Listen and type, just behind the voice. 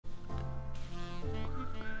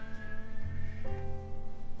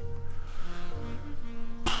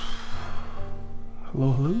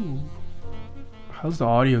Hello, hello. How's the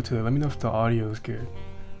audio today? Let me know if the audio is good.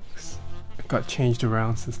 It got changed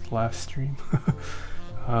around since the last stream.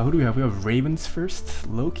 Who do we have? We have Ravens first.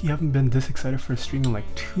 Loki, haven't been this excited for a stream in like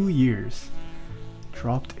 2 years.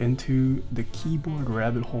 Dropped into the keyboard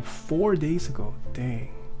rabbit hole 4 days ago.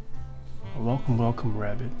 Dang. Welcome, welcome,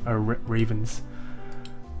 Ravens.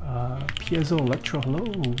 Piezo Electro, hello.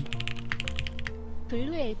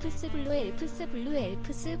 블루 엘프스 블루 엘프스 블루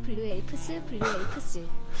엘프스 블루 엘프스 블루 엘프스.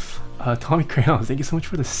 Tommy Crayon, thank you so much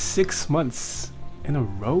for the 6 months in a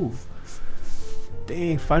row.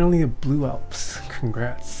 Dang, finally the Blue Alps.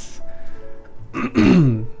 Congrats.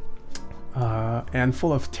 And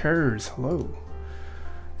full of terrors, hello.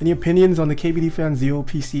 Any opinions on the KBD fan Zio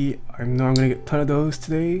PC? I know I'm gonna get a ton of those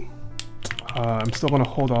today. I'm still gonna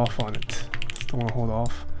hold off on it. Still gonna hold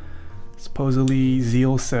off. Supposedly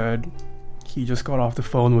Zeal said he just got off the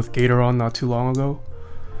phone with Gatoron not too long ago,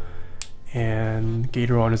 and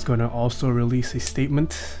Gatoron is gonna also release a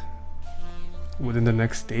statement within the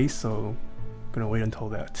next day, so I'm gonna wait until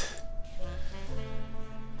that.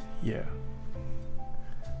 Yeah.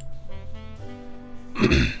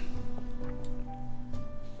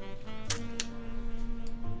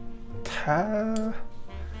 Taeha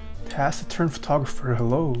turn photographer,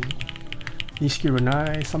 hello. Nishiki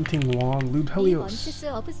Renai, something Wong, Lube Helios.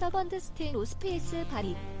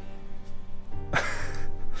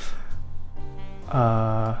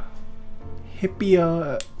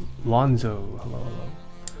 Hippia Lonzo, hello, hello.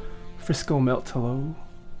 Frisco Melt, hello.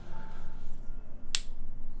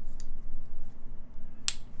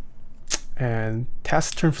 And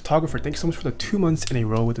Taeha turn photographer, thank you so much for the 2 months in a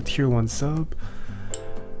row with the tier 1 sub.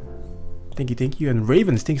 Thank you. And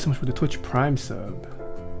Ravens, thank you so much for the Twitch Prime sub.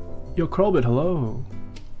 Yo, Krolbit, hello.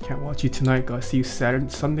 Can't watch you tonight, guys. See you Saturday,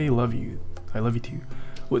 Sunday. Love you. I love you too.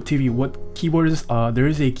 What TV? What keyboard is this? There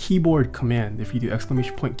is a keyboard command. If you do !!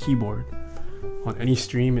 keyboard on any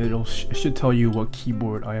stream, it should tell you what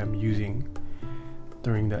keyboard I am using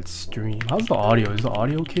during that stream. How's the audio? Is the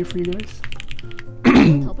audio okay for you guys?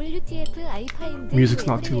 Music's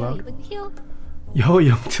not too loud. Yo,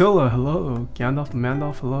 Youngtilla, hello. Gandalf the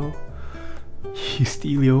Mandalf, hello.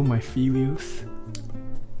 Eustelio, my Philios.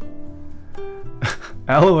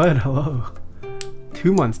 Aloed, hello.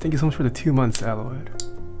 2 months, thank you so much for the 2 months, Aloed.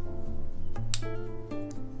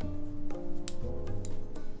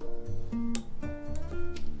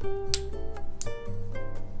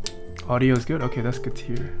 Audio is good? Okay, that's good to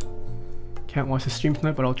hear. Can't watch the stream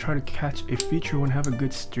tonight, but I'll try to catch a future one. Have a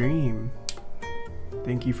good stream.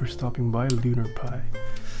 Thank you for stopping by, Lunar Pie.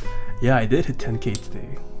 Yeah, I did hit 10k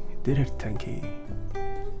today. Did hit 10k.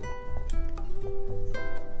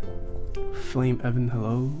 Flame Evan,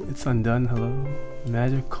 hello. It's Undone, hello.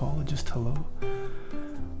 Magicologist, hello.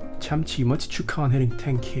 Chamchi, much chukan hitting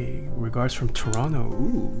 10k. Regards from Toronto.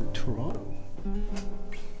 Ooh, Toronto.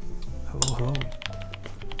 Hello, hello.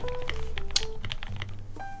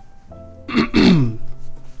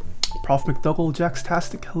 Prof McDougall,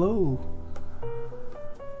 Jackstastic, hello.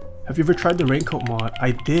 Have you ever tried the raincoat mod?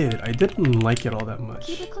 I did. I didn't like it all that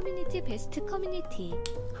much. Community best community.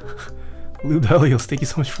 Lube Helios, thank you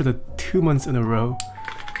so much for the 2 months in a row.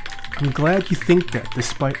 I'm glad you think that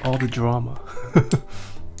despite all the drama.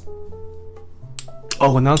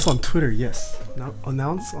 Oh, announce on Twitter, yes. Now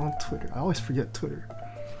announce on Twitter. I always forget Twitter.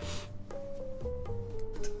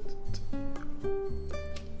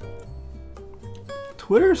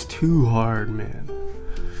 Twitter's too hard, man.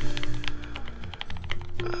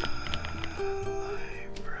 Live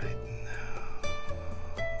right now.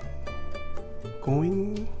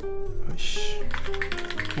 Going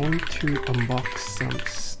to unbox some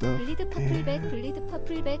stuff and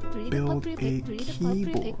build a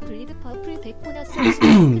keyboard.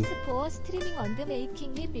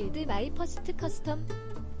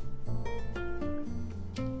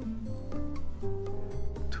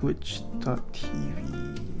 Twitch.tv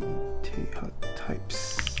Taeha types.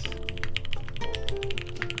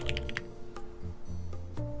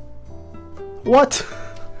 What?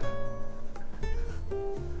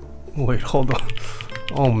 Wait, hold on.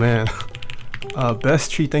 Oh man.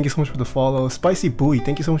 Best Treat, thank you so much for the follow. Spicy Buoy,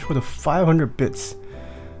 thank you so much for the 500 bits.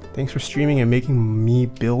 Thanks for streaming and making me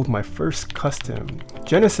build my first custom.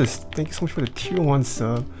 Genesis, thank you so much for the tier 1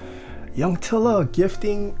 sub. Youngtilla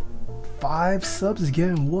gifting 5 subs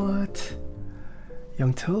again, what?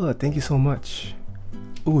 Youngtilla, thank you so much.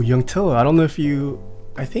 Ooh, Youngtilla, I don't know if you...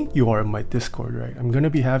 I think you are in my Discord, right? I'm gonna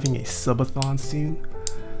be having a subathon soon.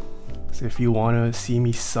 So if you wanna see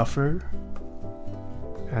me suffer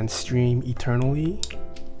and stream eternally,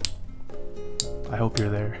 I hope you're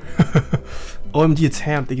there. OMG, it's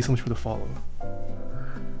Ham, thank you so much for the follow.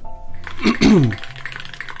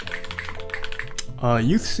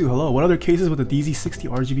 Youthsu, hello. What other cases with the DZ60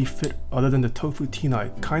 RGB fit other than the Tofu Tina? I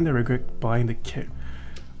kinda regret buying the kit.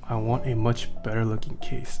 I want a much better looking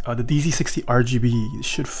case. The DZ60 RGB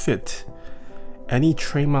should fit any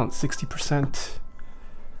tray mount 60%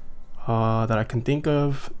 that I can think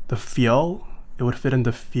of. The Fiel, it would fit in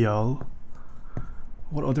the Fiel.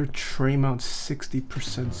 What other tray mount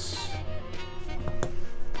 60%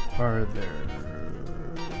 are there?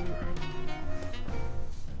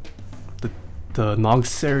 The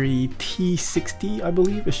Nogseri T60, I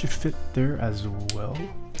believe it should fit there as well.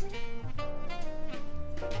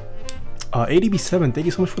 ADB7, thank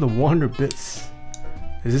you so much for the 100 bits.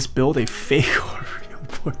 Is this build a fake or real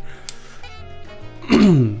board?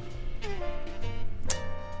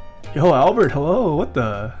 Yo, Albert, hello. What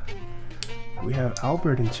the? We have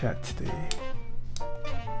Albert in chat today.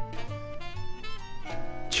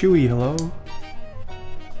 Chewy, hello.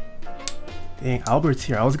 Dang, Albert's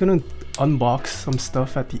here. I was gonna unbox some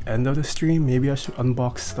stuff at the end of the stream. Maybe I should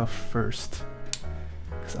unbox stuff first,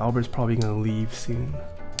 because Albert's probably gonna leave soon.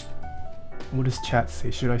 What does chat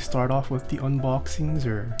say? Should I start off with the unboxings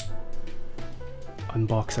or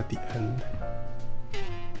unbox at the end?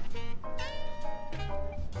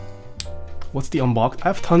 What's the unbox? I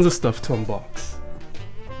have tons of stuff to unbox.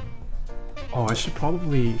 Oh, I should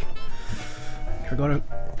probably... I gotta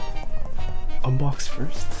unbox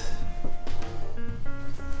first.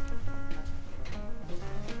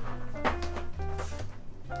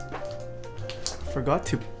 I forgot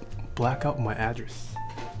to black out my address.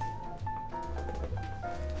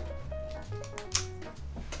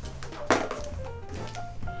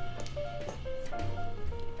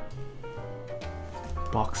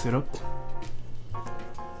 Box it up.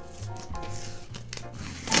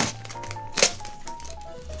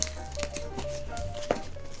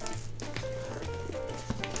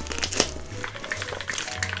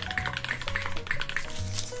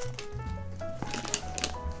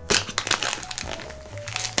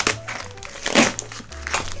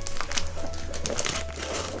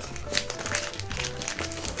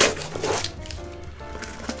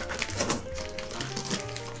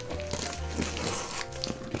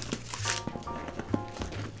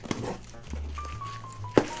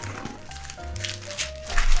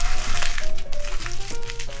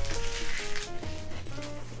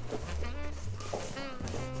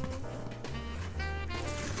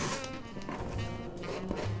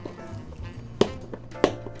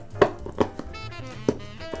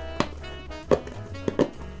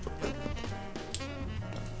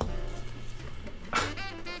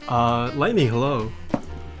 Lightning, hello.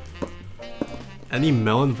 Any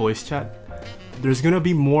Melon voice chat? There's gonna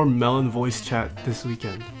be more Melon voice chat this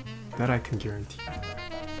weekend. That I can guarantee.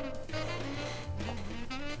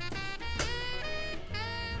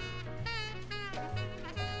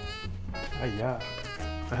 Yeah.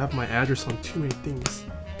 I have my address on too many things.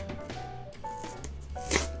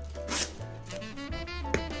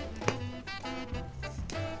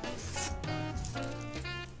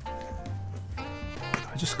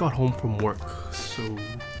 I just got home from work, so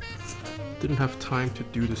didn't have time to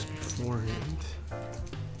do this beforehand.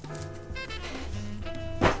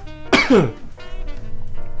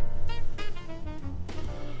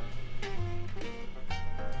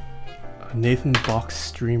 Nathan Box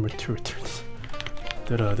stream returns.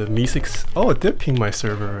 Did the Me6? Oh, it did ping my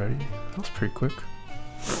server already. That was pretty quick.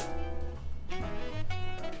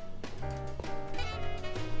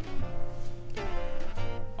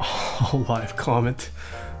 Oh, live comment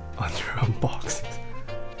on your unboxings.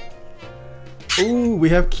 Ooh, we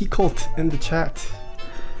have Key Cult in the chat.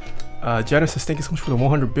 Genesis, thank you so much for the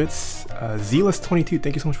 100 bits. Zealous22,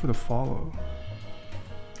 thank you so much for the follow.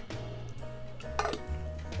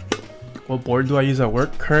 What board do I use at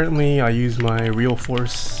work? Currently, I use my Real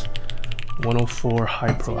Force 104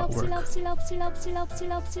 High Pro at work.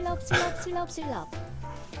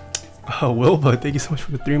 Wilbur, thank you so much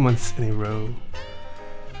for the 3 months in a row.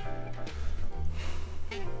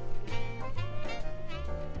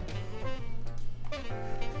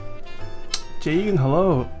 Jaden,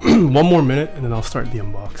 hello. 1 more minute and then I'll start the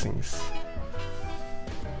unboxings.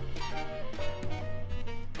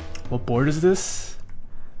 What board is this?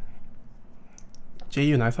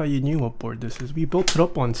 Jaden, I thought you knew what board this is. We built it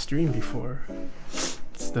up on stream before.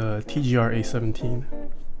 It's the TGR A17.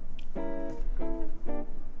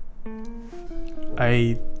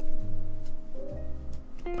 I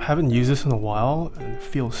haven't used this in a while and it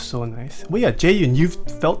feels so nice. Well, yeah, Jaden, you've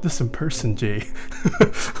felt this in person, Jay.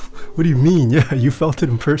 What do you mean? Yeah, you felt it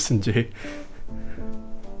in person, Jay.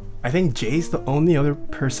 I think Jay's the only other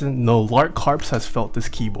person. No, Lark Carps has felt this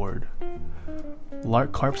keyboard.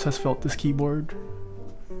 Lark Carps has felt this keyboard.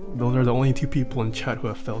 Those are the only two people in chat who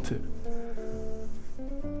have felt it.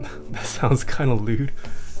 That sounds kind of lewd.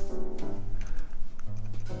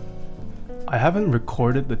 I haven't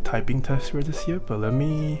recorded the typing test for this yet, but let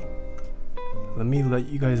me let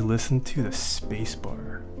you guys listen to the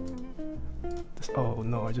spacebar. Oh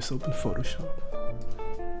no, I just opened Photoshop.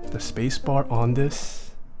 The spacebar on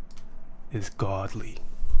this is godly.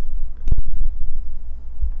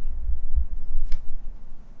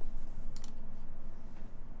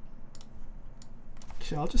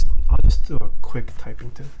 Actually, I'll just do a quick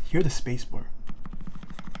typing test. Hear the spacebar.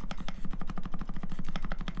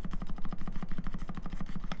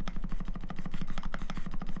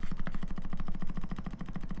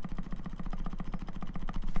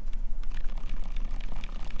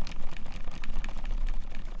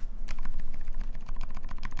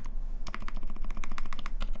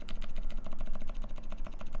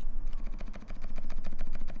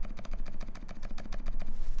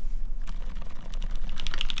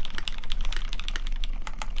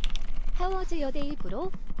 How was your day,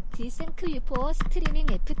 bro? Thank you for streaming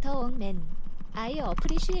after work, man. I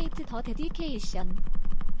appreciate the dedication.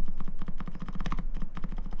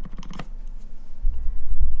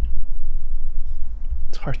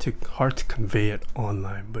 It's hard to convey it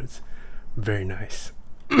online, but it's very nice.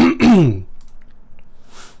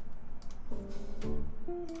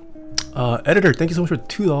 Editor, thank you so much for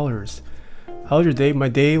 $2. How was your day? My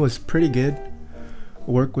day was pretty good.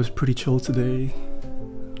 Work was pretty chill today.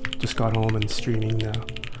 Just got home and streaming now.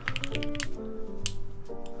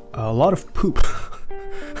 A lot of poop.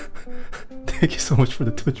 Thank you so much for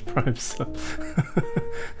the Twitch Prime sub.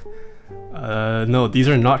 No, these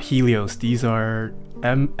are not Helios. These are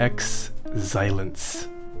MX Xylants.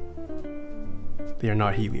 They are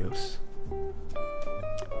not Helios.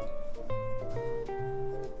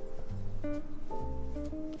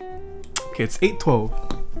 Okay, it's 8:12.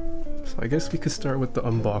 So I guess we could start with the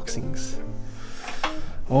unboxings.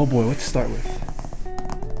 Oh boy, let's start with.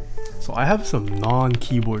 So I have some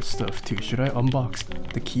non-keyboard stuff too. Should I unbox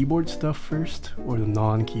the keyboard stuff first or the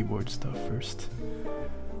non-keyboard stuff first?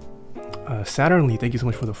 Saturn Lee, thank you so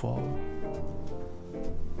much for the follow.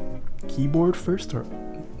 Keyboard first or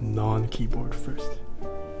non-keyboard first?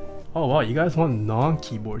 Oh wow, you guys want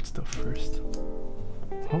non-keyboard stuff first.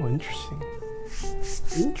 Oh, interesting.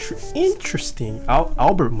 Interesting.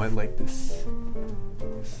 Albert might like this.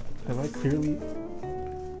 I like clearly.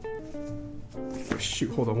 Oh,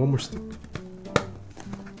 shoot, hold on, one more step.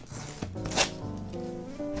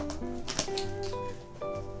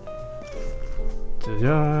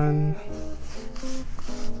 Jajan.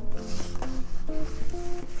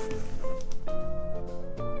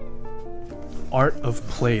 Art of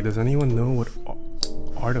Play. Does anyone know what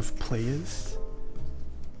Art of Play is?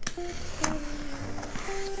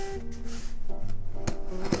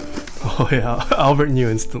 Oh yeah, Albert knew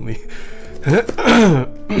instantly.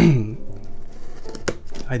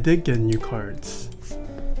 I did get new cards.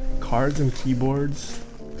 Cards and keyboards.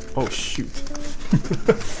 Oh shoot.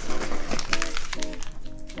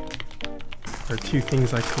 Are two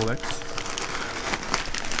things I collect.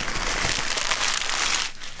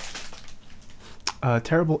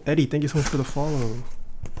 Terrible Eddie, thank you so much for the follow.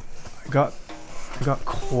 I got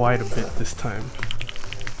quite a bit this time.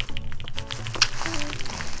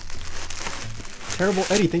 Terrible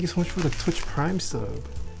Eddie, thank you so much for the Twitch Prime sub.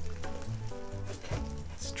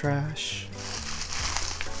 It's trash.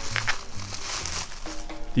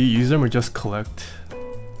 Do you use them or just collect?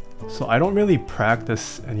 So I don't really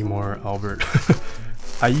practice anymore, Albert.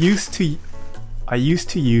 I used to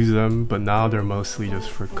use them, but now they're mostly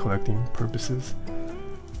just for collecting purposes.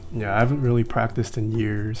 Yeah, I haven't really practiced in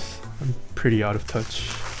years. I'm pretty out of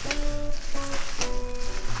touch.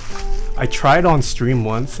 I tried on stream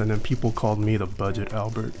once and then people called me the budget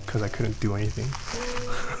Albert because I couldn't do anything.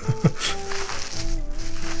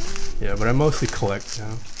 Yeah, but I mostly collect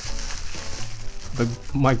now.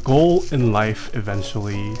 My goal in life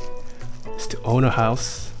eventually is to own a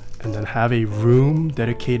house and then have a room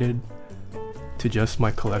dedicated to just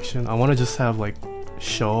my collection. I want to just have like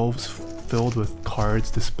shelves filled with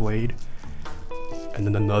cards displayed and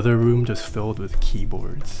then another room just filled with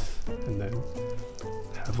keyboards, and then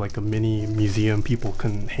have like a mini museum people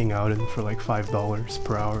can hang out in for like $5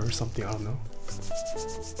 per hour or something, I don't know.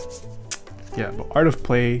 Yeah, but Art of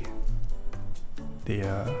Play, they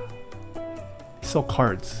sell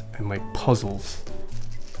cards and like puzzles,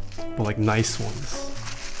 but like nice ones.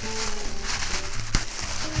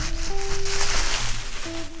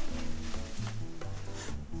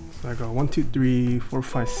 So I got 1, 2, 3, 4,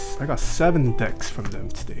 5, I got 7 decks from them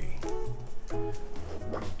today.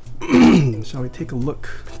 Shall we take a look?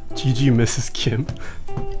 GG Mrs. Kim.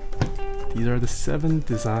 These are the 7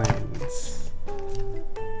 designs.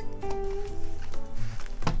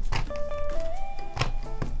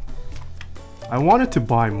 I wanted to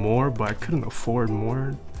buy more, but I couldn't afford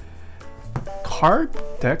more. Card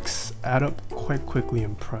decks add up quite quickly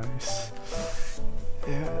in price.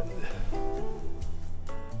 And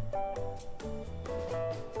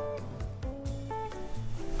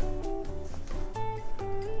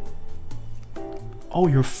oh,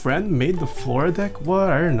 your friend made the Flora deck? What?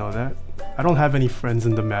 I didn't know that. I don't have any friends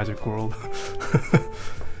in the Magic world.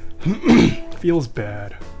 Feels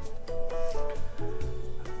bad.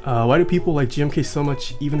 Why do people like GMK so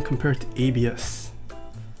much even compared to ABS?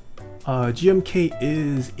 GMK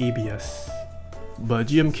is ABS, but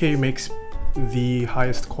GMK makes the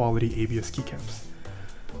highest quality ABS keycaps.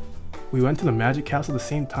 We went to the Magic Castle at the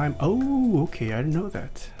same time. Oh, okay, I didn't know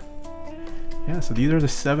that. Yeah, so these are the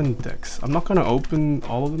 7 decks. I'm not gonna open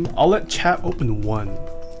all of them. I'll let chat open one.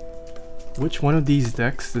 Which one of these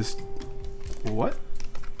decks is... What?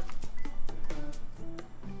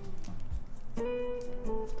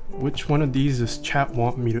 Which one of these does chat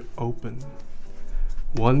want me to open?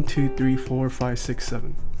 1, 2, 3, 4, 5, 6,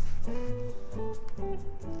 7.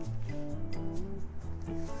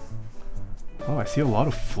 Oh, I see a lot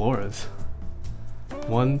of Floras.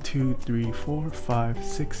 1, 2, 3, 4, 5,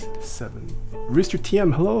 6, 7. Rooster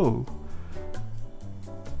TM, hello!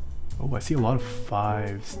 Oh, I see a lot of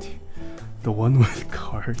 5s. The one with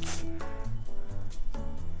cards.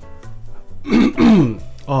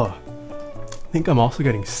 Oh, I think I'm also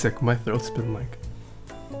getting sick. My throat's been like...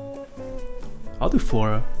 I'll do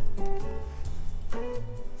Flora.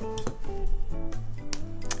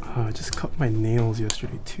 I just cut my nails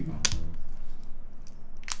yesterday too.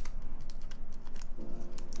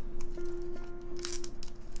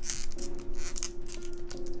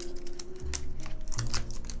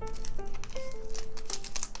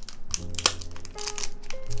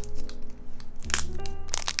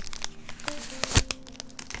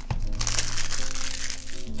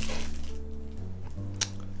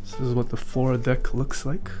 This is what the Flora deck looks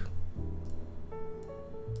like.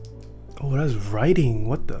 Oh, it has writing.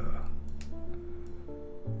 What the?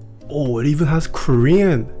 Oh, it even has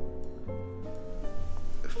Korean.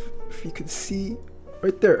 If you could see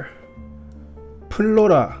right there.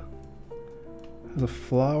 Flora. Has a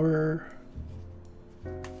flower.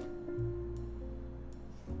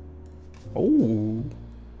 Oh.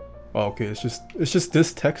 Oh, okay, it's just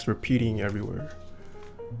this text repeating everywhere.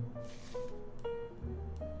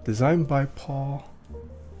 Designed by Paul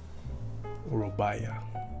Robaya.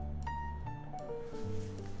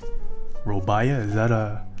 Robaya, is that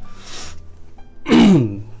a...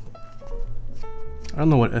 I don't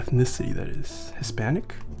know what ethnicity that is.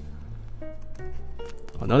 Hispanic?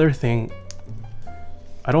 Another thing,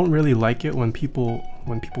 I don't really like it when people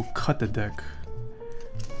cut the deck,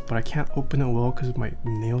 but I can't open it well because my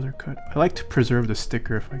nails are cut. I like to preserve the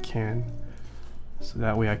sticker if I can, so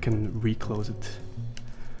that way I can reclose it.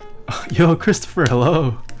 Yo, Christopher,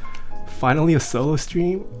 hello. Finally a solo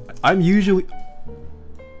stream. I'm usually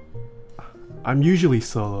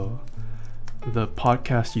solo. The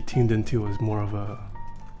podcast you tuned into was more of a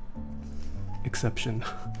exception.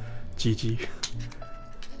 GG.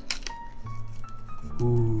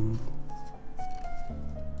 Ooh.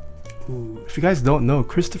 Ooh. If you guys don't know,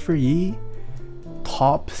 Christopher Yee,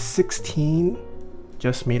 top 16,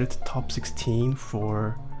 just made it to top 16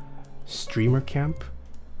 for streamer camp.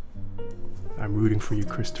 I'm rooting for you,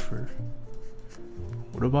 Christopher.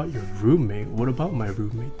 What about your roommate? What about my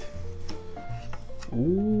roommate?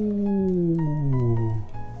 Ooh.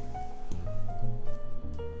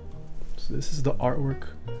 So this is the artwork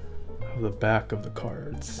of the back of the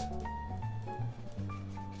cards.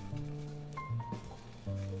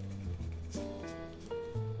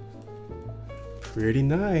 Pretty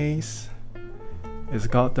nice. It's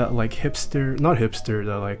got that like hipster, not hipster,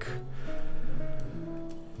 that like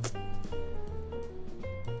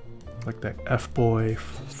that F-boy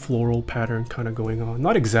floral pattern kind of going on.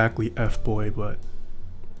 Not exactly F-boy, but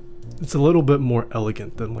it's a little bit more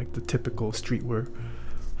elegant than like the typical streetwear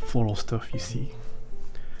floral stuff you see.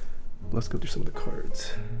 Let's go through some of the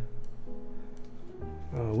cards.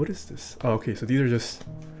 What is this? Oh, okay, so these are just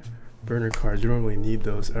burner cards. You don't really need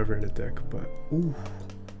those ever in a deck, but ooh.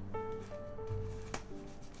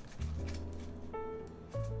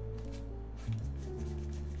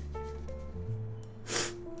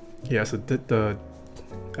 Yeah, so the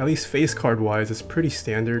at least face card wise, it's pretty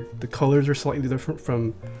standard. The colors are slightly different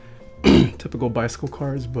from typical bicycle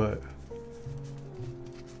cards, but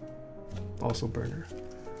also burner.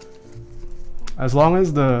 As long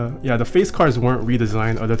as the face cards weren't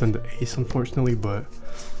redesigned other than the ace, unfortunately, but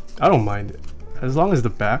I don't mind it. As long as the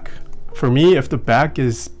back, for me, if the back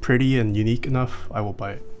is pretty and unique enough, I will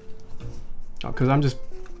buy it. Because I'm just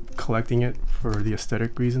collecting it for the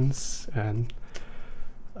aesthetic reasons and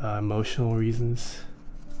emotional reasons.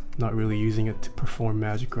 Not really using it to perform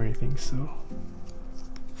magic or anything, so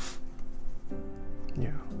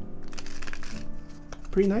yeah.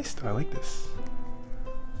 Pretty nice though, I like this.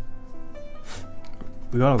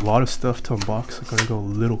 We got a lot of stuff to unbox, so I'm gonna go a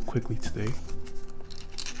little quickly today.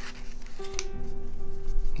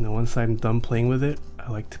 And once I'm done playing with it,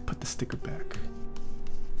 I like to put the sticker back.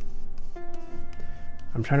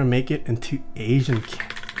 I'm trying to make it into Asian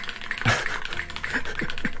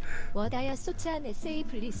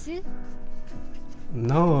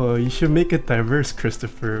No, you should make it diverse,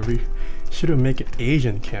 Christopher. We shouldn't make it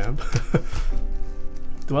Asian camp.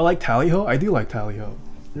 Do I like Tally-Ho? I do like Tally-Ho.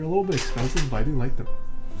 They're a little bit expensive, but I do like them.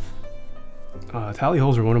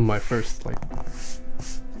 Tally-Hos are one of my first like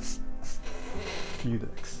few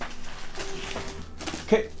decks.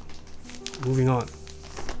 Okay, moving on.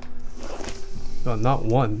 No, not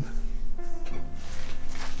one.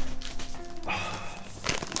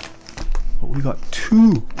 But we got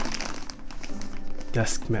 2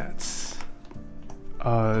 desk mats.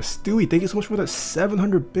 Stewie, thank you so much for that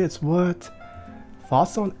 700 bits. What?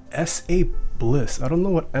 Thoughts on SA Bliss? I don't know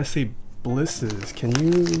what SA Bliss is. Can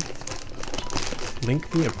you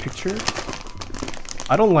link me a picture?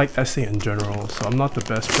 I don't like SA in general, so I'm not the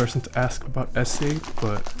best person to ask about SA,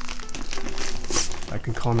 but I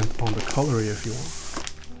can comment on the coloring if you want.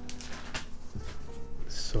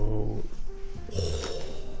 So,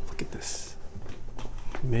 look at this.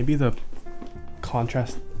 Maybe the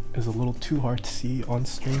contrast is a little too hard to see on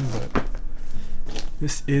stream, but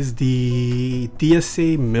this is the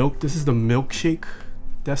DSA Milk. This is the milkshake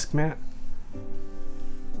desk mat.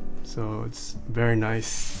 So it's very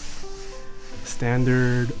nice.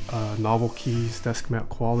 Standard novel keys desk mat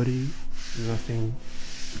quality. Nothing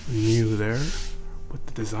new there. But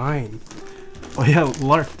the design. Oh yeah,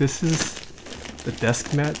 Lark, this is the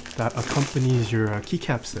desk mat that accompanies your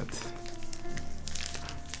keycap set.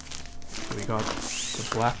 So we got the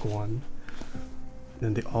black one.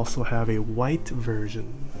 Then they also have a white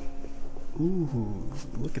version. Ooh,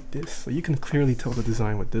 look at this. So you can clearly tell the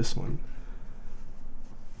design with this one.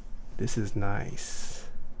 This is nice.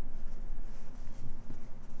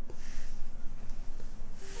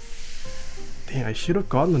 Dang, I should have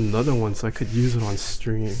gotten another one so I could use it on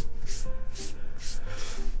stream.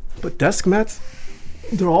 But desk mats,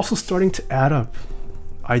 they're also starting to add up.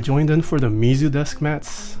 I joined in for the Mizu desk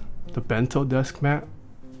mats, the bento desk mat.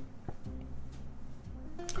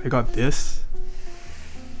 I got this.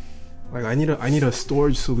 Like I need a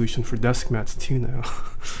storage solution for desk mats too now.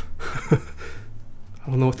 I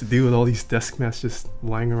don't know what to do with all these desk mats just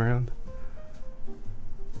lying around.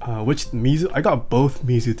 Which Mizu? I got both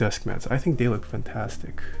Mizu desk mats. I think they look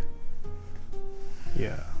fantastic.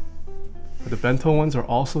 Yeah. But the bento ones are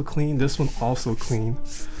also clean. This one also clean.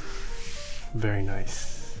 Very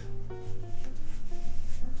nice.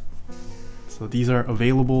 So these are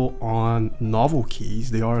available on Novel Keys.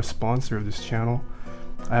 They are a sponsor of this channel.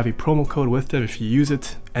 I have a promo code with them. If you use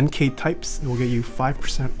it, NK Types, it will get you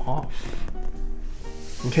 5% off.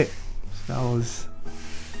 Okay, so that was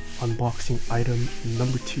unboxing item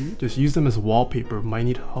number 2. Just use them as wallpaper. Might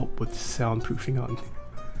need help with soundproofing on.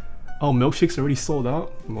 Oh, milkshake's already sold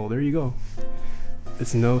out? Well, there you go.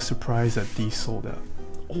 It's no surprise that these sold out.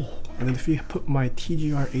 Oh, and then if you put my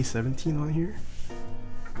TGR A17 on here,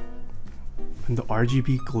 and the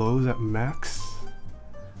RGB glows at max,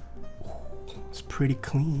 it's pretty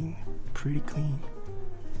clean. Pretty clean.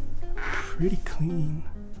 Pretty clean.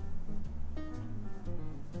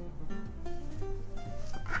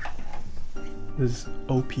 This is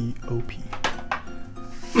OP.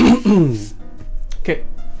 Okay.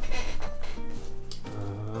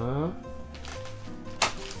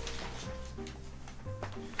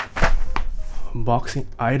 Unboxing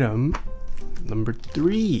item number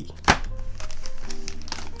 3.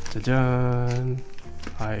 Jajan!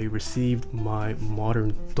 I received my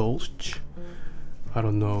Modern Dolch. I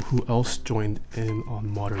don't know who else joined in on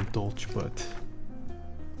Modern Dolch, but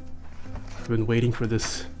I've been waiting for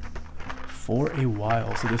this for a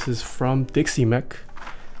while. So this is from Dixie Mech.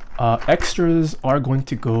 Extras are going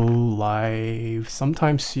to go live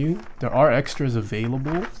sometime soon. There are extras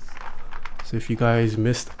available. So if you guys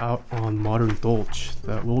missed out on Modern Dolch,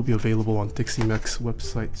 that will be available on Dixie Mech's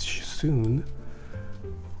website soon.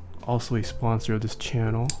 Also a sponsor of this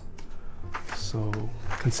channel. So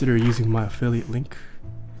consider using my affiliate link.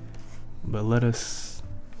 But let us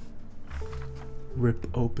rip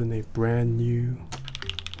open a brand new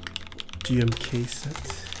GMK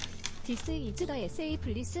set. This is the SA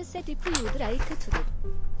Bliss said if you would like to do.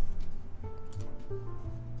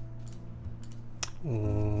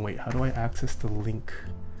 Wait, how do I access the link?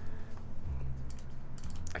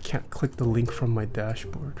 I can't click the link from my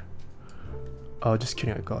dashboard. Oh, just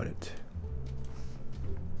kidding, I got it.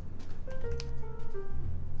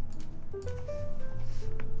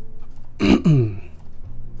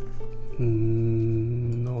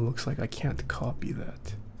 No, looks like I can't copy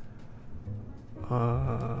that.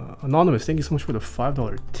 Anonymous, thank you so much for the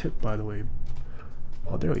 $5 tip, by the way.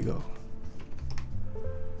 Oh, there we go.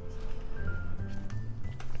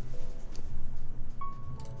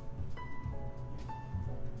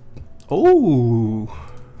 Oh,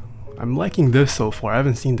 I'm liking this so far. I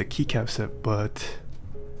haven't seen the keycaps yet, but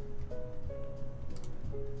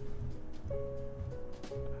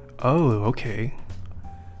oh, okay.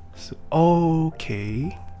 So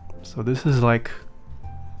so this is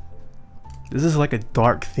like a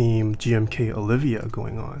dark theme GMK Olivia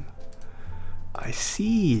going on. I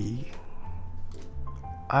see.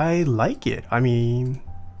 I like it. I mean,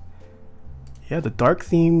 yeah, the dark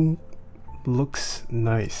theme looks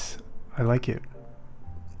nice. I like it.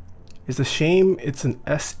 It's a shame it's an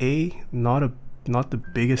SA. Not the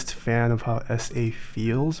biggest fan of how SA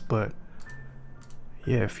feels, but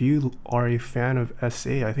yeah, if you are a fan of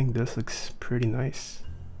SA, I think this looks pretty nice.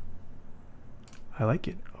 I like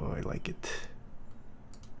it. Oh, I like it.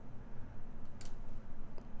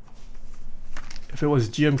 If it was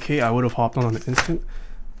GMK, I would have hopped on the instant.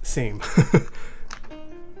 Same.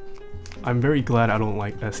 I'm very glad I don't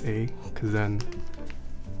like SA, because then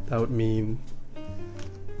that would mean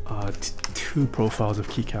 2 profiles of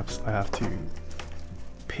keycaps I have to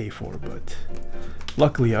pay for, but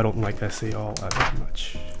luckily I don't like SA all that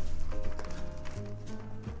much.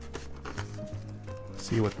 Let's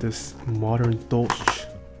see what this modern Dolce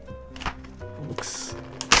looks.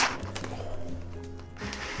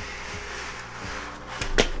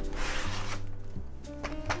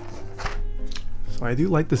 So I do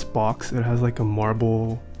like this box. It has like a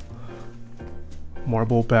marble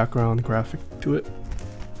background graphic to it.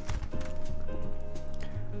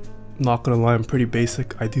 Not gonna lie, I'm pretty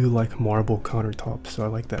basic. I do like marble countertops, so I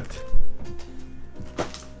like that.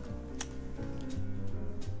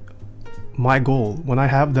 My goal, when I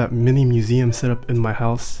have that mini museum set up in my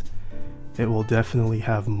house, it will definitely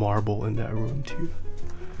have marble in that room too.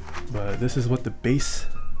 But this is what the base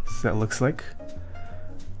set looks like.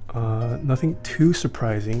 Nothing too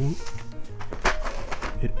surprising.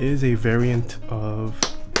 It is a variant of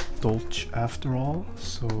Dolce after all,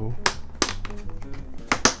 so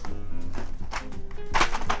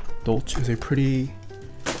Dolce is a pretty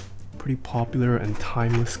popular and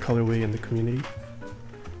timeless colorway in the community.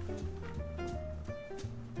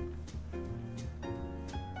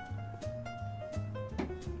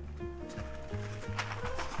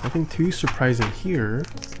 Nothing too surprising here,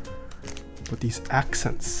 but these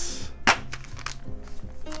accents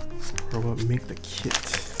are what make the kit.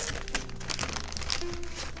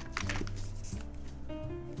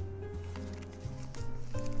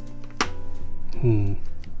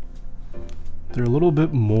 They're a little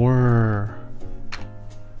bit more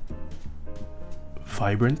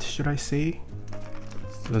vibrant, should I say,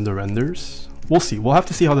 than the renders. We'll see. We'll have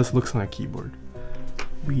to see how this looks on a keyboard.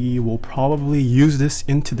 We will probably use this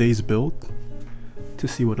in today's build to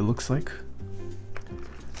see what it looks like.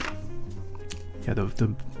 Yeah,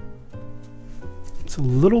 it's a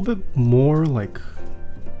little bit more like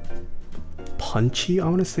punchy, I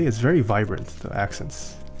want to say. It's very vibrant, the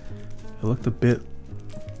accents. It looked a bit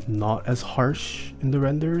not as harsh in the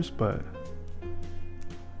renders, but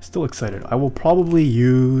still excited. I will probably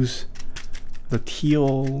use the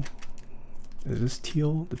teal. Is this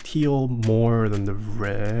teal? The teal more than the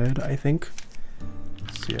red, I think.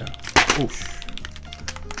 So yeah. Oh,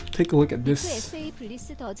 take a look at this. SA Bliss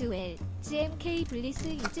does well. GMK Bliss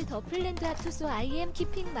is the planned to, so I am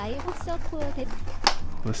keeping my hopes up for that.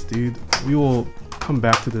 Let's dude. We will come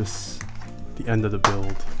back to this at the end of the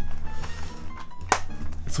build.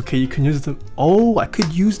 It's okay, you can use the... Oh, I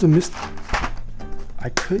could use the Mr.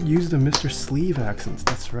 Sleeve accents,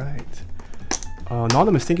 that's right.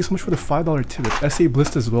 Anonymous, thank you so much for the $5 tip. If SA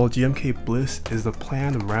Bliss as well, GMK Bliss is the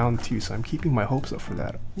planned round 2, so I'm keeping my hopes up for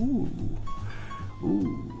that. Ooh.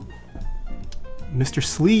 Ooh. Mr.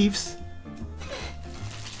 Sleeves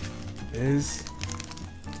is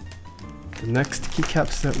the next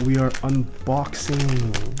keycaps that we are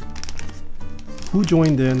unboxing. Who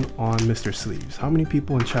joined in on Mr. Sleeves? How many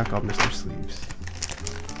people in chat got Mr. Sleeves?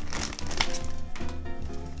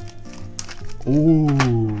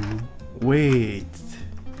 Ooh, wait.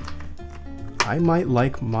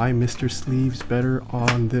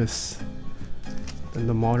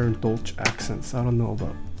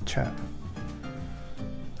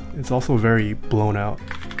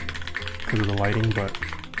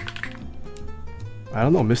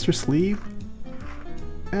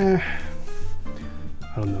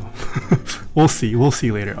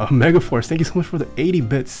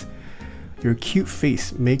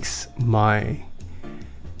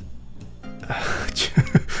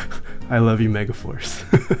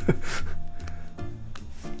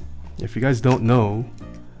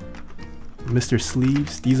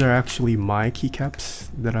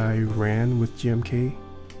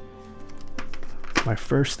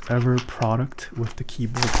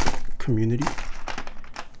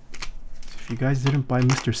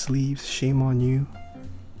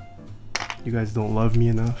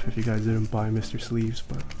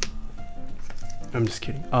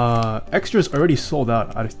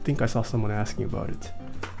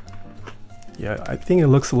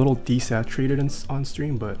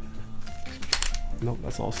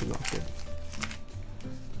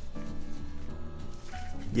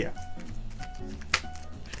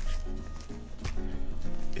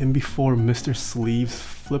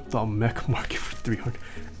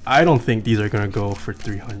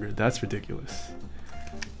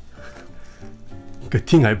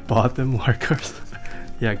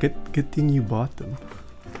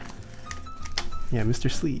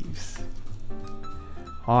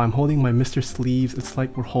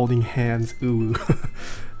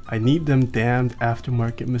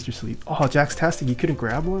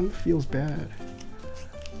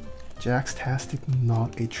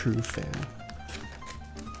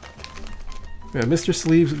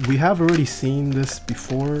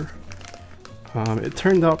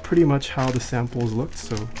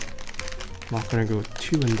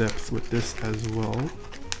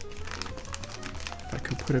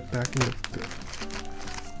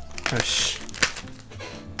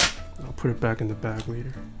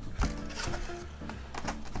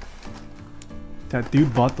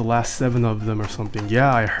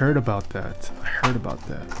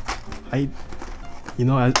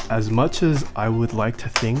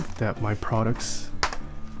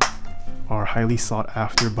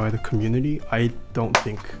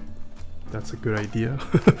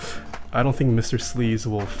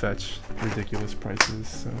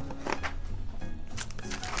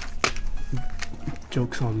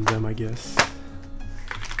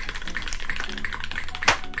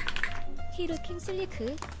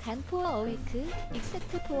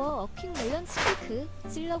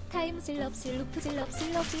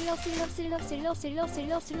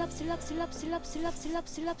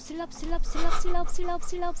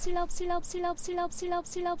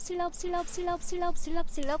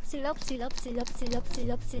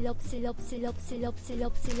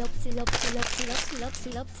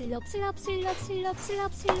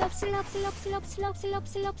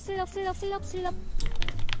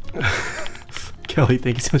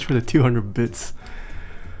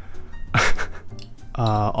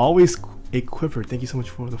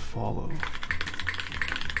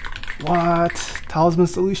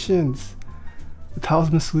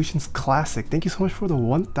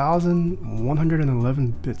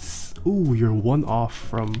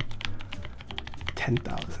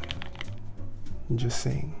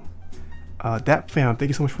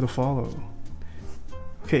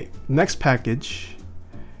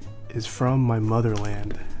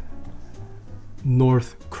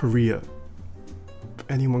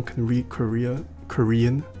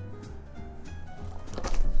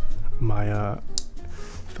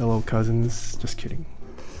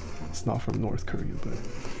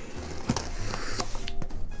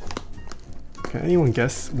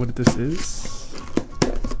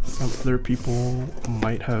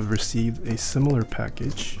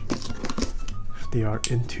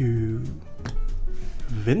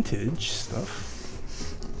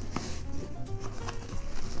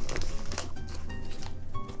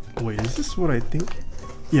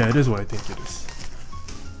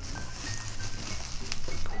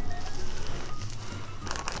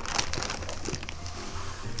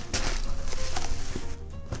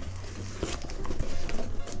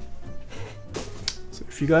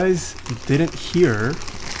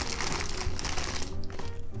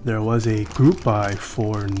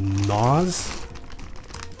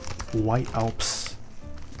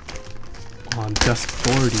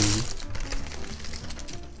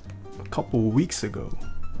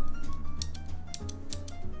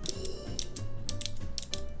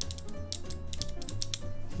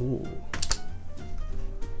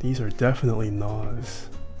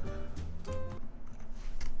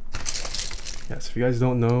 Yes, if you guys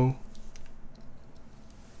don't know,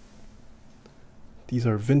 these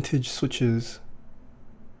are vintage switches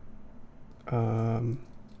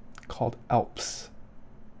called Alps.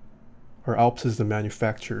 Or Alps is the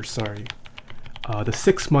manufacturer, sorry. The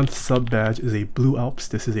 6-month sub badge is a blue Alps.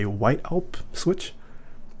 This is a white Alp switch,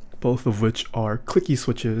 both of which are clicky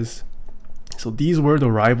switches. So these were the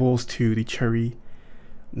rivals to the Cherry.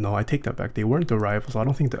 No, I take that back. They weren't the rivals. I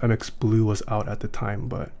don't think the MX Blue was out at the time,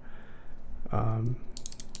 but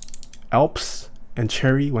Alps and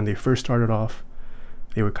Cherry, when they first started off,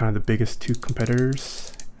 they were kind of the biggest two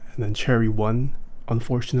competitors, and then Cherry won,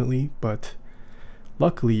 unfortunately, but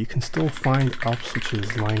luckily you can still find Alps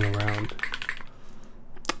switches lying around.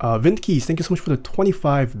 Vintkeys, thank you so much for the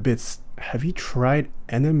 25 bits. Have you tried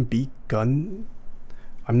NMB Gun?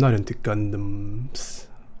 I'm not into Gundams.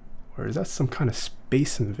 Or is that some kind of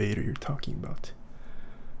Space Invader you're talking about?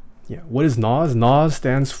 Yeah, what is NOS? NOS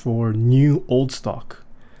stands for New Old Stock.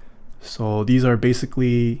 So these are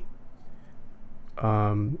basically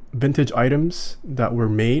vintage items that were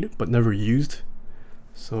made but never used.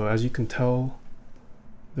 So as you can tell,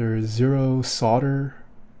 there is 0 solder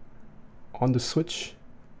on the switch.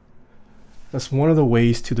 That's one of the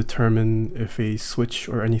ways to determine if a switch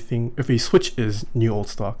or anything, if a switch is new old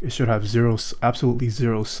stock, it should have absolutely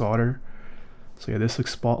zero solder. So yeah, this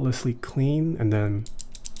looks spotlessly clean, and then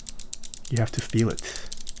you have to feel it.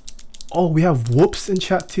 Oh, we have Whoops in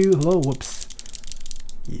chat too. Hello, Whoops.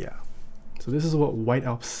 Yeah. So this is what white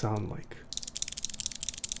Alps sound like.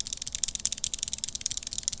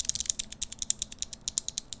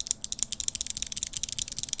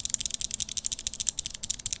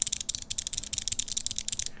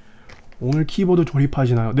 오늘 키보드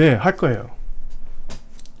조립하시나요? 네, 할 거예요.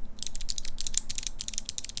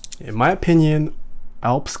 In my opinion,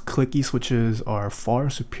 Alps clicky switches are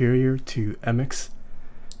far superior to MX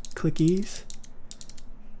clickies,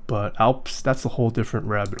 but Alps, that's a whole different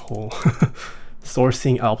rabbit hole.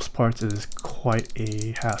 Sourcing Alps parts is quite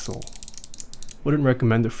a hassle. Wouldn't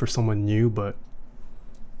recommend it for someone new, but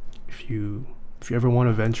if you ever want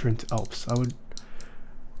to venture into Alps, I would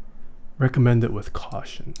recommend it with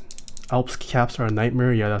caution. Alps caps are a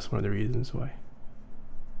nightmare. Yeah, that's one of the reasons why.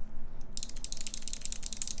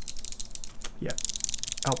 Yeah,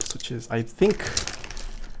 Alps switches. I think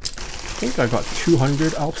I got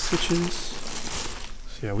 200 Alps switches.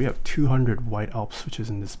 So yeah, we have 200 white Alps switches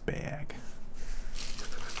in this bag.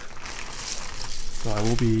 So I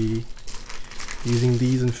will be using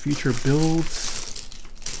these in future builds.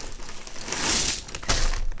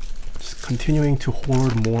 Just continuing to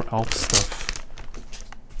hoard more Alps stuff,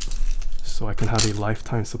 so I can have a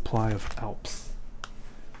lifetime supply of Alps.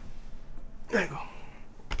 There you go.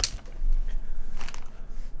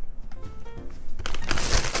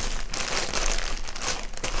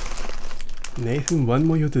 Nathan, when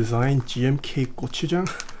will you design GMK 고추장?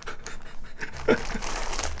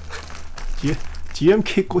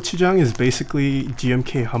 GMK gochujang is basically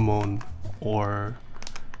GMK hamon or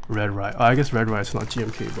red rice. I guess red rice is not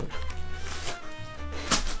GMK, but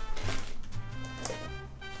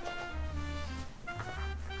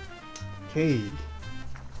okay.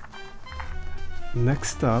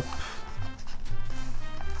 Next up,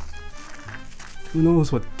 who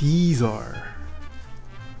knows what these are?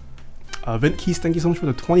 Vintkeys, thank you so much for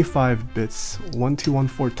the 25 bits.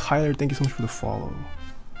 1214 Tyler, thank you so much for the follow.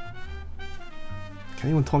 Can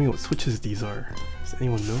anyone tell me what switches these are? Does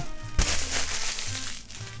anyone know?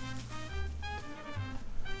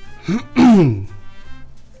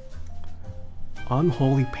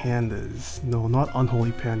 Unholy pandas. No, not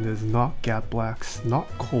unholy pandas, not Gap Blacks, not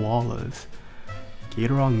koalas.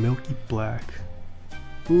 Gatoron Milky Black.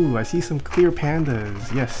 Ooh, I see some clear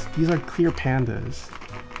pandas. Yes, these are clear pandas.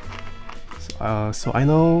 So I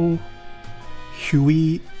know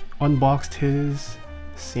Huey unboxed his,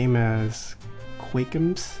 same as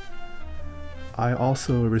Quakems. I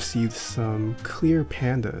also received some clear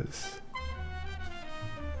pandas.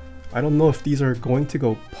 I don't know if these are going to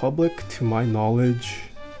go public. To my knowledge,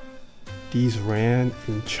 these ran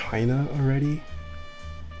in China already.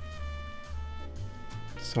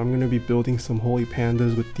 So I'm going to be building some holy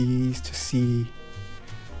pandas with these to see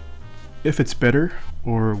if it's better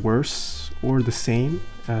or worse or the same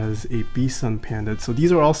as a B-Sun panda. So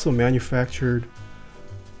these are also manufactured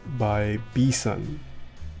by B-Sun.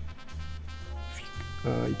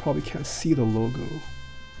 You probably can't see the logo.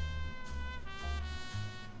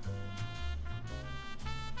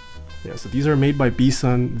 Yeah, so these are made by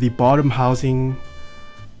B-Sun. The bottom housing,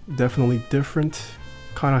 definitely different.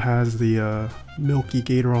 Kind of has the milky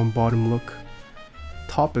Gatoron bottom look.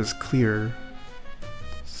 Top is clear.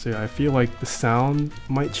 So yeah, I feel like the sound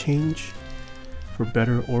might change. for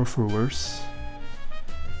better or for worse.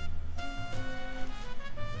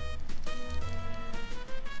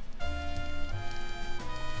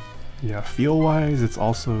 Yeah, feel-wise, it's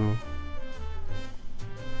also...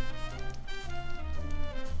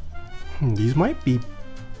 these might be...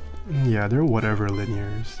 yeah, they're whatever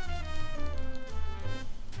linears.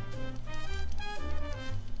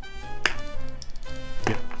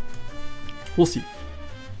 Yeah, we'll see.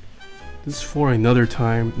 This is for another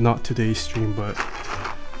time, not today's stream, but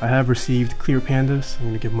I have received clear pandas. I'm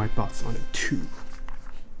gonna give my thoughts on it too.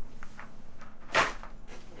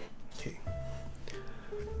 Okay.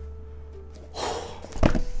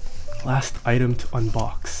 Last item to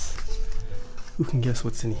unbox. Who can guess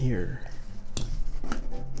what's in here?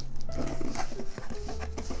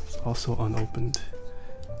 It's also unopened.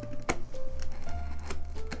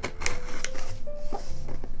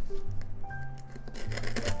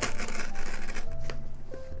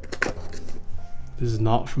 This is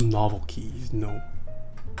not from Novel Keys, no.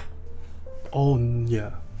 Oh,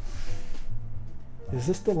 yeah. Is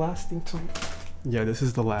this the last thing to... yeah, this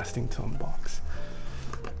is the last thing to unbox.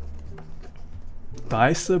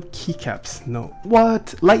 Sub Keycaps, no.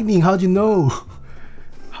 What? Lightning, how'd you know?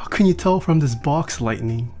 How can you tell from this box,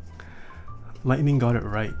 Lightning? Lightning got it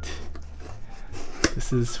right.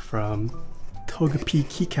 This is from Togepi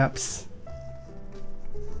Keycaps.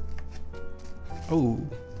 Oh.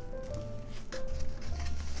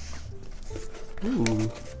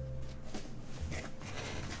 Ooh.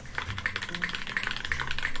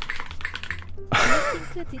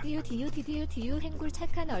 핑크 디디우 행굴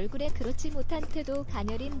착한 얼굴에 그렇지 못한 태도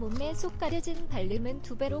가녀린 몸매 속 가려진 발림은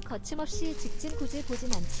두 배로 거침없이 직진 굳이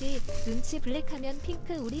보진 않지 눈치 블랙하면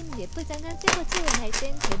핑크 우린 예쁘장한 새거지 원할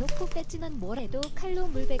땐 대놓고 뺏지만 뭐래도 칼로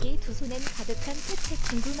물베기 두 손엔 가득한 팩팩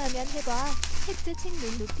궁금하면 해봐 팩트 책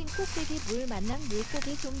눈 루핑 꼭대기 물 만남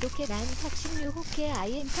물고기 좀 독해 난 탁신 유혹해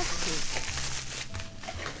아이엠 탁시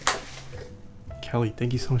Kelly,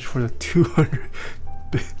 thank you so much for the 200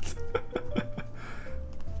 bits.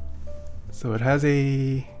 So it has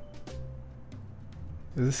a...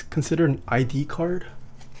 is this considered an ID card?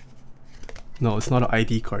 No, it's not an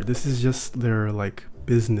ID card. This is just their like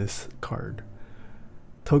business card.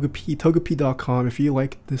 Togepi.com. If you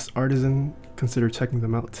like this artisan, consider checking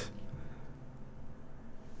them out.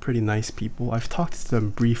 Pretty nice people. I've talked to them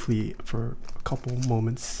briefly for a couple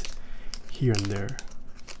moments here and there.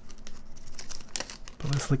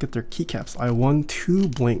 But let's look at their keycaps. I won 2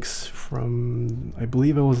 blanks from, I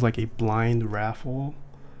believe it was like a blind raffle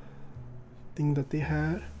thing that they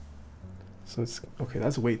had. So it's, okay,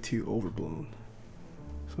 that's way too overblown.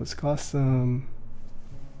 So it's got some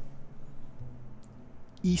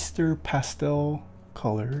Easter pastel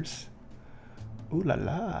colors. Ooh la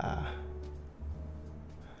la.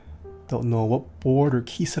 Don't know what board or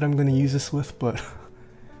key set I'm gonna use this with, but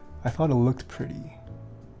I thought it looked pretty.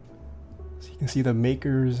 You can see the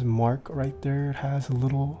maker's mark right there. It has a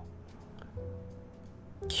little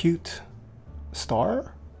cute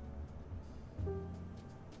star.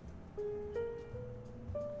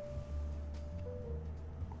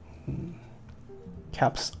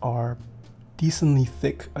 Caps are decently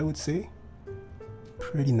thick, I would say.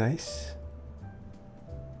 Pretty nice.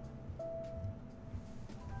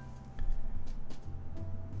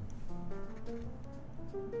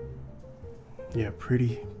 Yeah,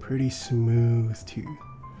 pretty smooth too.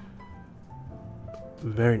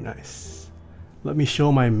 Very nice. Let me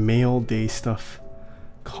show my mail day stuff.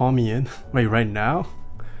 Call me in. Wait, right now?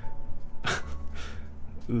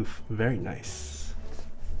 Oof, very nice.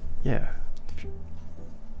 Yeah.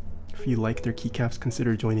 If you like their keycaps,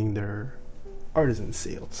 consider joining their artisan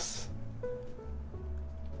sales.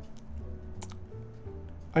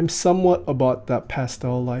 I'm somewhat about that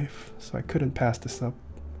pastel life, so I couldn't pass this up.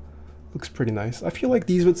 Looks pretty nice. I feel like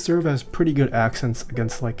these would serve as pretty good accents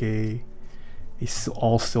against like a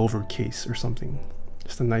all silver case or something.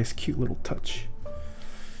 Just a nice cute little touch.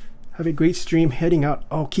 Have a great stream. Heading out.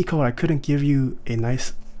 Oh, Kiko, I couldn't give you a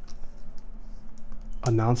nice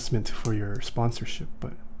announcement for your sponsorship,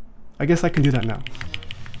 but I guess I can do that now.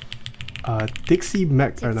 Dixie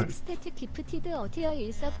Mech or not. 스태틱 기프티드 어티어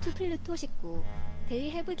 1섭 투 플루토 19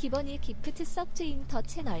 데이해브 기본이 기프트 서브즈 인 더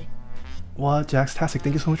채널. What, Jackstastic,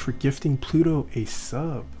 thank you so much for gifting Pluto a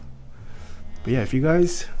sub. But yeah, if you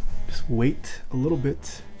guys just wait a little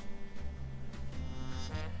bit.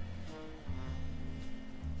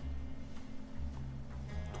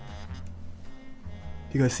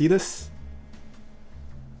 You guys see this?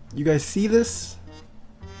 You guys see this?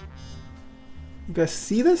 You guys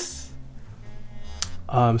see this?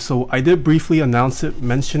 So I did briefly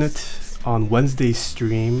mention it on Wednesday's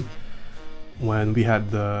stream when we had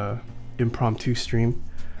the impromptu stream.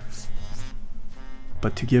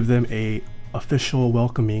 But to give them a official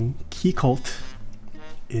welcoming, Keycult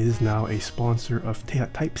is now a sponsor of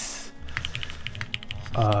Taeha Types.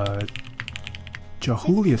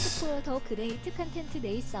 Jahulius.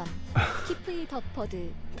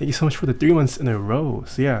 Thank you so much for the 3 months in a row.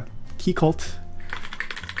 So yeah, Keycult.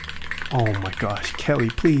 Oh my gosh, Kelly,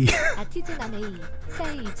 please.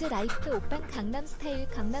 사이즈 라이프 오빤 강남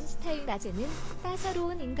스타일 낮에는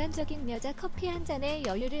따사로운 인간적인 여자 커피 한 잔에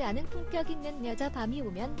여유를 아는 품격 있는 여자 밤이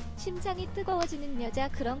오면 심장이 뜨거워지는 여자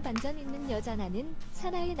그런 반전 있는 여자 나는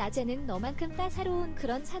사나이 낮에는 너만큼 따사로운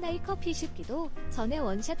그런 사나이 커피 씹기도 전에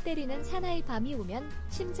원샷 때리는 사나이 밤이 오면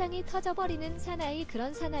심장이 터져버리는 사나이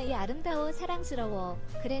그런 사나이 아름다워 사랑스러워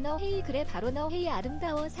그래 너 헤이 그래 바로 너 헤이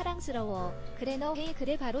아름다워 사랑스러워 그래 너 헤이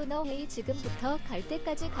그래 바로 너 헤이 지금부터 갈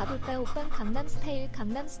때까지 가볼까 오빤 강남 스타일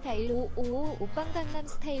오오오 오빤 강남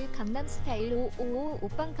스타일 오오오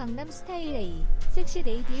오빤 강남 스타일 A 섹시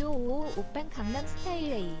레이디오 오오 오빤 강남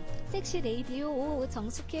스타일 A 섹시 레이디오 오오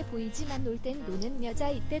정숙해 보이지만 놀 땐 노는 여자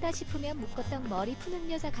이때다 싶으면 묶었던 머리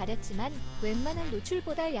푸는 여자 가렸지만 웬만한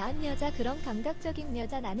노출보다 야한 여자 그런 감각적인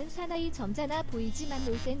여자 나는 사나이 점잖아 보이지만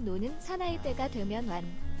놀 땐 노는 사나이 때가 되면 완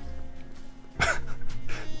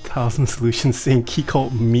Thousand Solutions saying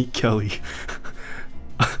Keycult meet Kelly.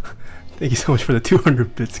 Thank you so much for the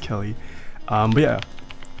 200 bits, Kelly. But yeah,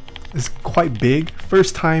 it's quite big.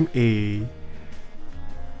 First time a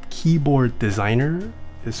keyboard designer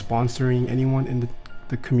is sponsoring anyone in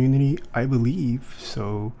the community, I believe.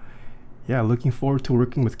 So yeah, looking forward to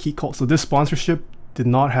working with Keycult. So this sponsorship did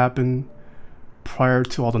not happen prior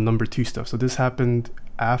to all the number 2 stuff. So this happened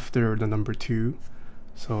after the number 2.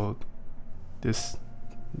 So this,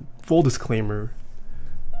 full disclaimer,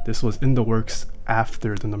 this was in the works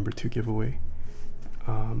after the number 2 giveaway.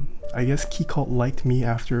 I guess Keycult liked me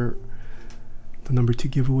after the number 2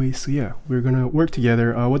 giveaway, so yeah, we're gonna work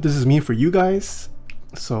together. What does this mean for you guys?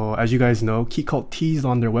 So as you guys know, Keycult teased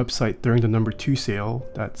on their website during the number 2 sale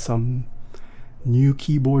that some new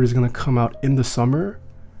keyboard is gonna come out in the summer.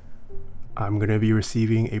 I'm gonna be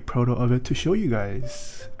receiving a proto of it to show you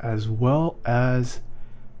guys, as well as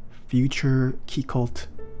future Keycult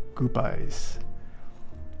group buys.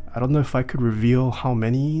 I don't know if I could reveal how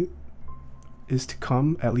many is to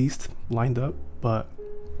come, at least lined up, but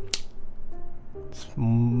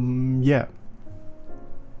yeah,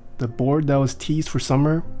 the board that was teased for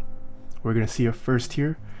summer, we're gonna see it first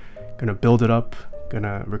here. Gonna build it up,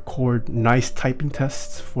 gonna record nice typing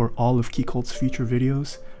tests for all of Keycult's future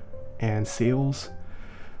videos and sales.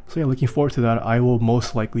 So yeah, looking forward to that. I will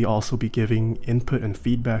most likely also be giving input and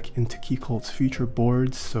feedback into Keycult's future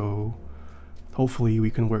boards, so hopefully we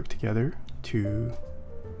can work together to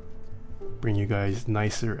bring you guys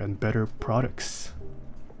nicer and better products.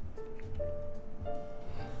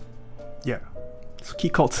 Yeah, so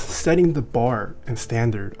Keycult's setting the bar and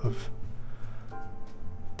standard of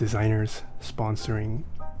designers sponsoring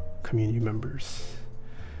community members.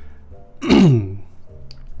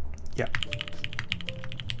 Yeah.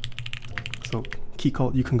 So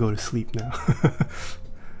Keycult, you can go to sleep now.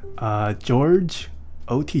 George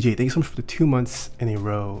OTJ, thank you so much for the 2 months in a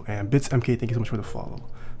row, and Bits MK, thank you so much for the follow.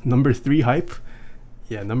 Number 3 hype,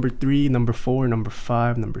 yeah, number 3, number 4, number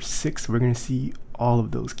 5, number 6. We're gonna see all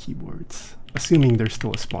of those keyboards, assuming they're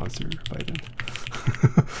still a sponsor by then.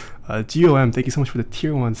 GOM, thank you so much for the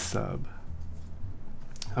tier 1 sub.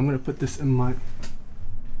 I'm gonna put this in my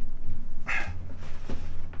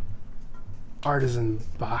artisan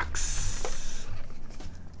box.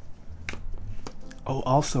 Oh,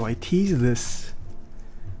 also I teased this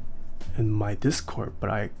in my Discord, but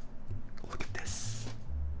look at this.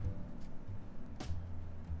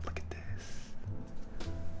 Look at this.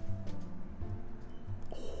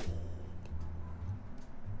 Oh.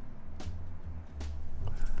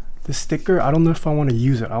 This sticker, I don't know if I want to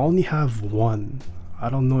use it. I only have one. I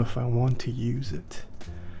don't know if I want to use it.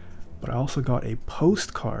 But I also got a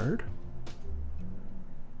postcard.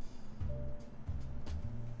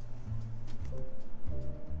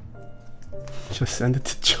 Just send it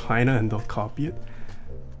to China and they'll copy it.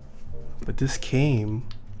 But this came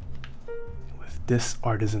with this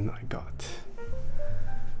artisan I got.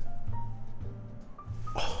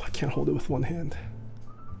 Oh, I can't hold it with one hand.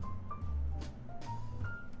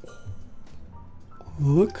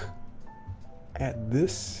 Look at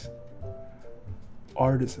this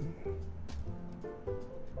artisan.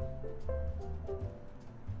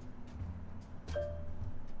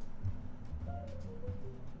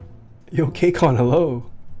 Yo, KCon, hello.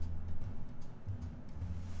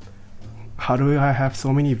 How do I have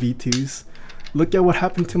so many V2s? Look at what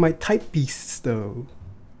happened to my type beasts though.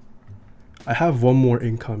 I have one more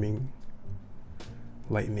incoming.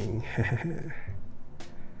 lightning.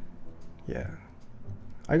 Yeah,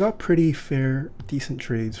 I got pretty fair, decent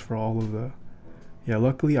trades for all of the. Yeah,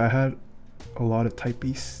 luckily I had a lot of type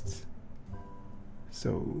beasts.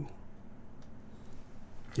 So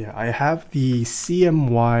yeah, I have the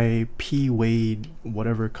CMY P Wade,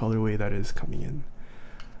 whatever colorway that is, coming in.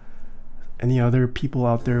 Any other people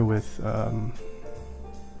out there with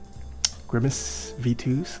Grimace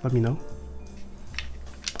V2s, let me know.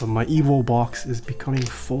 But my Evo box is becoming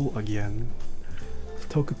full again.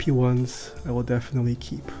 Toka P1s I will definitely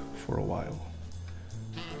keep for a while.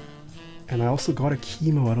 And I also got a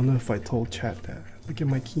chemo. I don't know if I told chat that. Look at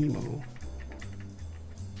my chemo.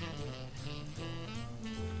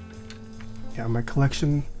 Yeah, my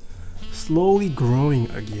collection slowly growing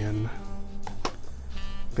again.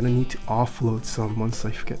 I'm gonna need to offload some once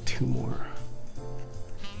I get 2 more.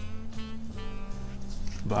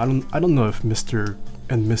 But I don't know if Mr.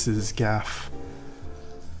 and Mrs. Gaff.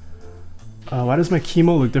 Why does my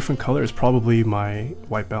chemo look different color? It's probably my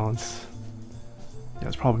white balance. Yeah,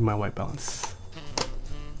 it's probably my white balance.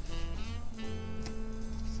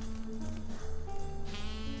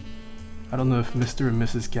 I don't know if Mr. and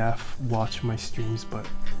Mrs. Gaff watch my streams, but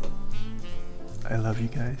I love you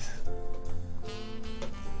guys.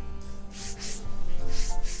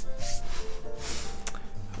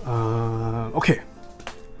 Okay.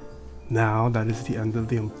 Now that is the end of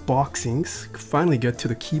the unboxings. Finally get to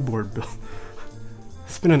the keyboard build.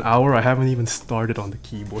 It's been an hour, I haven't even started on the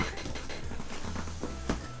keyboard.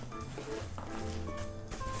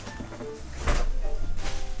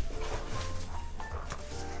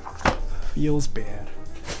 Feels bad.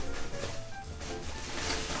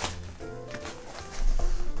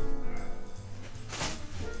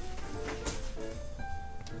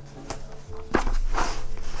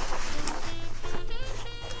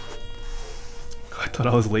 I thought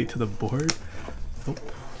I was late to the board. Nope.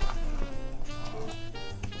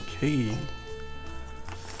 Okay.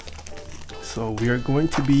 So we are going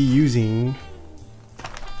to be using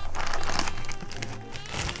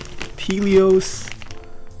Helios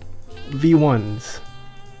V1s.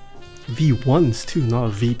 V1s too,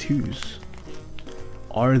 not V2s.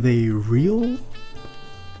 Are they real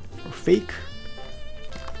or fake?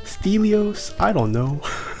 Stelios? I don't know.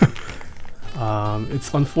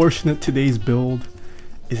 It's unfortunate today's build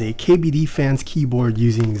is a KBD fans keyboard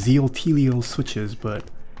using Zeal Telio switches, but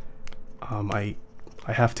I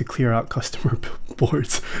have to clear out customer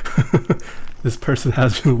boards. This person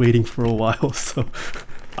has been waiting for a while, so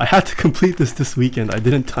I had to complete this weekend. I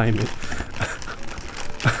didn't time it.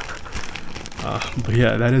 But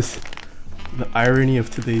yeah, that is the irony of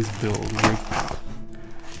today's build. We're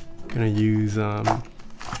gonna use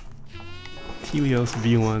Helios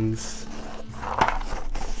V1s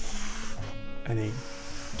and a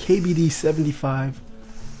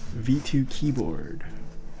KBD75V2 keyboard.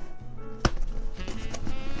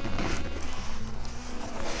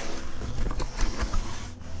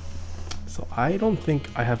 So I don't think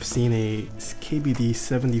I have seen a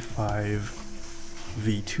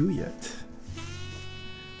KBD75V2 yet.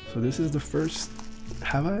 So this is the first.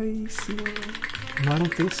 Have I seen it? No, I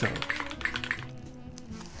don't think so.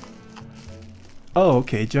 Oh,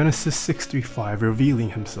 okay. Genesis 635 revealing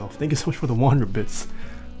himself. Thank you so much for the 100 bits.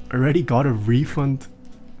 Already got a refund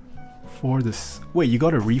for this. Wait, you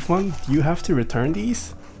got a refund? Do you have to return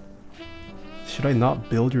these? Should I not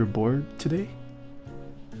build your board today?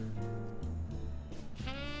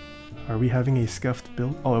 Are we having a scuffed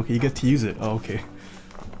build? Oh, okay, you get to use it. Oh, okay.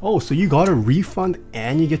 Oh, so you got a refund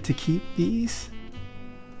and you get to keep these?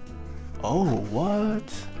 Oh, what?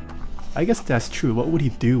 I guess that's true. What would he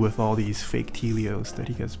do with all these fake Telios that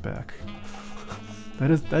he gets back?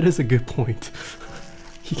 That is a good point.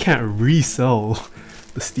 He can't resell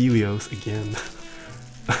the Stelios again.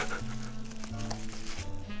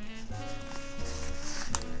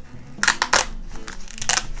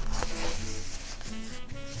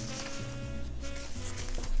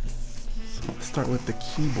 So let's start with the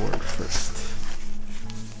keyboard first.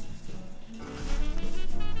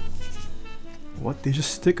 What, they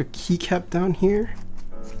just stick a keycap down here?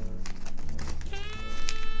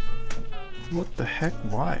 What the heck,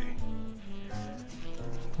 why?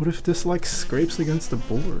 What if this like scrapes against the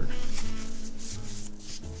board?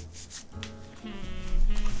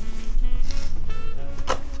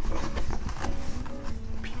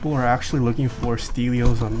 People are actually looking for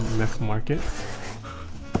Stelios on the mech market.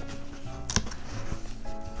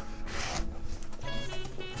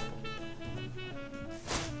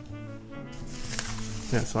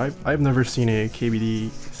 Yeah, so I've never seen a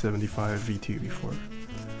KBD75V2 before,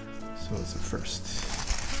 so it's a first.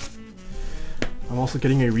 I'm also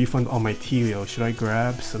getting a refund on my Telios. Should I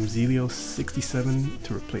grab some Zelios 67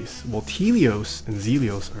 to replace? Well, Telios and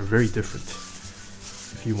Zelios are very different.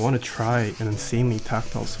 If you want to try an insanely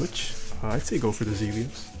tactile switch, I'd say go for the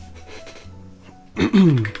Zelios.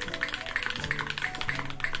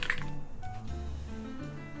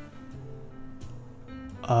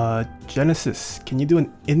 Genesis, can you do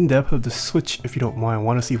an in-depth of the switch if you don't mind? I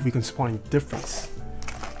want to see if we can spot any difference.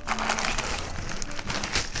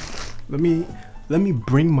 Let me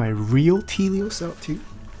bring my real Telios out too.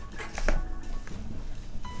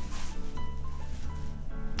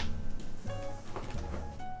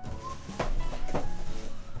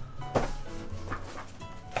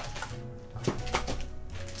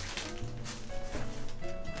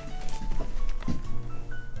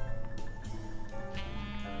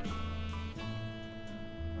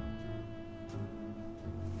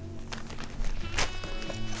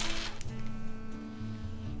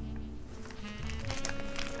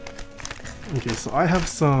 Okay, so I have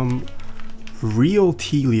some real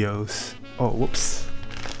Telios. Oh, whoops.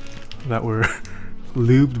 That were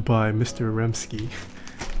lubed by Mr. Remsky.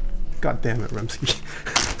 God damn it, Remsky.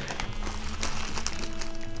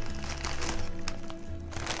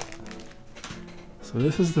 So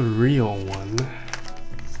this is the real one.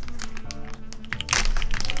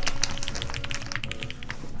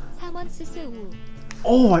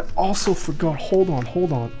 Oh, I also forgot. Hold on.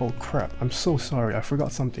 Oh crap, I'm so sorry. I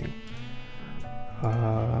forgot something.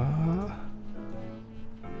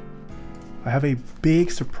 I have a big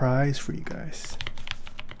surprise for you guys.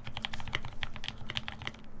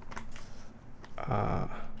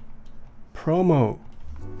 Promo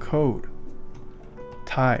code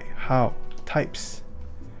Taeha types.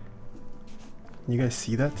 You guys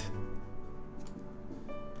see that?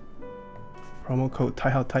 Promo code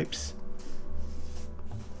Taeha types.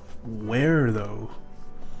 Where though?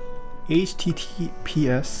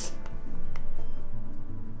 HTTPS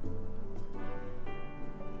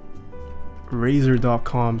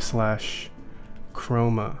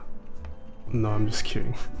Razer.com/chroma. No, I'm just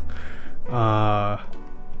kidding.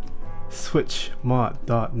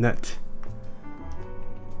 Switchmod.net.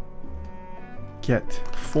 Get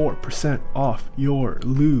 4% off your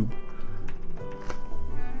lube.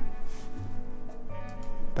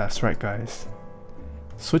 That's right, guys.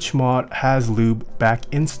 Switchmod has lube back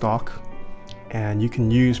in stock, and you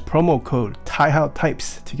can use promo code Taeha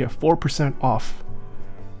types to get 4% off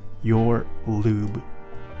your lube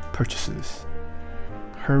purchases.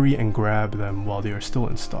 Hurry and grab them while they are still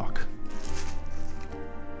in stock.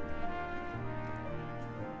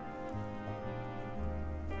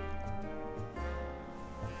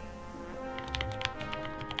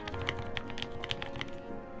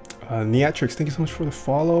 Neatrix, thank you so much for the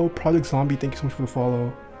follow. Project Zombie, thank you so much for the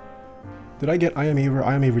follow. Did I get I Am Aver?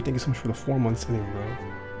 I Am Aver, thank you so much for the 4 months in a row.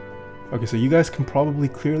 Okay, so you guys can probably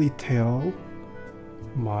clearly tell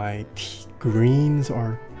my greens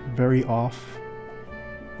are very off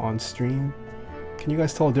on stream. Can you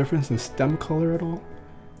guys tell a difference in stem color at all?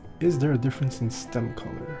 Is there a difference in stem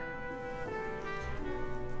color?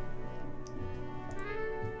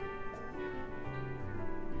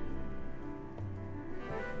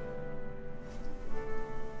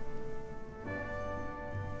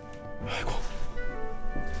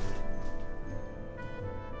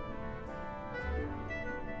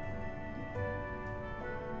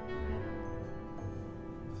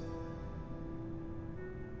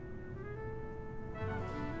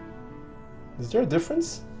 Is there a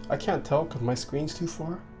difference? I can't tell because my screen's too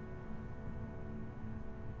far.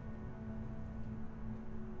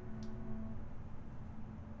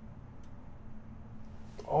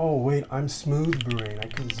 Oh wait, I'm smooth brain. I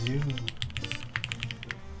can zoom.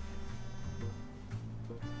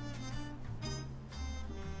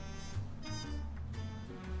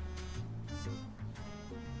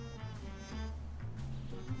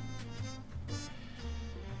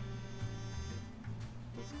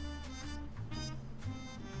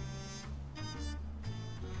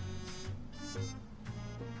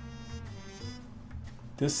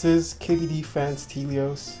 This is KBD fans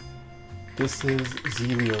Telios. This is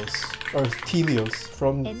Zelios or Telios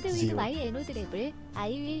from Zelios. my enodrable. I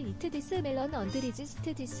will eat this melon and resist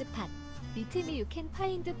this pot. With me you can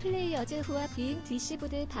find players who are being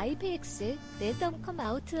deceived by fakes. Let them come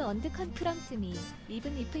out and confront me.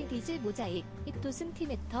 Even if it is mosaic, it doesn't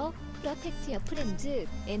matter. Protect your friends.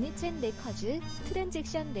 Any chain records,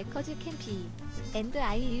 transaction records can be. And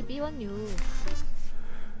I will be on you.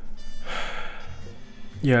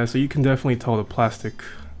 Yeah, so you can definitely tell the plastic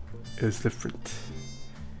is different.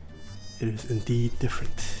 It is indeed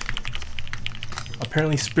different.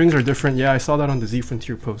 Apparently springs are different. Yeah, I saw that on the Z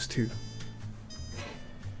Frontier post too.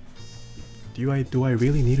 do I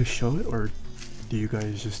really need to show it, or do you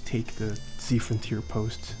guys just take the Z Frontier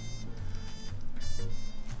post?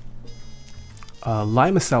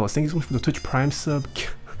 Lima Salas, thank you so much for the Twitch Prime sub.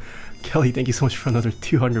 Kelly, thank you so much for another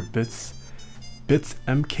 200 bits. Bits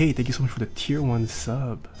MK, thank you so much for the tier 1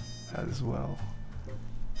 sub as well.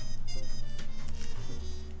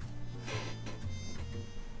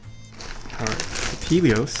 Alright,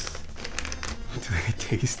 Helios. Do they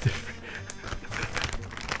taste different?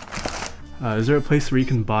 Is there a place where you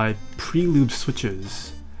can buy pre-lubed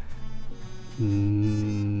switches?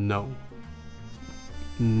 No.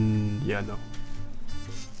 Yeah, no.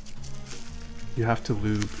 You have to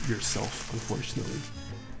lube yourself, unfortunately.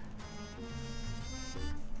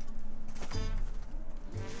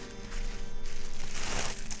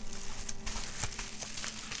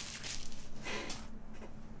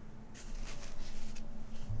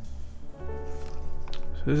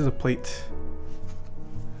 So this is a plate.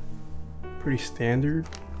 Pretty standard.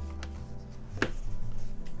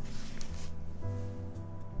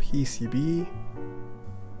 PCB.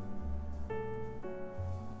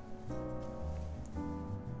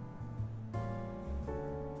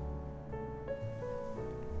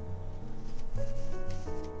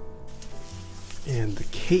 And the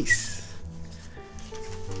case,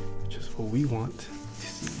 which is what we want to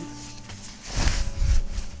see.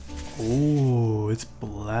 Oh, it's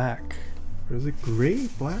black. Or is it gray?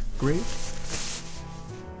 Black? Gray?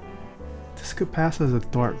 This could pass as a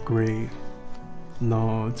dark gray.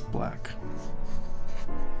 No, it's black.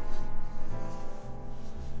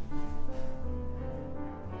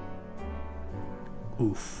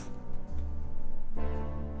 Oof.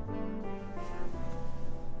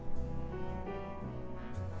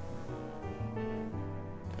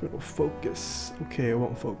 If it'll focus. Okay, it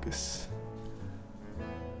won't focus.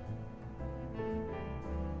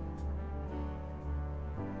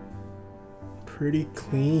 Pretty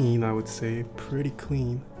clean, I would say. Pretty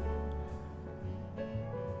clean.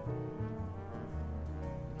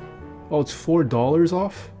 Oh, it's $4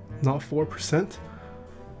 off, not 4%.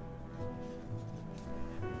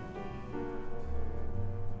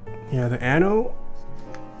 Yeah, the anode,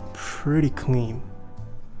 pretty clean.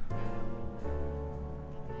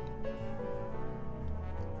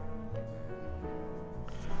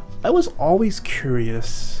 I was always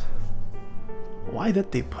curious, why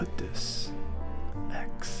did they put this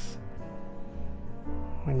X?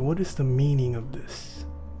 I mean, what is the meaning of this?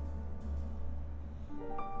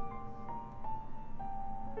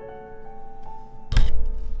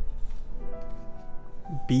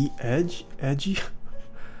 Be edgy?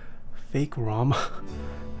 Fake Rama?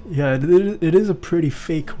 Yeah, it is a pretty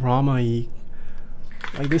fake Rama-y.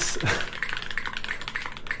 Like this.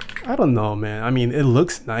 I don't know, man. I mean, it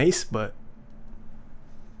looks nice, but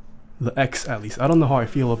the X at least. I don't know how I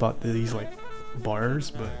feel about these like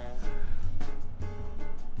bars, but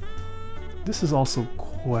this is also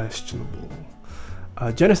questionable.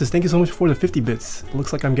 Genesis, thank you so much for the 50 bits. It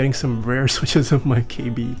looks like I'm getting some rare switches of my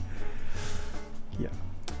KB. Yeah.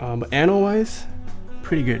 But anno-wise,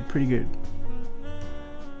 pretty good, pretty good.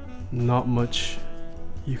 Not much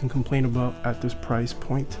you can complain about at this price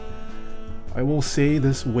point. I will say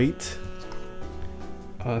this weight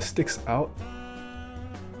sticks out.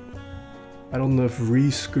 I don't know if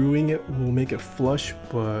re-screwing it will make it flush,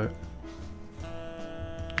 but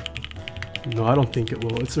no, I don't think it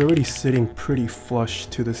will. It's already sitting pretty flush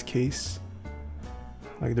to this case.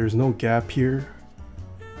 Like there's no gap here,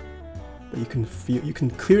 but you can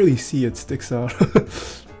clearly see it sticks out.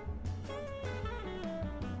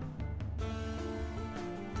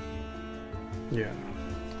 Yeah.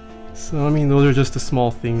 So I mean, those are just the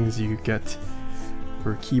small things you get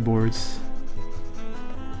for keyboards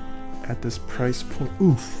at this price point.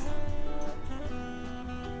 Oof.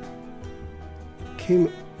 Came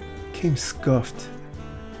scuffed.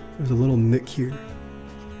 There's a little nick here.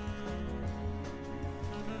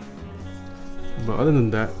 But other than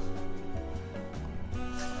that,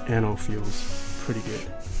 anno feels pretty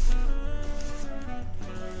good.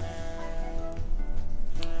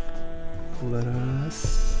 Let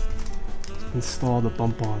us install the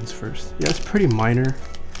bump-ons first. Yeah, it's pretty minor.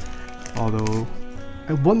 Although,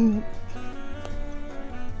 I wonder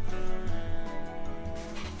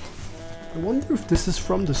if this is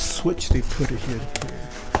from the switch they put it here.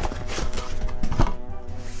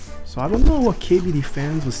 So I don't know what KBD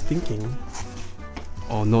fans was thinking.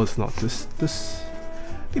 Oh no, it's not. This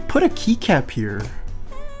they put a keycap here.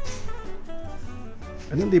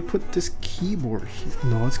 And then they put this keyboard here.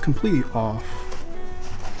 No, it's completely off.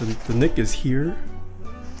 The nick is here.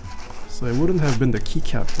 So it wouldn't have been the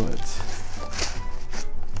keycap, but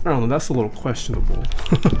I don't know, that's a little questionable.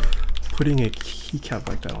 putting a keycap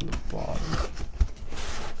like that on the bottom.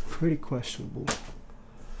 Pretty questionable.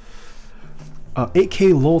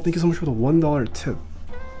 8K lol, thank you so much for the $1 tip.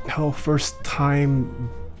 Hell, first time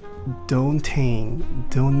Don't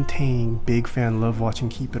big fan, love watching,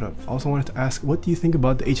 keep it up. Also wanted to ask, what do you think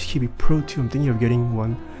about the HKB Pro 2? I'm thinking of getting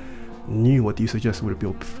one new. What do you suggest? Would it be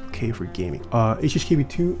okay for gaming? HKB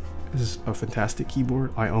 2 is a fantastic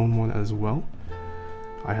keyboard. I own one as well.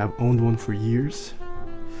 I have owned one for years.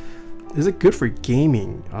 Is it good for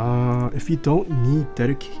gaming? If you don't need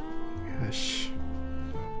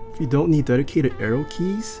dedicated arrow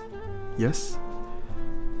keys, yes.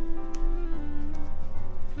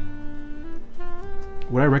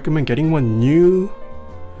 Would I recommend getting one new?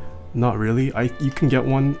 Not really. You can get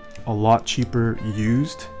one a lot cheaper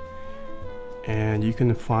used, and you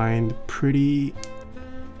can find pretty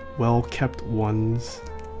well kept ones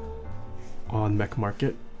on Mech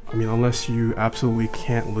Market. I mean, unless you absolutely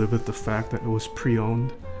can't live with the fact that it was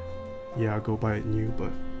pre-owned, yeah, go buy it new,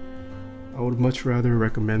 but I would much rather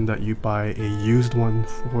recommend that you buy a used one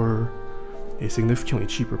for a significantly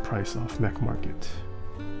cheaper price off Mech Market.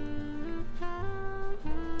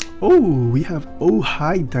 Oh, we have Oh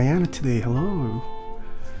Hi Diana today. Hello.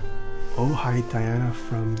 Oh Hi Diana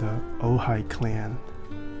from the Oh Hi clan.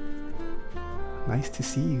 Nice to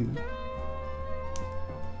see you.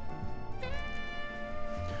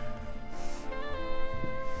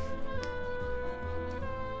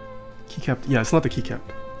 Keycap. Yeah, it's not the keycap.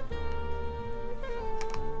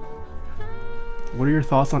 What are your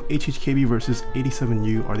thoughts on HHKB versus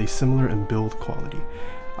 87U? Are they similar in build quality?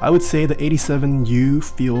 I would say the 87U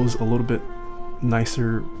feels a little bit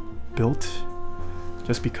nicer built,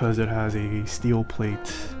 just because it has a steel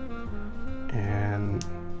plate and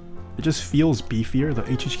it just feels beefier. The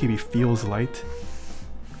HHKB feels light.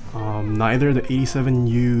 Neither the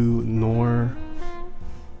 87U nor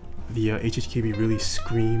the HHKB really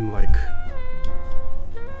scream like,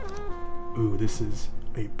 ooh, this is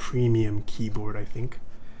a premium keyboard, I think.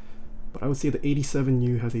 But I would say the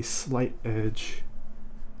 87U has a slight edge.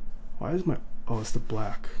 Why is my, oh, it's the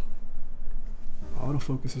black.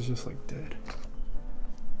 Autofocus is just like dead.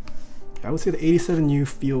 I would say the 87U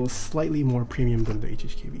feels slightly more premium than the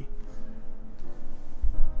HHKB.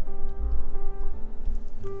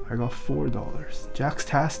 I got $4.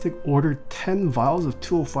 Jackstastic ordered 10 vials of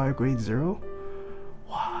 205 grade 0.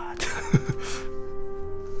 What?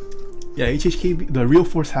 Yeah, HHKB, the Real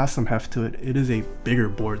Force has some heft to it. It is a bigger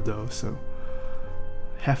board though, so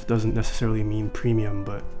heft doesn't necessarily mean premium,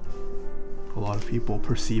 but a lot of people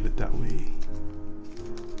perceive it that way.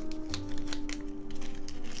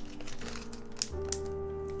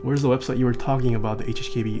 Where's the website you were talking about, the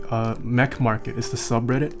HHKB? Mech Market. It's the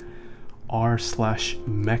subreddit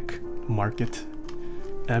r/mech market,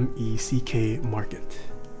 MECK market.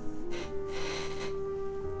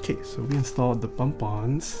 Okay, so we installed the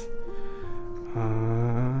bump-ons.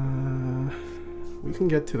 We can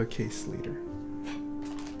get to the case later.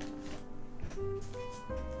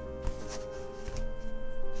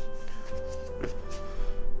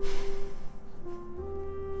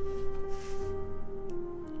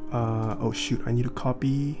 Oh shoot, I need to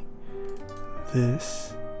copy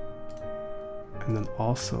this and then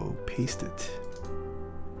also paste it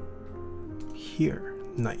here.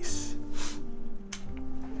 Nice.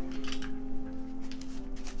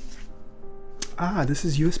 Ah, this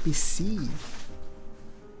is USB-C.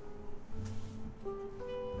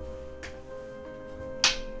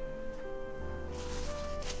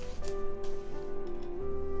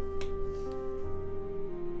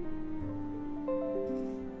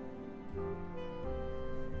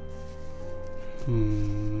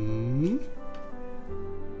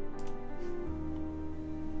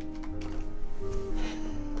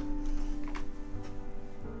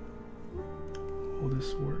 Will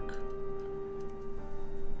this work?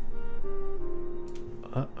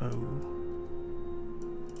 Uh-oh.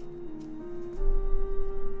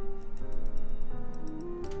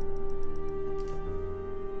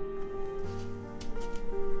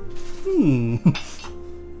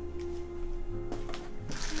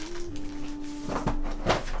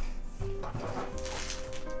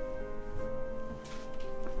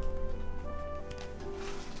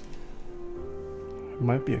 It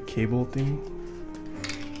might be a cable thing.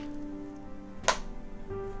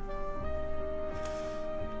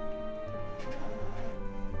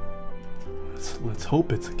 Let's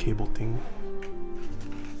hope it's a cable thing.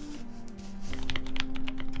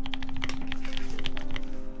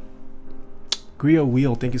 Grio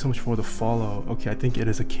Wheel, thank you so much for the follow. Okay, I think it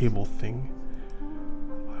is a cable thing.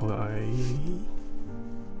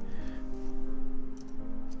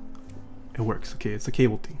 It works. Okay, it's a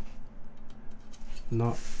cable thing.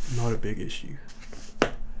 not a big issue.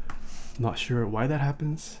 Not sure why that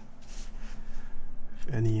happens.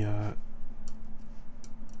 If any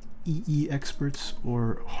EE experts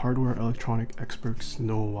or hardware electronic experts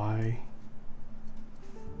know why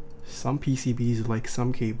some PCBs like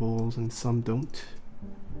some cables and some don't,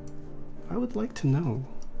 I would like to know.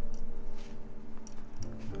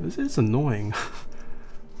 This is annoying.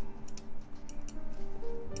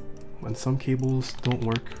 When some cables don't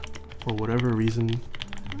work for whatever reason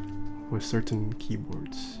with certain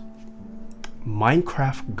keyboards.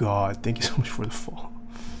 Minecraft God, thank you so much for the follow.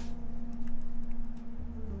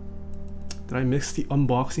 Did I miss the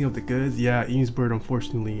unboxing of the goods? Yeah, Eamesbird,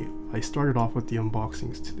 unfortunately. I started off with the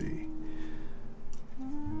unboxings today.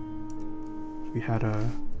 We had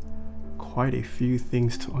quite a few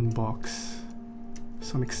things to unbox.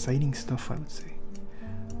 Some exciting stuff, I would say.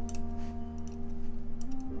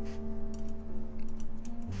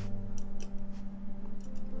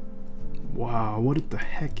 Wow, what the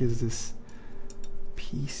heck is this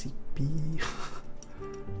PCB?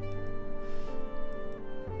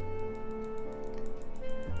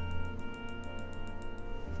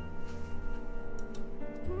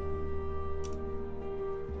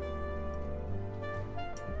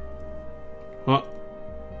 Huh?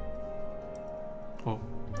 Oh.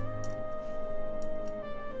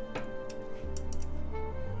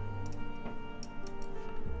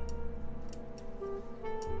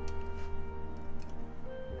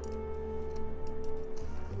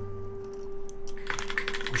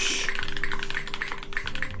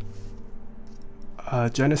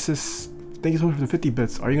 Genesis, thank you so much for the 50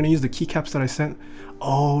 bits. Are you gonna use the keycaps that I sent?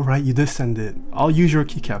 Oh, right, you did send it. I'll use your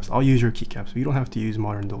keycaps. I'll use your keycaps. We don't have to use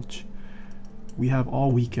Modern Dolch. We have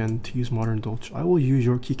all weekend to use Modern Dolch. I will use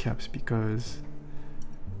your keycaps because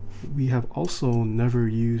we have also never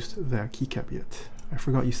used that keycap yet. I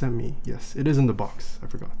forgot you sent me. Yes, it is in the box. I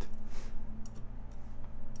forgot.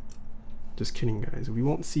 Just kidding, guys. We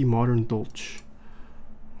won't see Modern Dolch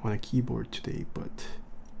on a keyboard today, but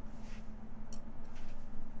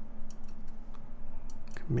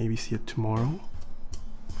maybe see it tomorrow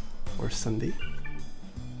or Sunday.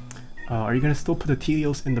 Are you gonna still put the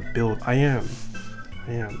Telios in the build? I am.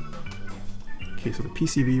 Okay, so the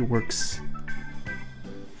PCB works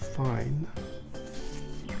fine.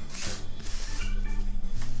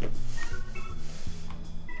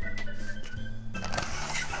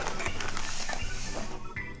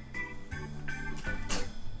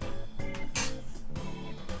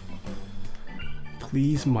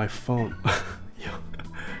 Please, my phone.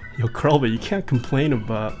 Yo, Carl, but you can't complain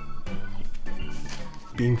about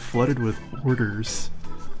being flooded with orders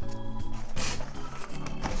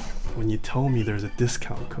when you tell me there's a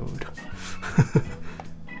discount code.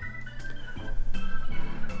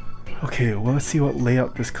 Okay, well, let's see what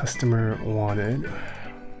layout this customer wanted.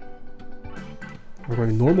 We're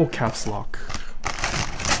going normal caps lock.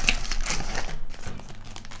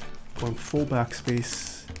 Going full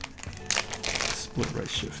backspace, split right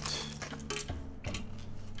shift.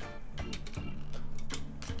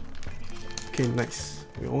 Okay, nice.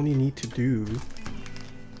 We only need to do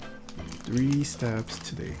 3 stabs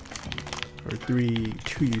today, or 2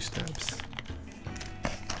 use stabs.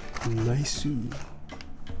 Nice.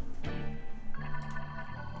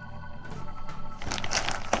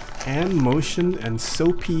 And motion and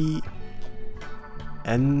soapy.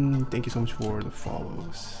 And thank you so much for the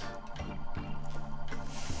follows.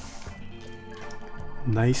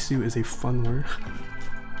 Nice is a fun word.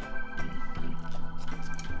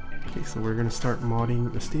 Okay, so we're gonna start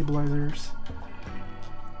modding the stabilizers.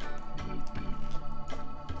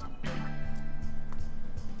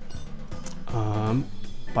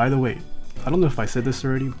 By the way, I don't know if I said this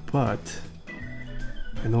already, but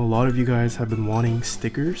I know a lot of you guys have been wanting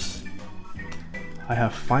stickers. I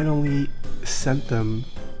have finally sent them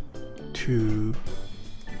to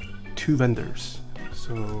 2 vendors,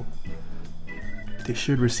 so they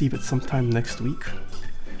should receive it sometime next week.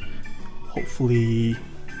 Hopefully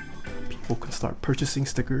people can start purchasing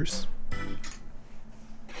stickers.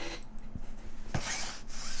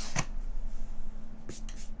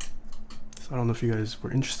 So I don't know if you guys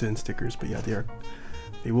were interested in stickers, but yeah,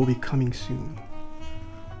 they will be coming soon.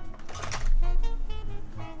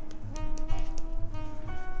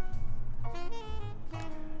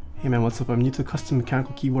 Hey man, what's up? I'm new to the custom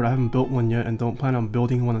mechanical keyboard. I haven't built one yet and don't plan on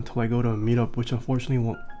building one until I go to a meetup, which unfortunately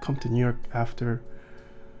won't come to New York after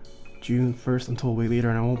June 1st until way later,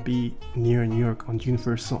 and I won't be near New York on June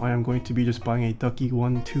 1st, so I am going to be just buying a Ducky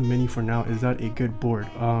 1-2 Mini for now. Is that a good board?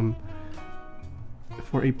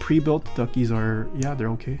 For a pre-built, Duckies are, yeah, they're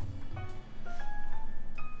okay.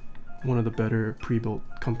 One of the better pre-built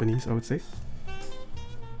companies, I would say.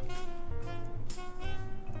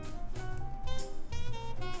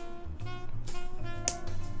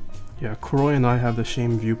 Yeah, Kuroi and I have the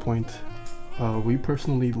same viewpoint. We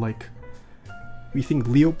personally we think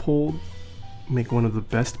Leopold make one of the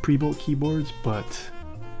best pre-built keyboards, but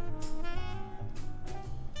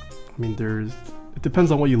I mean, it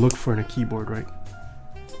depends on what you look for in a keyboard, right?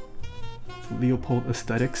 Leopold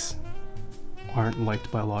aesthetics aren't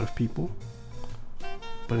liked by a lot of people,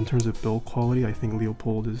 but in terms of build quality, I think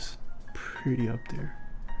Leopold is pretty up there.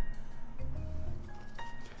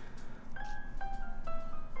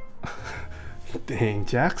 Dang,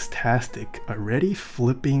 Jackstastic already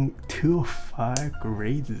flipping 205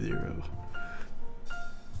 grade 0.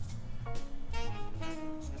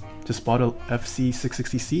 Just bought a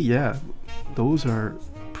FC660C. Yeah, those are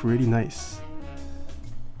pretty nice.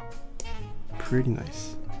 Pretty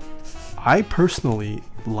nice. I personally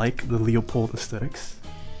like the Leopold aesthetics,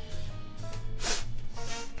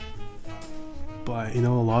 but you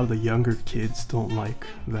know, a lot of the younger kids don't like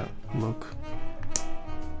that look.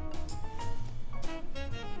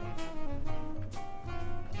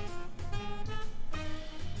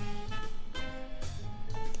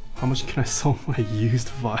 How much can I sell my used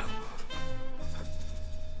vial?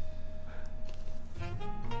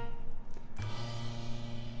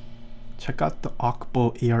 Check out the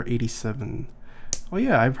Akbo AR87. Oh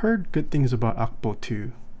yeah, I've heard good things about Akbo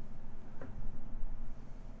too.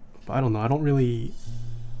 But I don't know, I don't really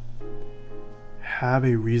have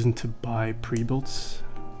a reason to buy pre-builts.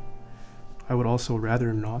 I would also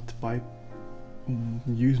rather not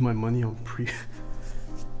use my money on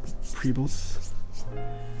pre-builts.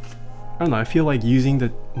 I don't know, I feel like using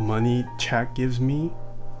the money chat gives me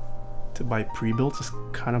to buy pre-builts is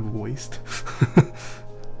kind of a waste.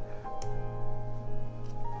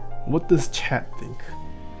 What does chat think?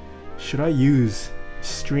 Should I use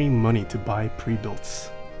stream money to buy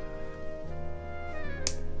pre-builts?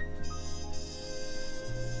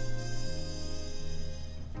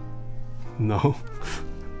 No.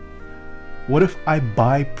 What if I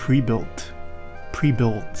buy pre-builds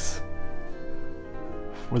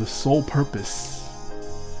for the sole purpose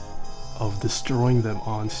of destroying them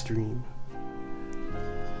on stream?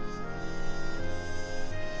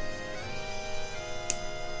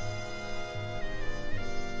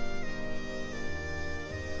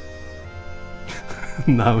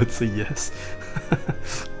 Now it's a yes.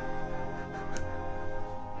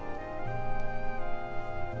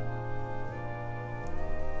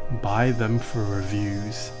 Buy them for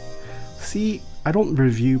reviews. See, I don't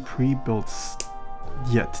review pre-builts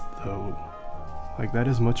yet though. Like, that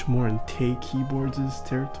is much more in Taeha Keyboards'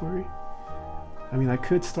 territory. I mean, I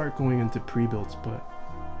could start going into pre-builts, but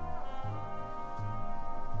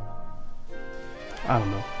I don't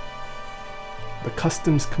know. The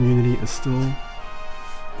customs community is still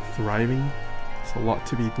thriving. There's a lot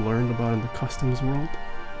to be learned about in the customs world.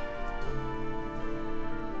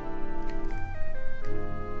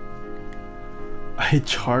 I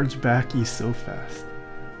charge back you so fast.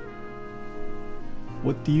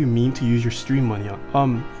 What do you mean to use your stream money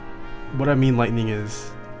on? What I mean, Lightning,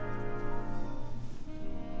 is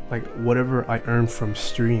like whatever I earn from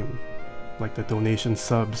stream, like the donation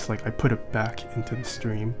subs, like I put it back into the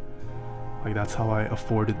stream. Like, that's how I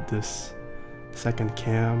afforded this second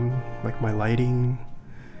cam, like my lighting,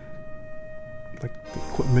 like the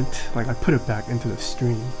equipment, like I put it back into the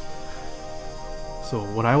stream. So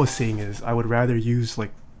what I was saying is I would rather use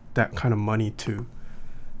like that kind of money to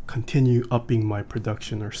continue upping my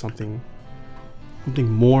production or something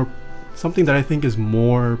that I think is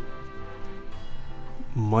more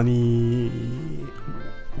money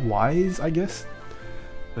wise, I guess,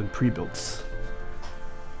 than pre-builts.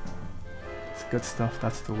 It's good stuff,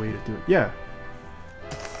 that's the way to do it. Yeah.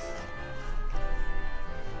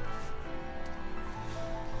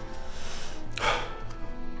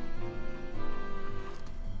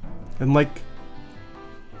 And like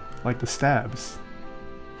the stabs,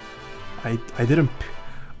 I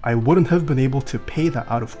wouldn't have been able to pay that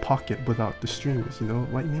out of pocket without the streams, you know,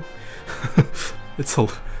 Lightning? It's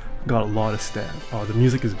got a lot of stab. Oh, the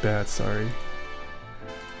music is bad, sorry.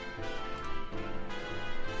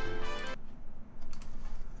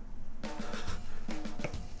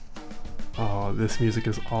 Oh, this music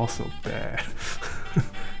is also bad.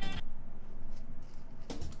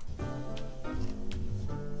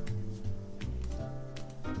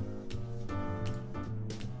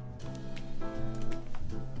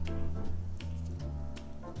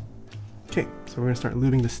 Okay, so we're gonna start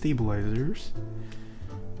looting the stabilizers.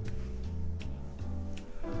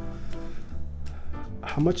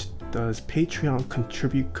 How much does Patreon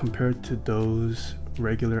contribute compared to those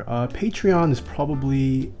regular? Patreon is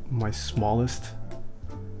probably my smallest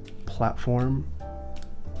platform.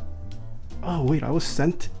 Oh wait, I was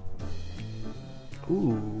sent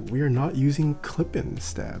Ooh, we are not using clip-in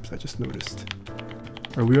stabs, I just noticed.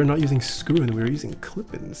 Or we are not using screw-in, we are using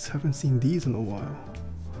clip-ins. Haven't seen these in a while.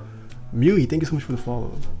 Mui, thank you so much for the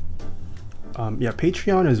follow. Yeah,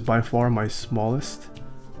 Patreon is by far my smallest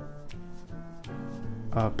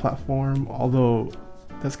platform, although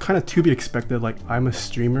that's kind of to be expected. Like, I'm a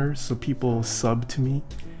streamer, so people sub to me.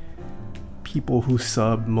 People who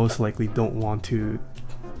sub most likely don't want to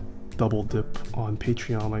double dip on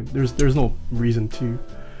Patreon. Like, there's no reason to,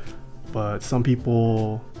 but some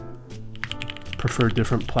people prefer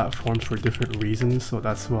different platforms for different reasons, so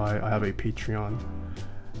that's why I have a Patreon.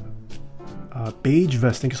 Beige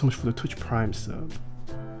Vest, thank you so much for the Twitch Prime sub.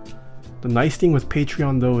 The nice thing with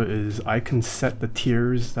Patreon though is I can set the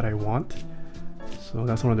tiers that I want, so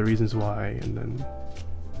that's one of the reasons why. And then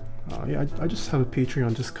yeah, I just have a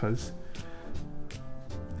Patreon just cause,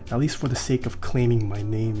 at least for the sake of claiming my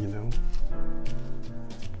name, you know.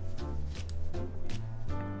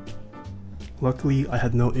 Luckily I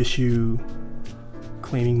had no issue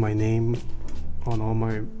claiming my name on all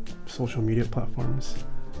my social media platforms,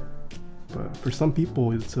 but for some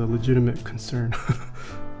people it's a legitimate concern.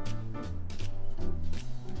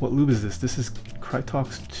 What lube is this? This is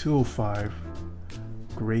Krytox 205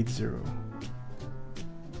 grade 0.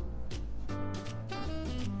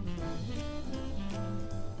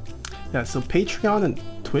 Yeah, so Patreon and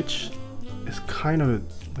Twitch is kind of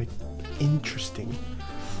like interesting.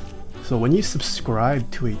 So when you subscribe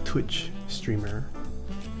to a Twitch streamer,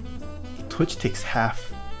 Twitch takes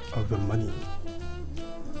half of the money,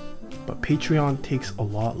 but Patreon takes a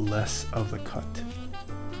lot less of the cut.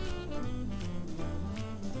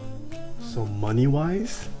 So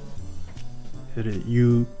money-wise,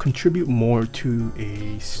 you contribute more to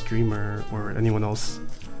a streamer or anyone else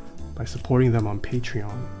by supporting them on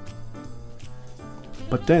Patreon.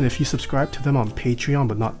 But then if you subscribe to them on Patreon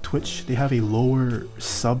but not Twitch, they have a lower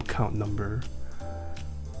sub count number,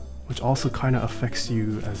 which also kind of affects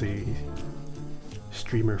you as a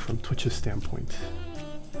streamer from Twitch's standpoint.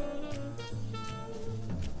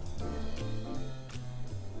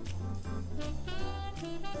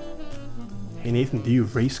 Hey Nathan, do you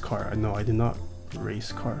race car? No, I did not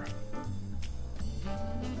race car.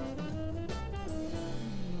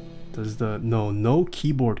 Does the no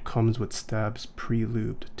keyboard comes with stabs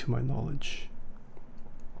pre-lubed to my knowledge.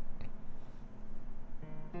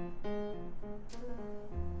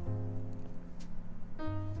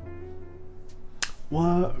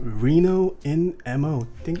 What? Reno in MO,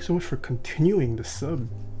 thank you so much for continuing the sub.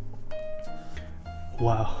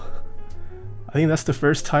 Wow, I think that's the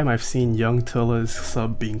first time I've seen Young Tilla's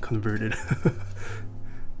sub being converted.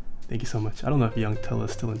 Thank you so much. I don't know if Young Tilla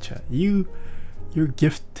is still in chat. Your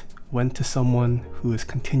gift went to someone who is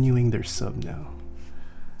continuing their sub now.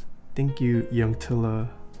 Thank you, Young Tilla.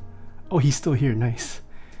 Oh, he's still here, nice.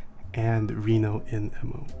 And Reno in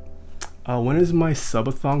MO. When is my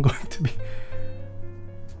subathon going to be?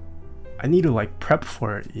 I need to like prep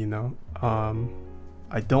for it, you know.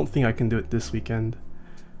 I don't think I can do it this weekend.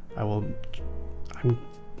 I'm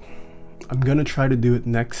gonna try to do it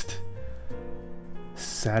next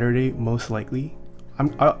Saturday, most likely.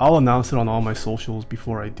 I'll announce it on all my socials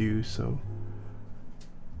before I do, so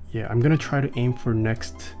yeah, I'm gonna try to aim for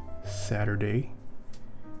next Saturday.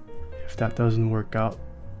 If that doesn't work out,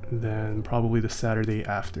 then probably the Saturday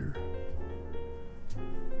after.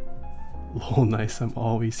 Lol, nice, I'm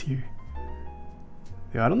always here.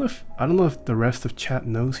 Yeah, I don't know if the rest of chat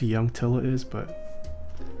knows who Young Tilla is, but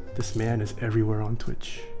this man is everywhere on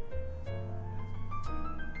Twitch.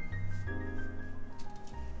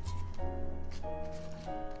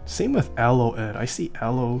 Same with Aloe Ed. I see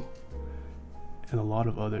Aloe in a lot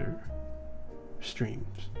of other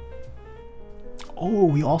streams. Oh,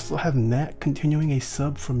 we also have Nat continuing a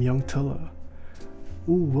sub from Young Tilla.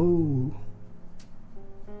 Ooh, whoa.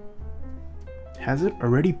 Has it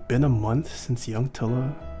already been a month since Young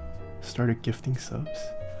Tilla started gifting subs?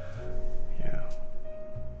 Yeah.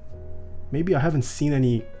 Maybe I haven't seen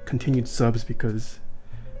any continued subs because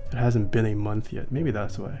it hasn't been a month yet. Maybe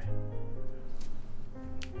that's why.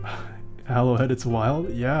 Aloe Head, it's wild.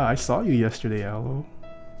 Yeah, I saw you yesterday, Aloe.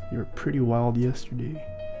 You were pretty wild yesterday.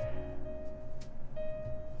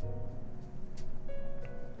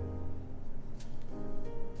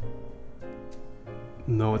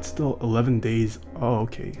 No, it's still 11 days. Oh,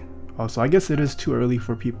 okay. Oh, so I guess it is too early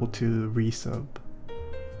for people to resub.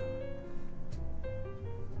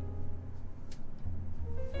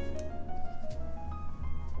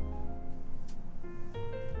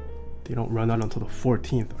 They don't run out until the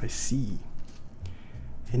 14th. I see.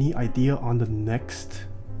 Any idea on the next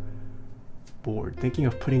board? Thinking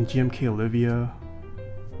of putting GMK Olivia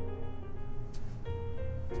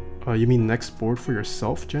You mean next board for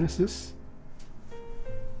yourself, Genesis?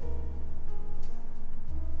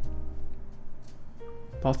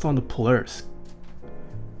 Thoughts on the Polaris?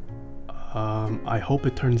 I hope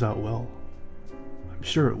it turns out well. I'm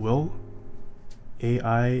sure it will.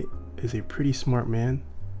 AI is a pretty smart man.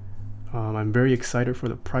 I'm very excited for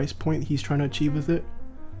the price point he's trying to achieve with it.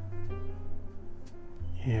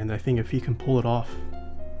 And I think if he can pull it off,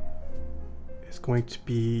 it's going to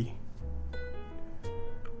be...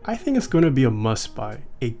 I think it's going to be a must buy.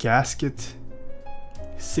 A gasket,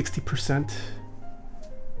 60%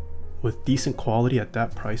 with decent quality at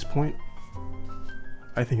that price point.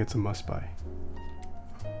 I think it's a must buy.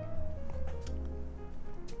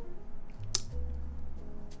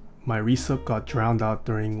 My resub got drowned out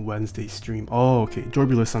during Wednesday's stream. Oh, okay.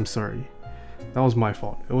 Jorbulus, I'm sorry. That was my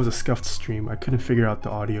fault. It was a scuffed stream. I couldn't figure out the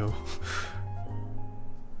audio.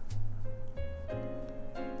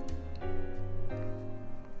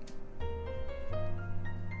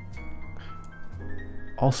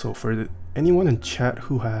 Also, for anyone in chat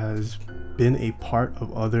who has been a part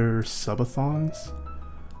of other subathons,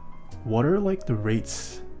 what are like the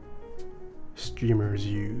rates streamers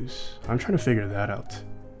use? I'm trying to figure that out.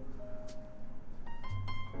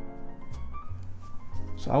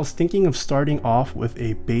 So I was thinking of starting off with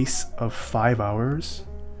a base of 5 hours,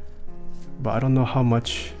 but I don't know how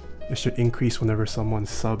much it should increase whenever someone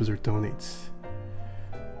subs or donates.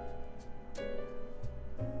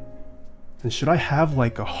 And should I have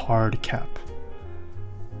like a hard cap?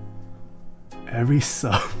 Every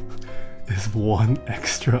sub is 1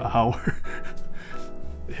 extra hour.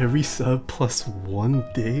 Every sub plus 1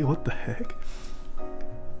 day? What the heck?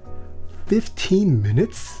 15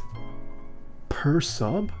 minutes? Per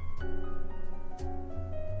sub?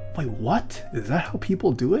 Wait, what? Is that how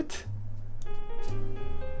people do it?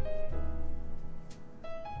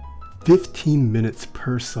 15 minutes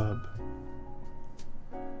per sub.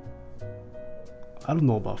 I don't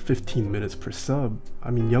know about 15 minutes per sub.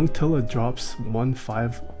 I mean, Young Tilla drops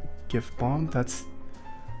 1.5 gift bomb. That's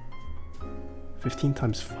 15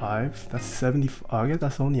 times 5. That's 70. I guess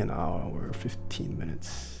that's only an hour, 15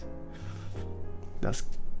 minutes.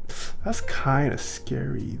 That's kind of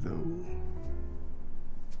scary though.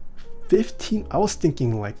 15. I was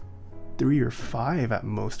thinking like 3 or 5 at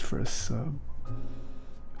most for a sub.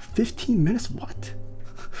 15 minutes? What?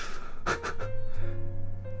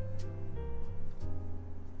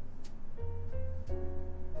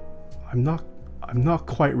 I'm not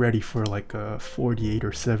quite ready for like a 48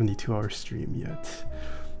 or 72 hour stream yet.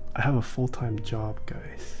 I have a full-time job,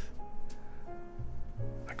 guys.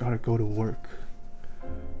 I gotta go to work.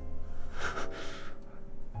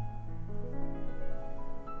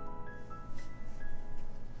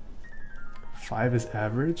 Five is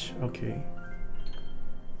average? Okay.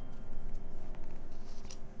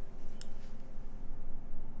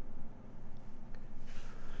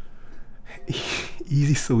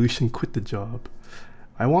 Easy solution, quit the job.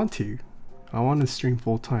 I want to stream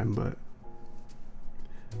full time, but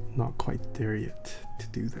not quite there yet to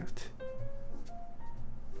do that.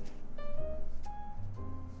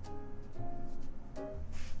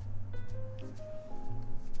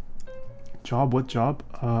 Job? What job?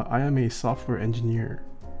 I am a software engineer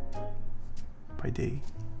by day,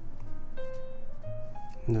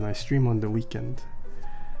 and then I stream on the weekend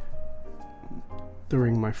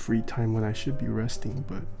during my free time when I should be resting,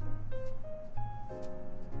 but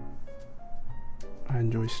I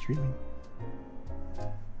enjoy streaming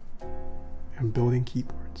and building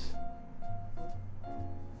keyboards.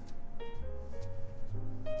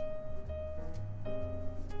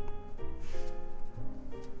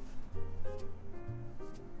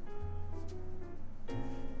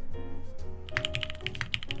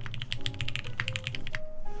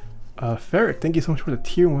 Ferret, thank you so much for the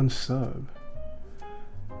tier 1 sub.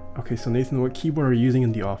 Okay, so Nathan, what keyboard are you using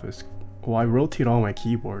in the office? Well, I rotate all my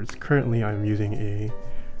keyboards. Currently, I'm using a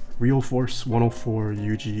Realforce 104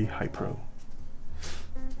 UG High Pro.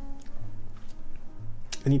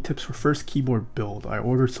 Any tips for first keyboard build? I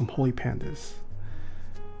ordered some Holy Pandas.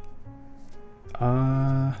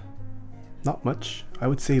 Not much. I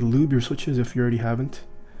would say lube your switches if you already haven't.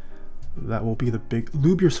 That will be the big...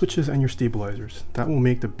 Lube your switches and your stabilizers. That will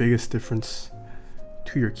make the biggest difference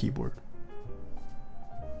to your keyboard.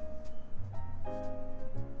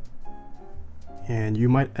 And you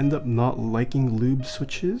might end up not liking lube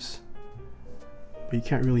switches, but you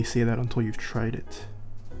can't really say that until you've tried it.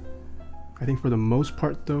 I think for the most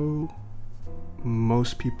part though,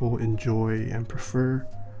 most people enjoy and prefer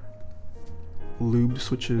lube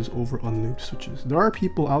switches over unlubed switches. There are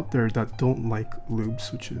people out there that don't like lube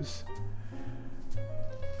switches.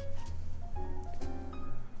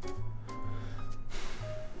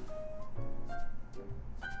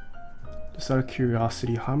 Just out of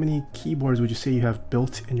curiosity, how many keyboards would you say you have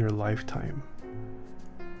built in your lifetime?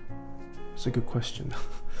 It's a good question.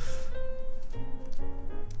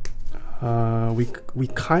 We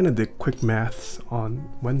kind of did quick maths on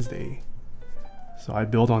Wednesday. So I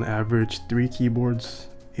build on average 3 keyboards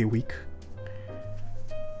a week.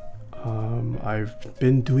 I've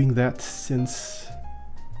been doing that since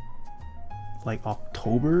like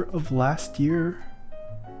October of last year.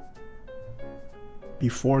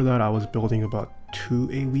 Before that, I was building about 2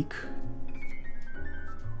 a week.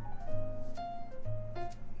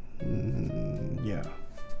 Yeah.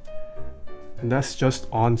 And that's just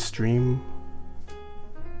on stream.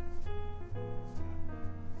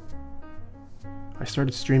 I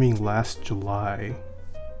started streaming last July.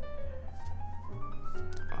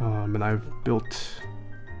 And I've built,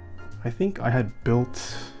 I think I had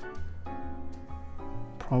built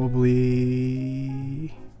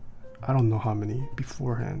probably, I don't know how many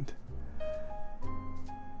beforehand.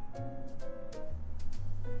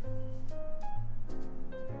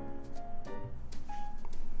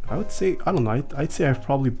 I would say, I don't know, I'd say I've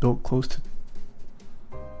probably built close to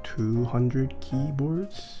 200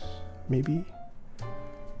 keyboards, maybe.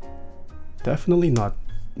 Definitely not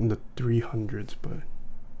in the 300s, but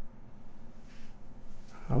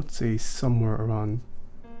I would say somewhere around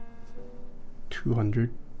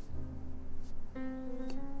 200.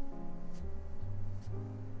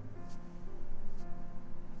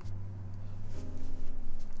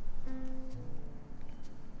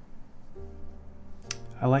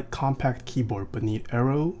 I like compact keyboard but need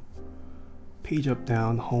arrow, page up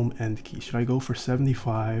down, home end key. Should I go for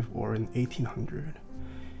 75 or an 1800?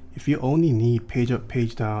 If you only need page up,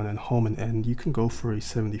 page down, and home and end, you can go for a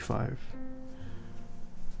 75.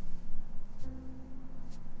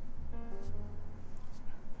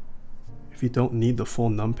 If you don't need the full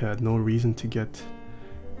numpad, no reason to get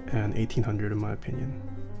an 1800 in my opinion.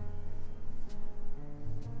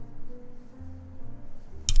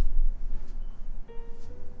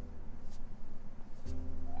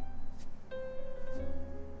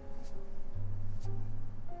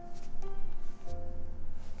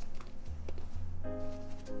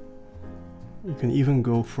 You can even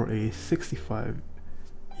go for a 65.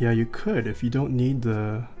 Yeah, you could. If you don't need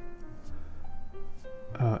the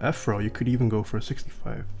F-row, you could even go for a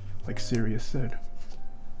 65, like Sirius said.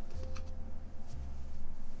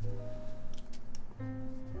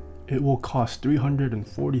 It will cost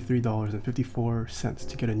 $343.54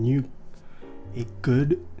 to get a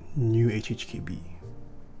good new HHKB.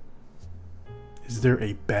 Is there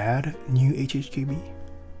a bad new HHKB?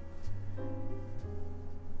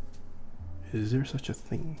 Is there such a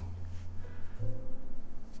thing?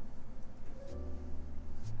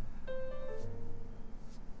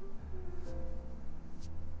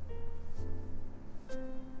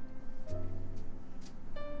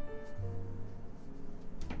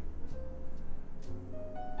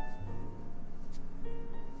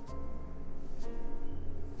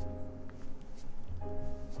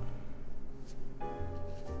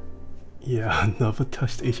 Yeah, Nova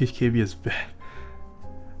touched HHKB is bad.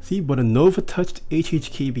 See, but a Nova touched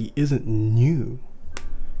HHKB isn't new.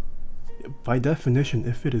 By definition,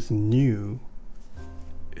 if it is new,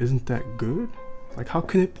 isn't that good? Like, how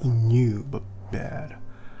can it be new but bad?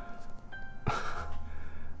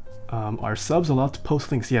 Are subs allowed to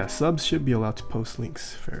post links? Yeah, subs should be allowed to post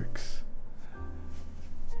links, Ferrix.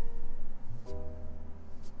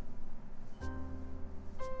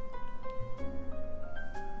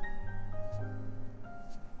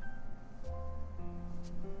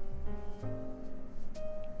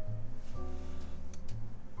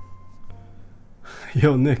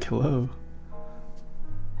 Yo, Nick, hello.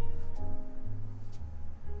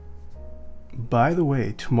 By the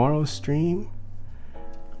way, tomorrow's stream,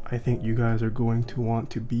 I think you guys are going to want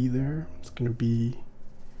to be there. It's going to be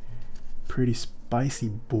pretty spicy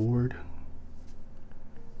board.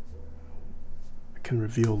 I can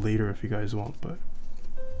reveal later if you guys want, but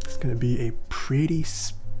it's going to be a pretty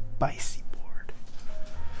spicy board.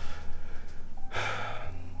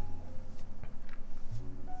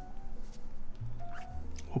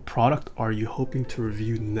 What product are you hoping to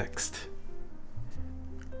review next?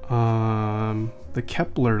 The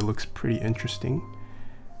Kepler looks pretty interesting.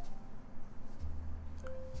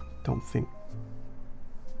 Don't think.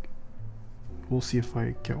 We'll see if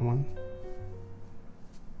I get one.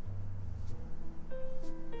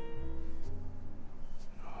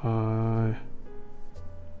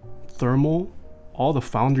 Thermal. All the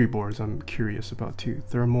Foundry boards I'm curious about too.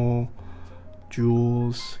 Thermal,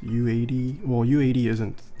 Joules, U80. Well, U80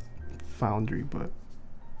 isn't Foundry, but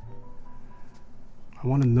I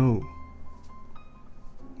want to know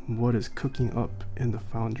what is cooking up in the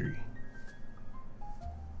foundry.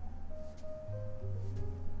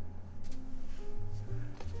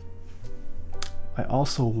 I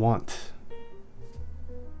also want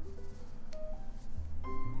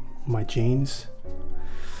my Janes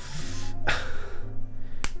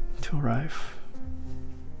to arrive.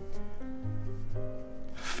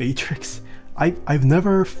 Matrix. I've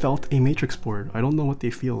never felt a Matrix board. I don't know what they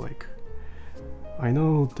feel like. I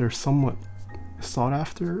know they're somewhat sought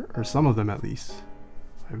after, or some of them at least.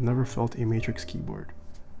 I've never felt a Matrix keyboard.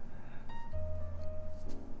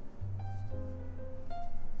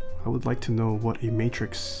 I would like to know what a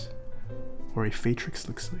Matrix or a Fatrix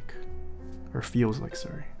looks like, or feels like,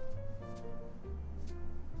 sorry.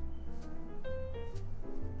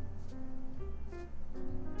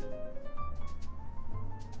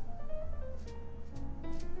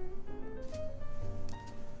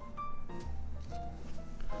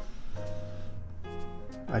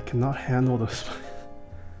 I cannot handle this.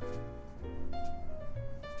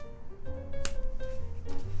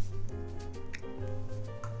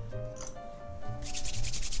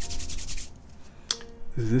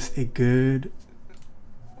 Is this a good?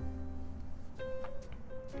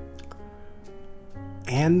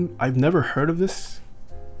 And I've never heard of this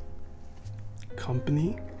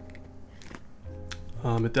company.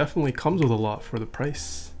 It definitely comes with a lot for the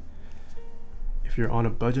price. If you're on a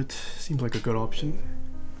budget, seems like a good option.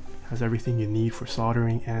 Has everything you need for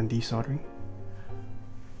soldering and desoldering.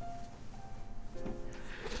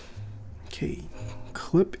 Okay,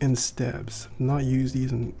 clip and stabs. I've not used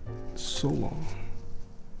these in so long.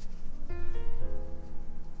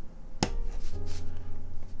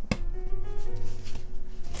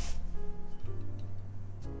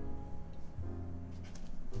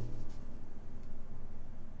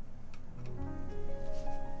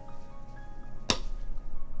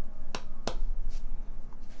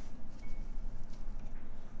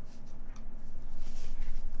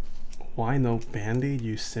 Why no Band-Aid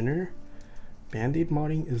use Sinner? Band-Aid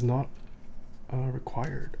modding is not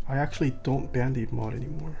required. I actually don't Band-Aid mod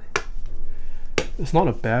anymore. It's not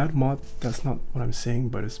a bad mod, that's not what I'm saying,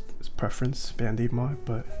 but it's preference, Band-Aid mod,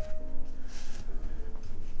 but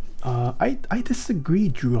I disagree,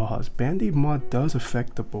 Drew Oz. Band-Aid mod does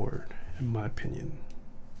affect the board, in my opinion.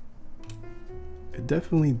 It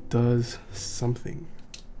definitely does something,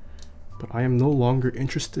 but I am no longer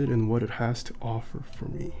interested in what it has to offer for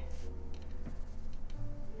me.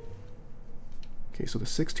 Okay, so the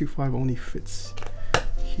 625 only fits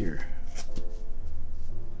here.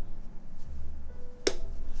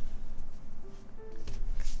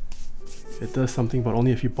 It does something, but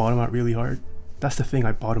only if you bottom out really hard. That's the thing,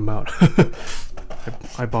 I bottom out.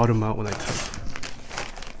 I bottom out when I type.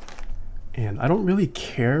 And I don't really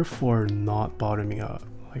care for not bottoming out.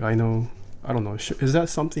 Like I don't know, is that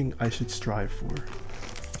something I should strive for?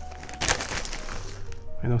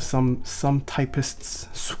 I know some typists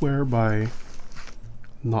swear by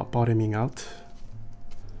not bottoming out.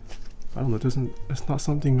 I don't know, it's not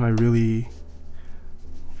something I really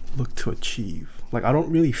look to achieve. Like I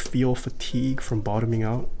don't really feel fatigue from bottoming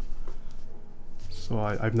out, so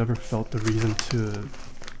I've never felt the reason to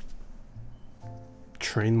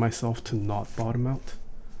train myself to not bottom out.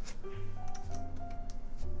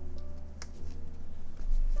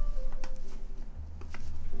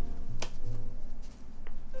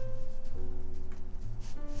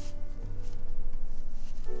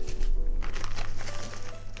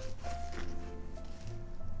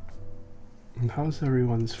 And how's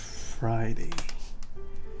everyone's Friday?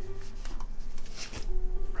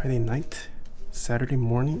 Friday night? Saturday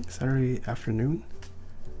morning? Saturday afternoon?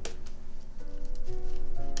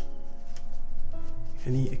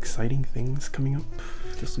 Any exciting things coming up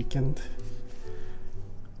this weekend?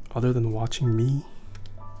 Other than watching me?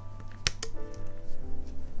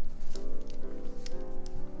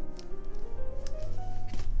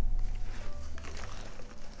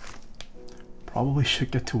 Probably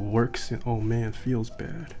should get to work soon. Oh man, it feels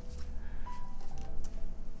bad.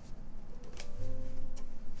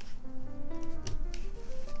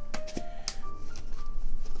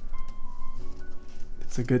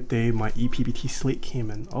 It's a good day. My EPBT slate came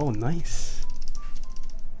in. Oh, nice.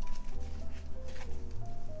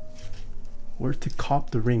 Where to cop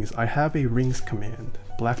the rings? I have a rings command.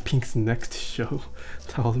 Blackpink's next show.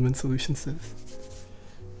 Talisman Solution says.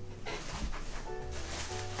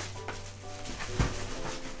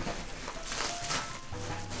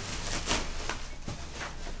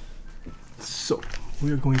 So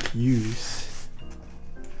we are going to use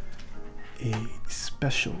a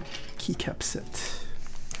special keycap set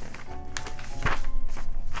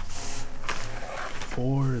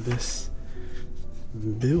for this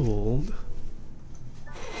build.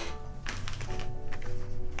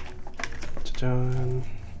 Dun.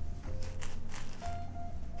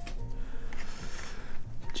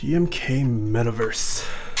 GMK Metaverse.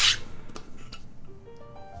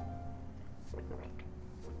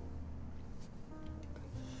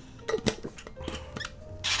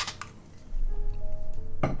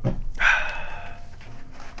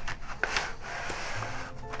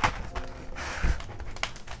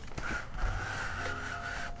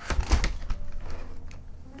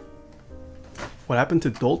 What happened to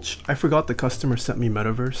Dolce? I forgot the customer sent me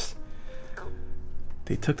Metaverse.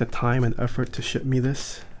 They took the time and effort to ship me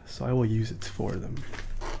this, so I will use it for them.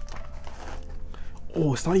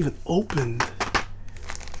 Oh, it's not even opened.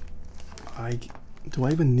 Do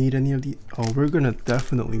I even need any of the? Oh, we're gonna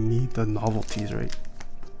definitely need the novelties, right?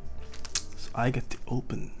 So I get to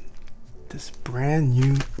open this brand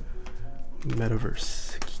new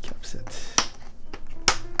Metaverse keycap set.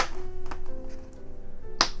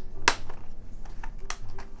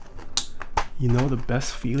 You know the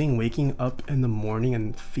best feeling, waking up in the morning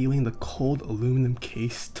and feeling the cold aluminum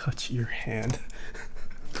case touch your hand.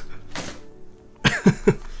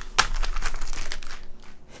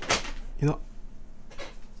 You know,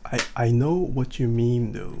 I know what you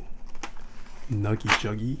mean though, Nuggy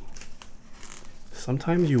Juggy.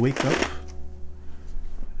 Sometimes you wake up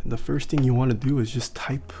and the first thing you want to do is just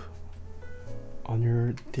type on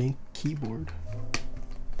your dang keyboard.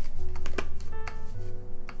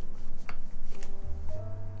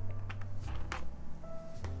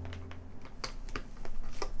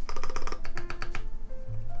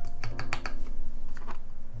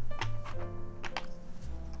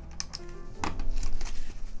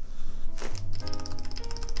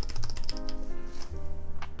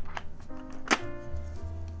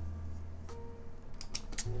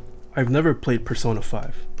 I've never played Persona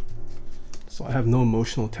 5, so I have no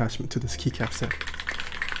emotional attachment to this keycap set.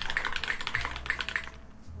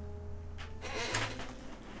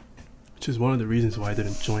 Which is one of the reasons why I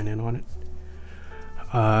didn't join in on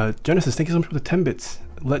it. Genesis, thank you so much for the 10 bits.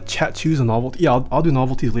 Let chat choose a novelty. Yeah, I'll do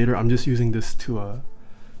novelties later. I'm just using this to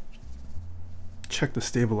check the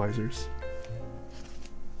stabilizers.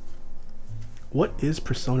 What is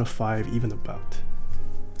Persona 5 even about?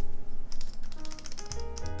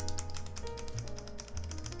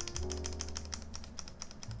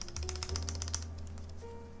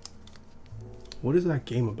 What is that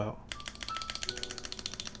game about?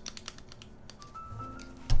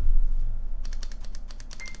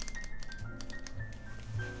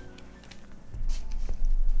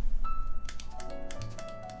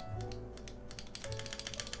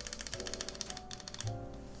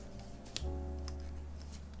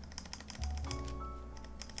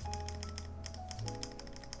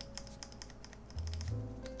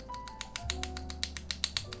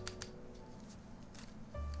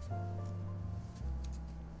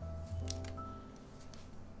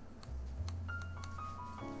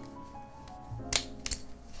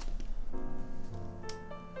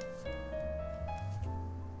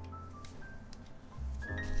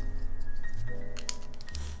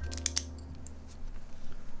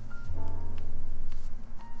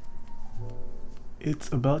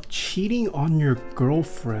 It's about cheating on your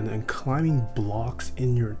girlfriend and climbing blocks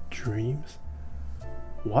in your dreams.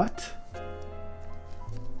 What?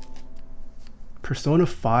 Persona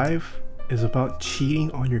 5 is about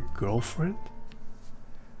cheating on your girlfriend?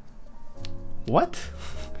 What?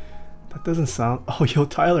 That doesn't sound... Oh, yo,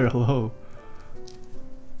 Tyler, hello.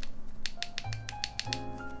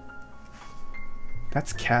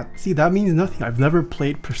 That's Cat. See, that means nothing. I've never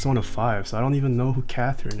played Persona 5, so I don't even know who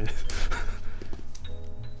Catherine is.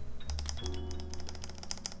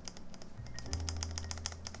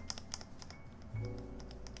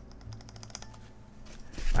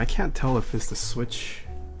 I can't tell if it's the Switch.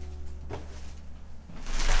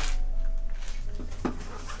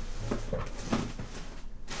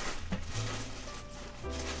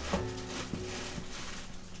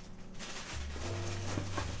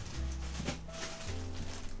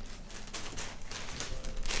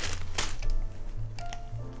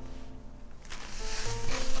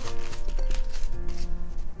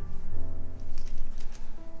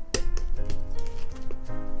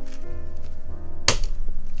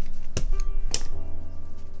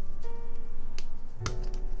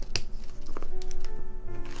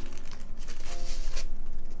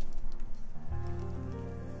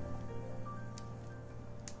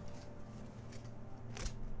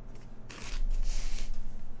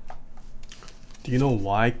 Do you know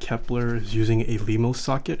why Kepler is using a Limo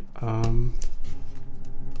socket?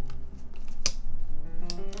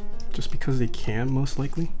 Just because they can, most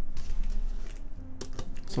likely.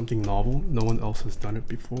 Something novel. No one else has done it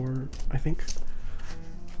before, I think.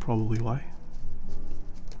 Probably why.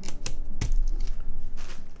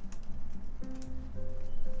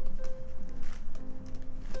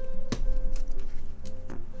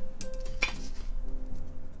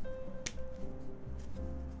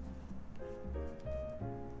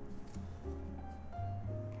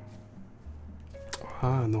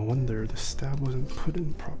 Ah, no wonder the stab wasn't put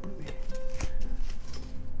in properly.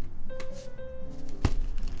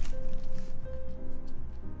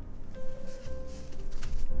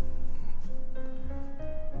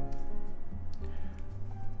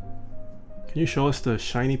 Can you show us the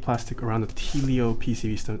shiny plastic around the Telio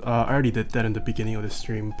PCB stem? I already did that in the beginning of the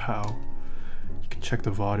stream, pal. You can check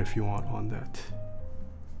the VOD if you want on that.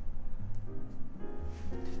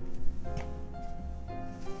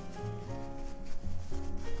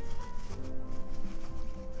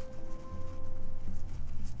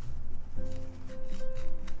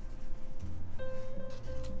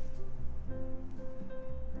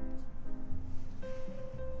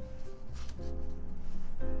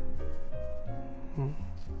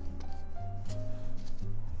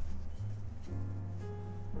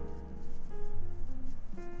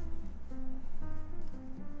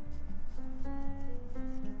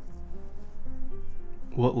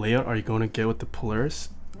 What layout are you going to get with the Polaris?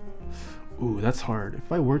 Ooh, that's hard.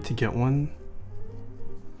 If I were to get one,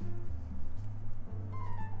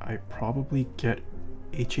 I'd probably get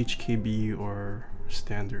HHKB or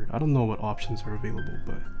standard. I don't know what options are available,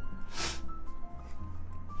 but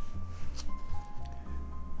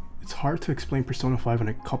it's hard to explain Persona 5 in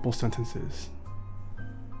a couple sentences.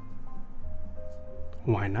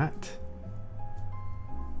 Why not?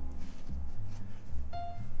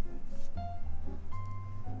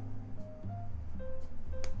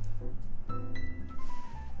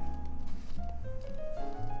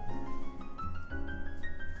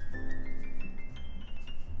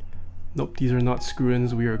 Nope, these are not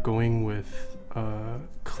screw-ins. We are going with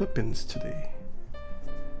clip-ins today.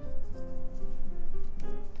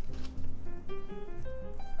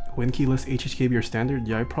 When keyless HHKB or standard?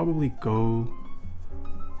 Yeah, I'd probably go...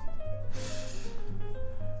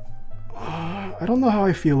 I don't know how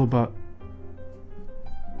I feel about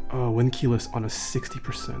when keyless on a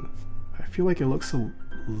 60%. I feel like it looks a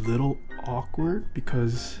little awkward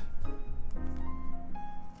because...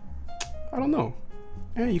 I don't know.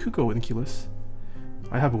 Yeah, you could go win keyless.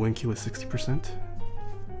 I have a win keyless 60%.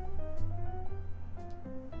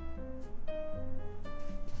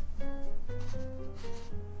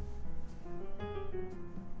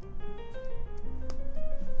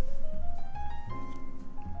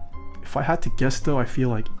 If I had to guess though, I feel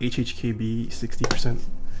like HHKB 60%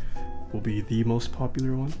 will be the most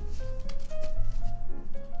popular one.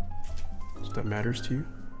 So that matters to you.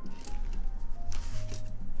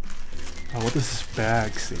 What does this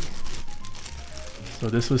bag say? So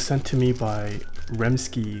this was sent to me by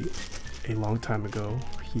Remsky a long time ago.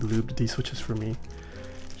 He lubed these switches for me.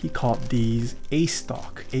 He called these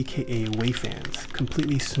A-Stock, aka Wayfans.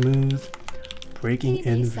 Completely smooth, breaking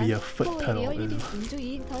in via foot pedal.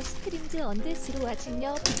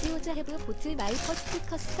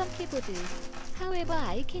 However,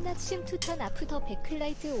 I cannot seem to turn off the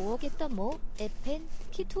backlight or get the more FN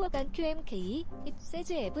key to organ GMK. It says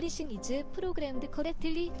everything is programmed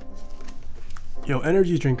correctly. Yo,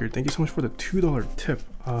 Energy Drinker, thank you so much for the $2 tip.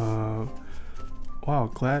 Wow,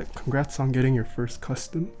 congrats on getting your first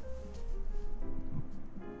custom.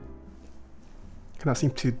 Cannot seem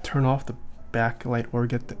to turn off the backlight or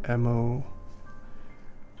get the MO.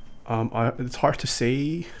 It's hard to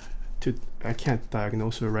say. I can't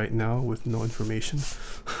diagnose it right now with no information.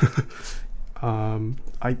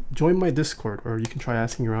 I joined my Discord, or you can try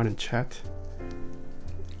asking around in chat.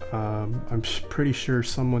 I'm pretty sure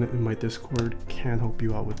someone in my Discord can help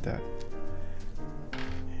you out with that.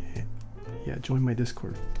 Yeah, join my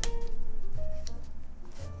Discord.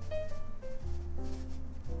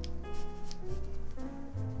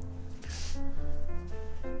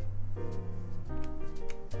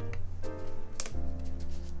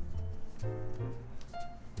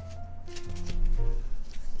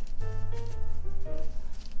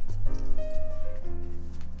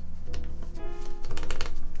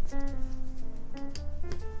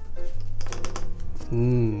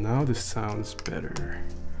 Now this sounds better.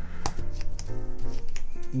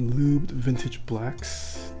 Lubed vintage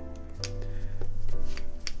blacks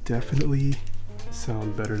definitely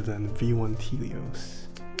sound better than V1 Telios.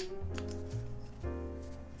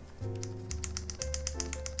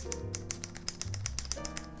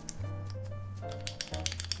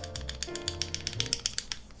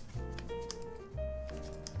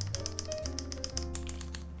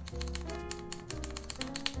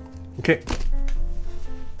 Okay.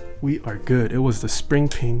 We are good. It was the spring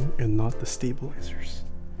ping and not the stabilizers.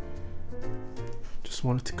 Just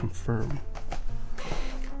wanted to confirm.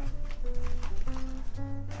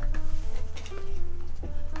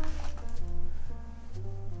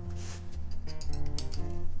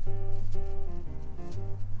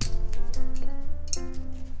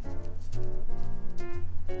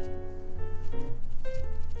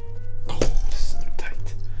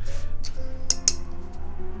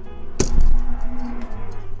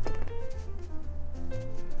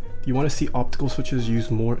 You want to see optical switches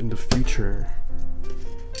used more in the future?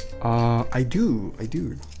 I do.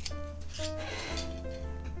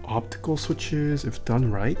 Optical switches, if done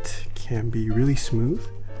right, can be really smooth,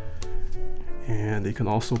 and they can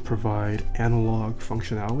also provide analog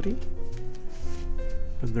functionality.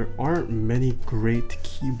 But there aren't many great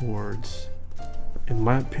keyboards, in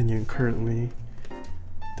my opinion, currently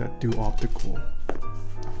that do optical.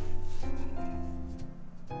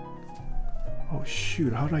 Oh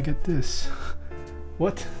shoot, how did I get this?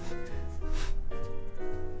 What?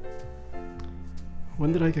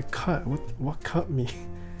 When did I get cut? What cut me?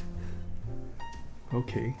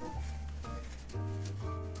 Okay.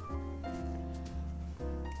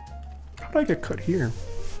 How did I get cut here?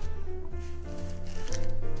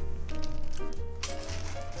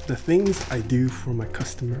 The things I do for my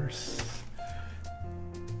customers.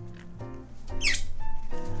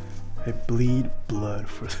 I bleed blood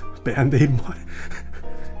for the Band-Aid mod.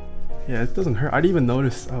 Yeah, it doesn't hurt. I didn't even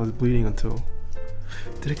notice I was bleeding until...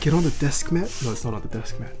 Did it get on the desk mat? No, it's not on the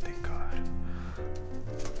desk mat, thank God.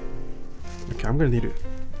 Okay, I'm gonna need it.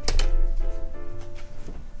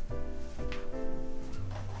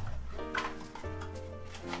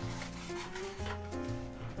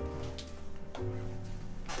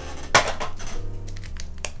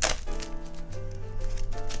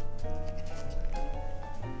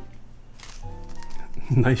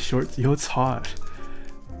 Nice shorts. Yo, it's hot.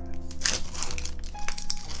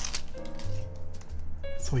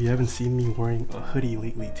 So you haven't seen me wearing a hoodie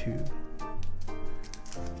lately too.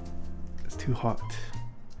 It's too hot.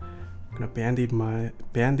 I'm gonna band-aid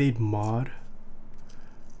mod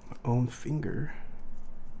my own finger.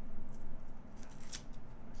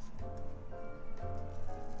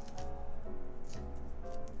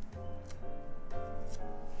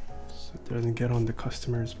 So it doesn't get on the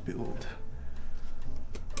customer's build.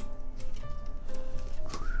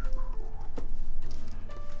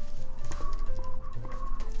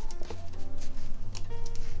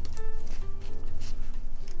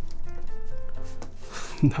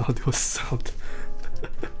 Now do a sound.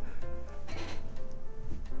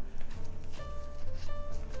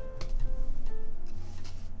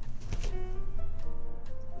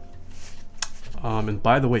 And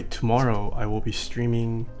by the way, tomorrow I will be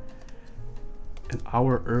streaming an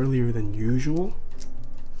hour earlier than usual.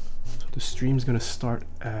 So the stream's gonna start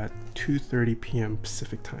at 2:30 p.m.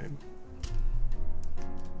 Pacific time.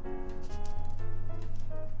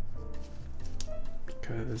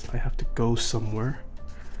 Because I have to go somewhere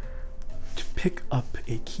to pick up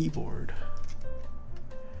a keyboard.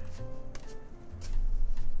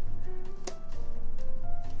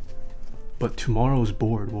 But tomorrow's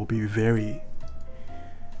board will be very,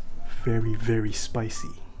 very spicy.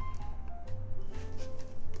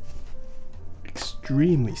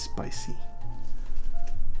 Extremely spicy.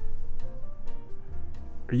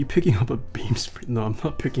 Are you picking up a beam spring? No, I'm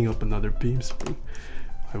not picking up another beam spring.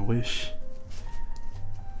 I wish.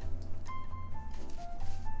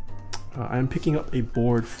 I am picking up a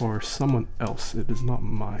board for someone else. It is not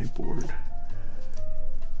my board.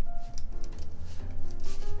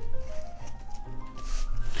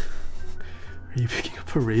 Are you picking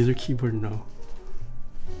up a Razer keyboard? No.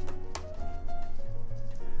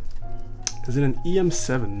 Is it an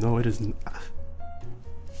EM7? No, it is not.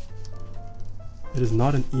 It is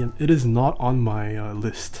not an EM. It is not on my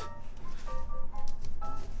list.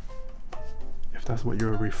 If that's what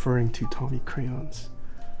you're referring to, Tommy Crayons.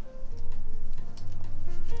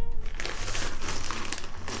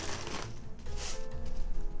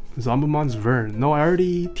 Zombamon's Vern. No, I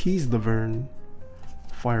already teased the Vern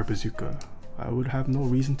Fire Bazooka. I would have no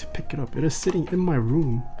reason to pick it up. It is sitting in my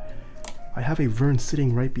room. I have a Vern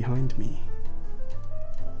sitting right behind me.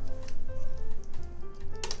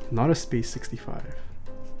 Not a Space 65.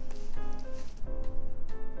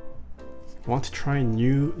 Want to try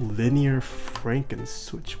new linear Franken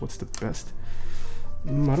switch? What's the best? I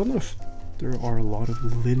don't know if there are a lot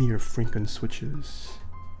of linear Franken switches.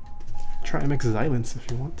 Try MX Xylence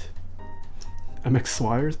if you want. MX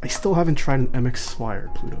Swires? I still haven't tried an MX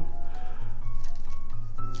Swire, Pluto.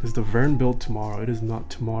 Is the Vern build tomorrow? It is not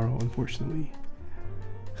tomorrow, unfortunately.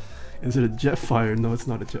 Is it a Jetfire? No, it's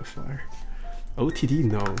not a Jetfire. OTD?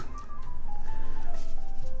 No.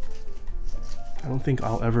 I don't think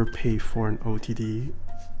I'll ever pay for an OTD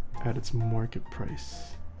at its market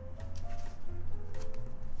price.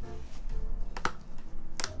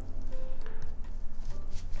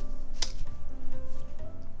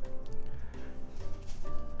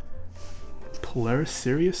 Polaris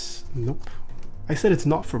Sirius? Nope. I said it's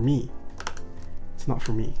not for me. It's not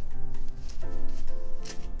for me.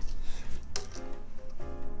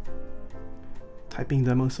 Typing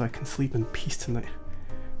demo so I can sleep in peace tonight.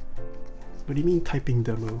 What do you mean typing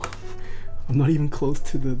demo? I'm not even close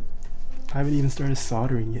to the... I haven't even started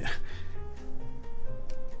soldering yet.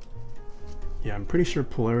 Yeah, I'm pretty sure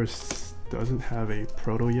Polaris doesn't have a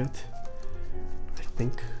proto yet. I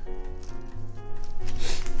think.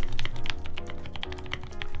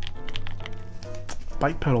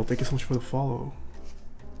 Bike Pedal, thank you so much for the follow.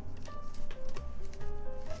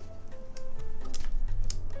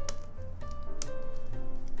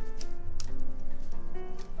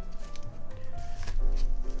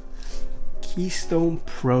 Keystone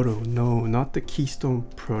Proto. No, not the Keystone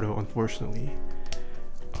Proto, unfortunately.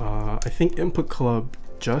 I think Input Club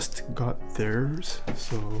just got theirs,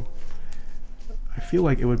 so I feel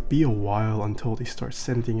like it would be a while until they start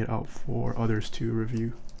sending it out for others to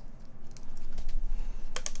review.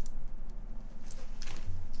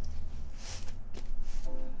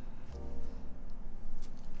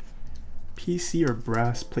 PC or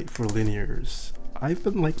brass plate for linears? I've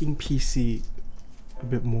been liking PC a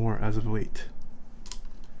bit more as of late.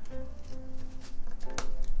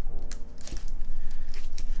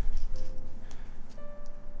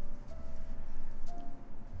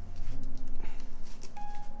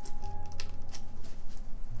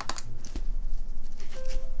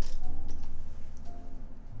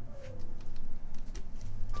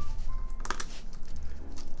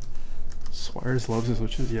 Swires loves his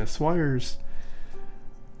switches. Yeah, Swires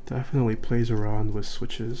definitely plays around with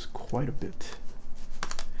switches quite a bit.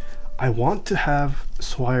 I want to have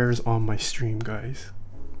Swires on my stream, guys.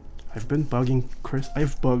 I've been bugging Chris.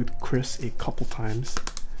 I've bugged Chris a couple times,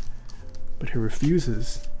 but he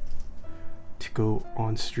refuses to go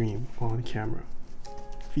on stream, on camera.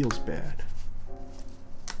 Feels bad.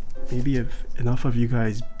 Maybe if enough of you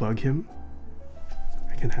guys bug him,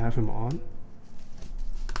 I can have him on.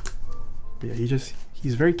 But yeah,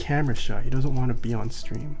 he's very camera shy. He doesn't want to be on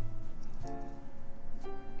stream.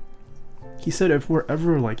 He said if we're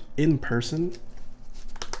ever like in person,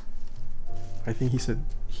 I think he said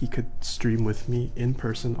he could stream with me in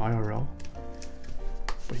person IRL,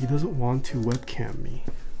 but he doesn't want to webcam me.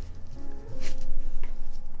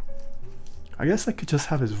 I guess I could just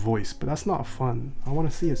have his voice, but that's not fun. I want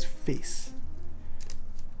to see his face.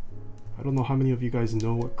 I don't know how many of you guys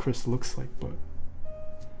know what Chris looks like, but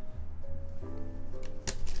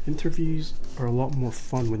interviews are a lot more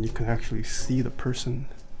fun when you can actually see the person.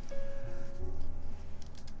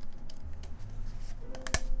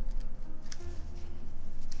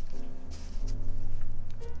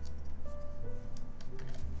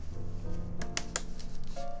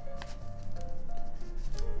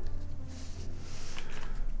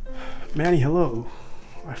 Manny, hello.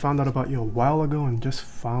 I found out about you a while ago and just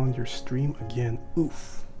found your stream again.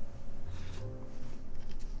 Oof.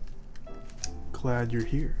 Glad you're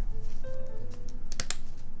here.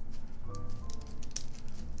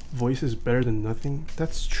 Voice is better than nothing.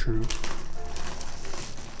 That's true.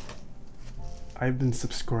 I've been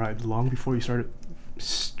subscribed long before you started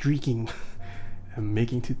streaking and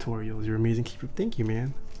making tutorials. You're amazing. Keep it. Thank you,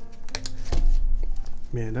 man.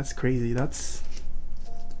 Man, that's crazy. That's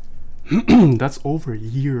that's over a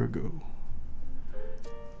year ago.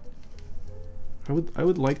 I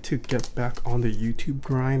would like to get back on the YouTube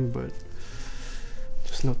grind, but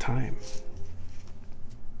just no time.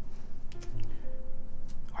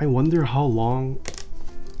 I wonder how long,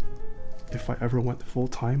 if I ever went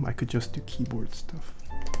full-time, I could just do keyboard stuff.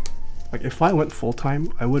 Like if I went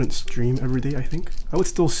full-time, I wouldn't stream every day, I think. I would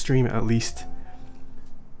still stream at least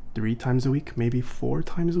 3 times a week, maybe 4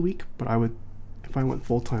 times a week, but I would, if I went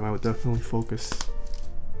full-time, I would definitely focus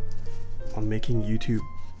on making YouTube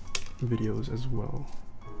videos as well.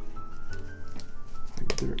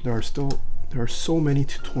 Like there are so many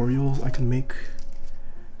tutorials I can make,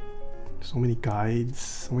 so many guides,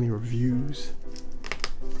 so many reviews.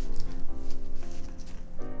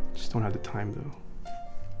 Just don't have the time though.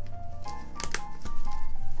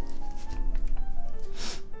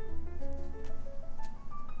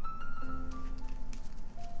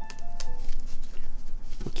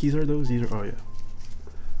 What keys are those? These are, oh yeah.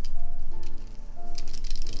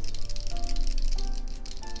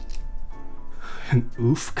 An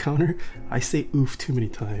oof counter? I say oof too many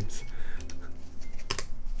times.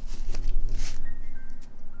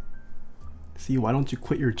 See, why don't you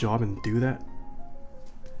quit your job and do that?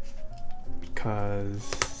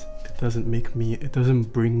 Because it doesn't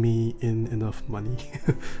bring me in enough money.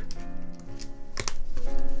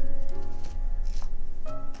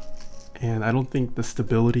 And I don't think the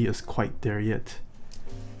stability is quite there yet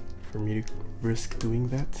for me to risk doing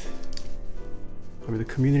that. I mean, the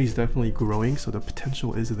community is definitely growing, so the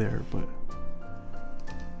potential is there, but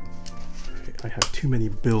I have too many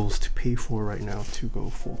bills to pay for right now to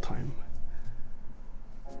go full-time.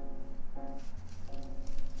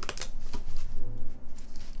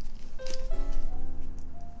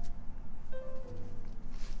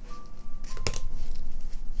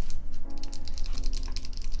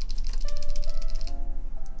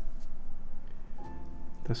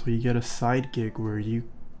 That's why you get a side gig where you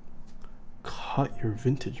cut your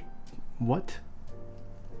vintage. What?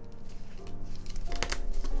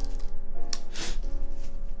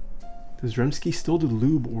 Does Remsky still do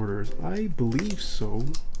lube orders? I believe so.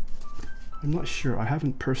 I'm not sure. I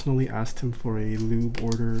haven't personally asked him for a lube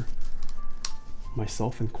order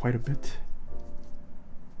myself in quite a bit.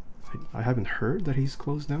 I haven't heard that he's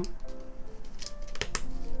closed down.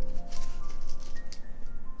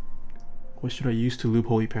 What should I use to lube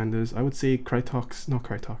Holy Pandas? I would say Krytox, not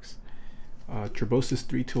Krytox. Turbosis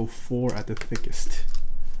 3-4 at the thickest.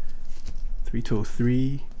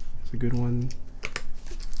 3-3 is a good one.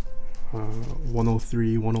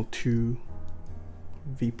 103, 102,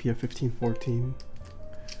 VPF 1514.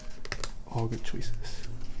 All good choices.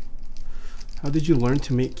 How did you learn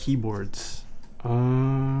to make keyboards?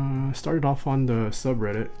 Started off on the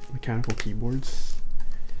subreddit, mechanical keyboards.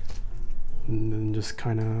 And then just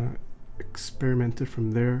kind of experimented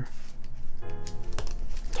from there.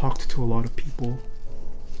 Talked to a lot of people.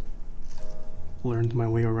 Learned my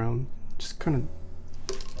way around. Just kind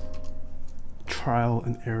of trial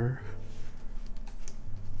and error.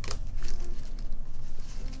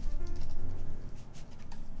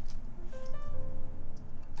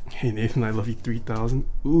 Hey Nathan, I love you 3000.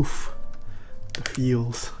 Oof. The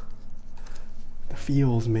feels. The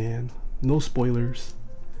feels, man. No spoilers.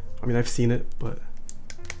 I mean, I've seen it, but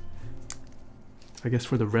I guess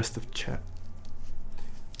for the rest of chat.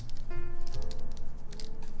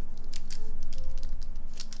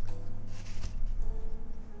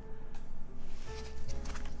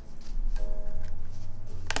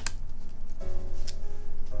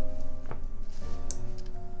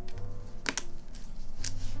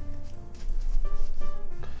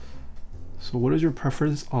 So what is your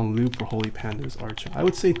preference on lube for Holy Pandas, Archer? I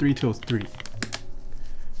would say 3-3.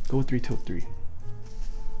 Go with 3-3.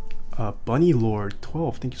 Bunny Lord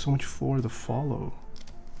 12, thank you so much for the follow.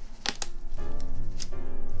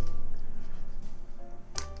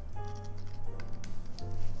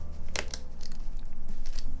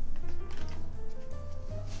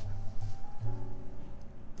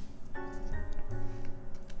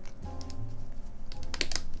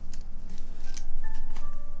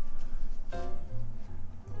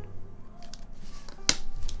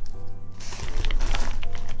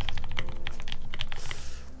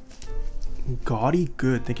 Gaudy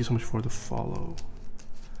Good, thank you so much for the follow.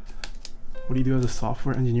 What do you do as a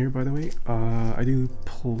software engineer, by the way? I do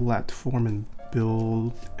platform and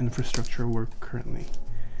build infrastructure work currently.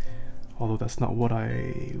 Although that's not what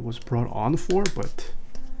I was brought on for, but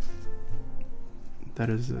that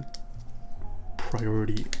is a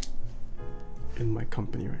priority in my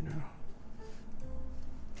company right now.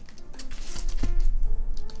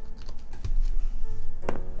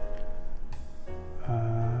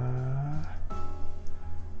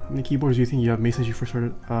 How many keyboards do you think you have made since you first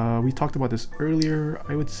started? We talked about this earlier.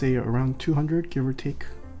 I would say around 200, give or take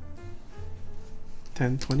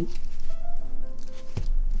 10, 20.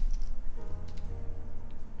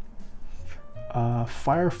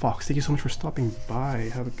 Firefox, thank you so much for stopping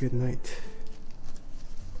by. Have a good night.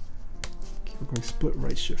 Okay, we're going split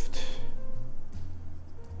right shift.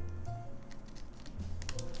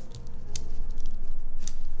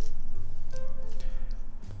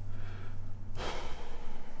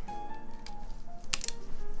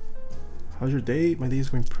 How's your day? My day is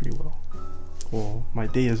going pretty well. Well, my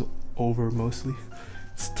day is over mostly.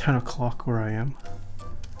 It's 10 o'clock where I am.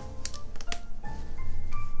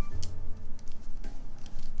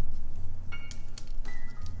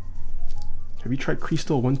 Have you tried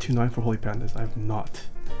Crystal 129 for Holy Pandas? I have not.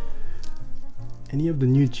 Any of the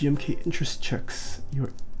new GMK interest checks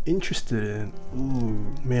you're interested in?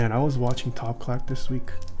 Ooh, man, I was watching Top Clack this week.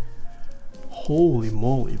 Holy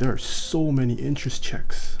moly, there are so many interest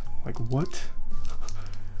checks. Like what?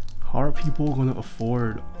 How are people gonna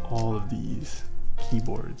afford all of these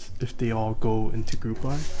keyboards if they all go into group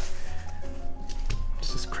buy?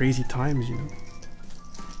 It's just crazy times, you know.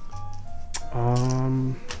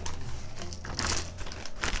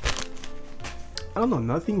 I don't know,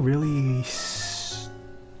 nothing really.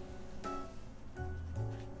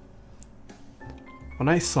 When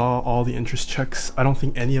I saw all the interest checks, I don't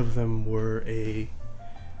think any of them were a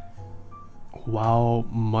wow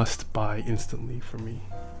must buy instantly for me.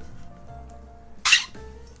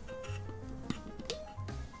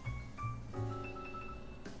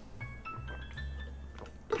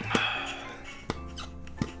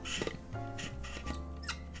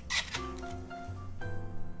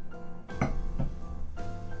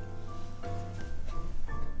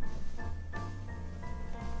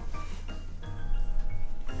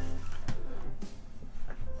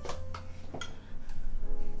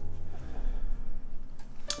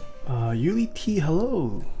 Yuli T,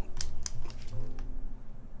 hello.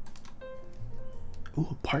 Ooh,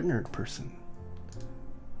 a partnered person.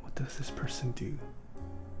 What does this person do?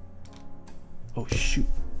 Oh shoot.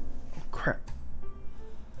 Oh crap.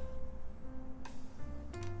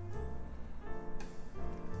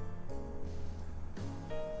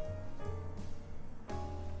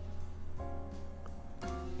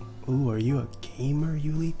 Ooh, are you a gamer,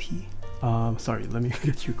 Yuli T? Sorry, let me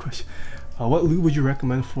get your question. What lube would you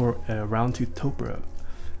recommend for a round 2 Topra?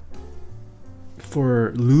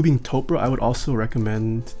 For lubing Topra, I would also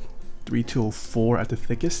recommend 3204 at the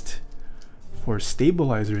thickest. For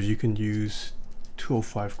stabilizers, you can use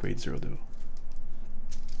 205 grade 0 though.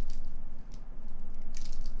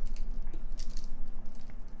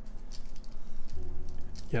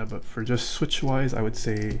 Yeah, but for just switch wise, I would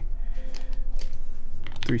say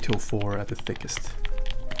 3204 at the thickest.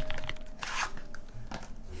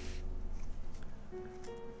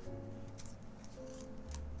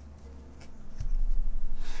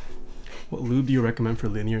 What lube do you recommend for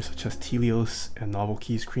linear, such as Telios and Novel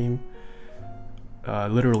Keys Cream?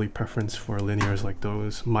 Literally preference for linears like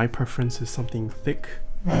those. My preference is something thick.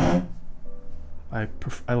 I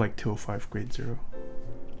like 205 grade 0.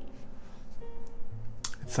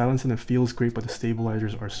 It's silent and it feels great, but the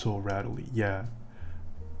stabilizers are so rattly. Yeah.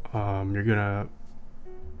 You're gonna...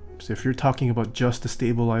 So if you're talking about just the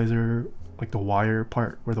stabilizer, like the wire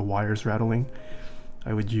part where the wire's rattling,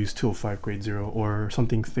 I would use 205 grade 0 or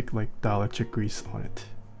something thick like dielectric grease on it.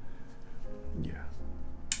 Yeah.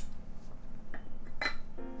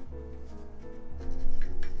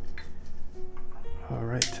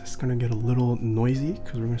 Alright, it's gonna get a little noisy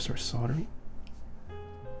because we're gonna start soldering.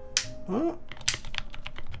 Oh!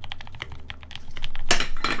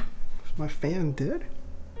 Is my fan dead?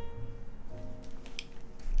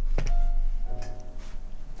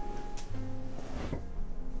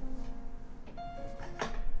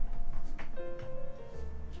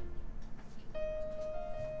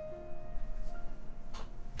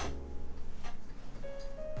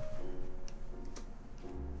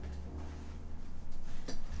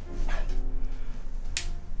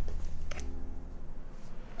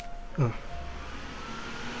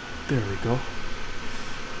 There we go.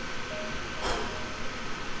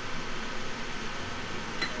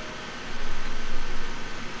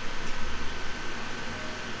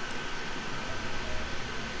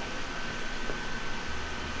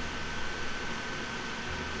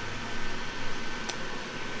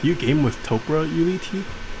 Do you game with Topra, Uliti?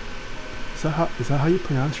 Is that how you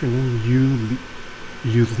pronounce your name?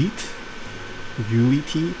 Ulit?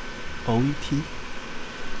 Uliti? Oliti?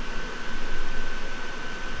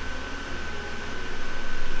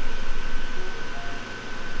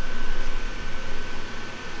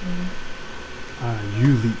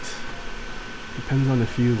 Ulit. Depends on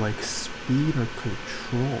if you like speed or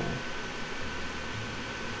control.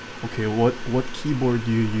 Okay, what keyboard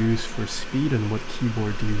do you use for speed and what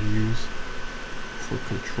keyboard do you use for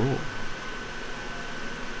control?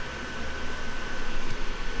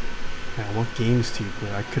 Yeah, what games do you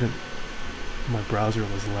play? I couldn't, my browser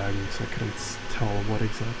was lagging, so I couldn't tell what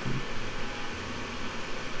exactly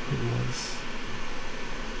it was.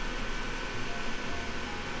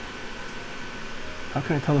 How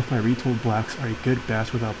can I tell if my retooled blacks are a good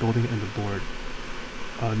batch without building it in the board?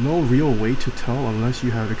 No real way to tell unless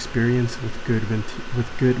you have experience with good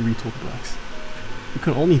retooled blacks. You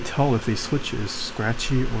can only tell if a switch is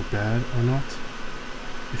scratchy or bad or not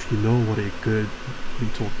if you know what a good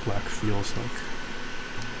retooled black feels like.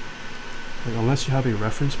 Like unless you have a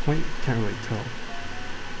reference point, you can't really tell.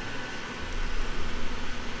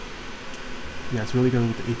 Yeah, it's really good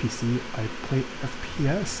with the APC. I play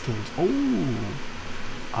FPS games. Oh!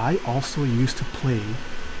 I also used to play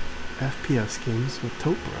FPS games with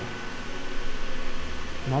Topra.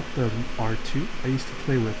 Not the R2. I used to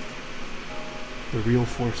play with the Real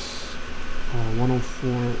Force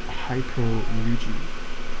 104 Hypro UG.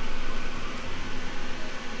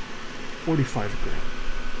 45 grand.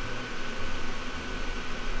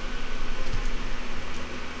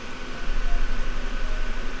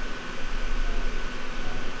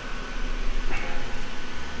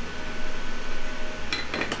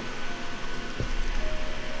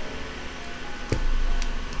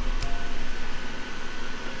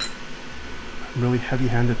 Really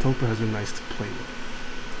heavy-handed Topra has been nice to play with.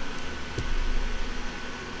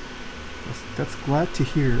 That's glad to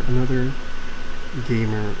hear another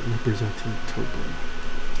gamer representing Topra.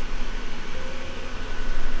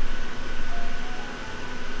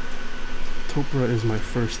 Topra is my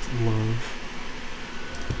first love.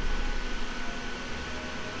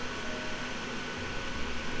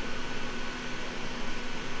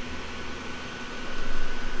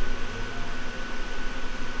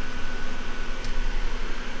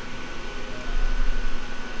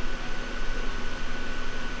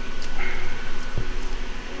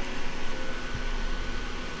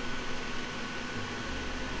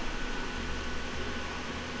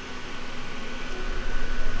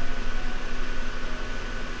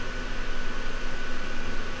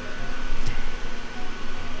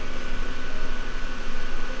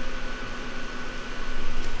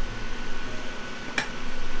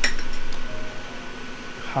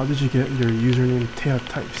 How did you get your username Taeha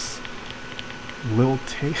Types? Lil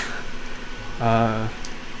Tae?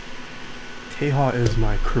 Taeha is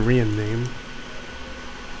my Korean name.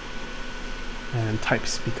 And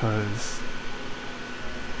Types because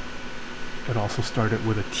it also started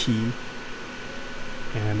with a T.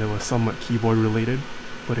 And it was somewhat keyboard related,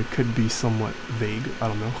 but it could be somewhat vague, I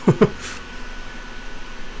don't know.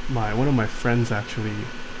 One of my friends actually,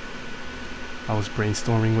 I was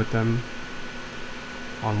brainstorming with them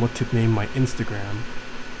on what to name my Instagram.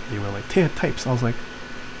 They were like, Taeha Types. I was like,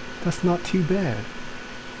 that's not too bad.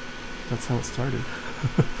 That's how it started.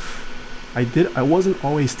 I wasn't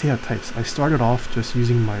always Taeha Types. I started off just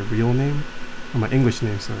using my real name, or my English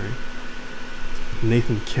name, sorry.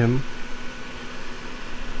 Nathan Kim.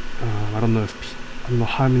 I don't know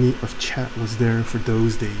how many of chat was there for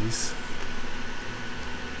those days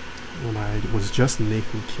when I was just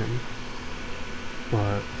Nathan Kim.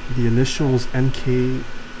 But the initials NK,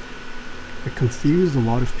 it confused a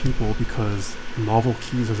lot of people because novel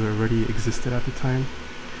keys has already existed at the time.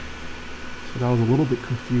 So that was a little bit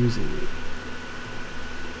confusing.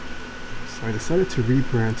 So I decided to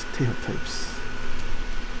rebrand Taeha Types.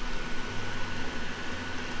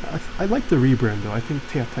 I like the rebrand though. I think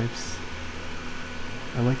Taeha Types,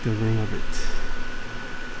 I like the ring of it.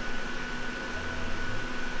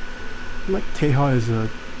 I like Taeha is a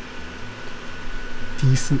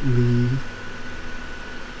decently,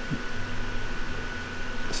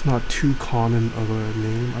 it's not too common of a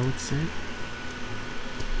name, I would say.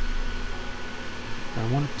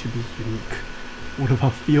 I want it to be unique. What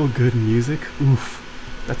about feel good music? Oof,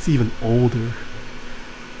 that's even older.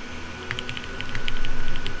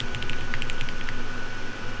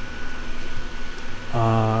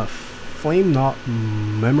 Flame Not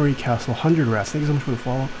Memory Castle 100 rats, thank you so much for the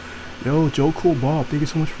follow. Yo, Joe Cool Bob, thank you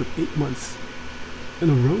so much for 8 months in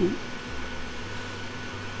a row.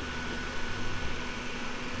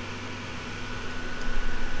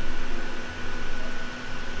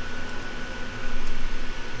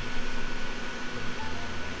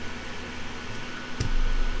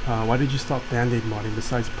 Why did you stop Band-Aid modding?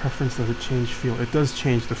 Besides preference, does it change feel? It does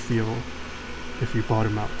change the feel if you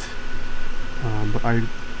bottom out. But I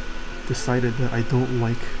decided that I don't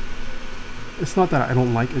like, it's not that I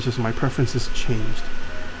don't like, it's just my preferences changed.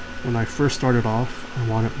 When I first started off, I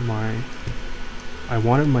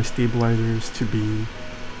wanted my stabilizers to be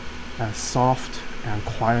as soft and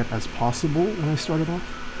quiet as possible when I started off.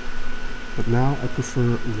 But now I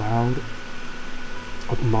prefer loud,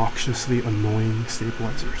 obnoxiously annoying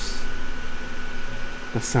stabilizers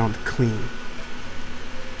that sound clean.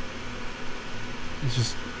 It's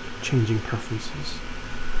just changing preferences.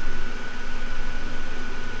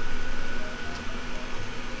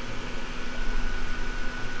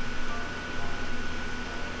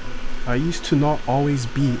 I used to not always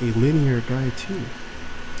be a linear guy too.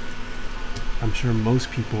 I'm sure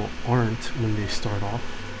most people aren't when they start off.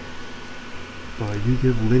 But you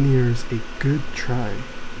give linears a good try.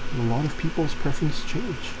 And a lot of people's preferences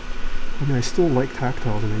change. I mean, I still like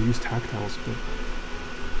tactiles and I use tactiles, but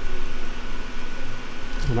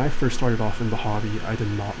when I first started off in the hobby, I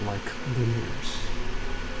did not like linears.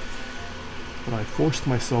 But I forced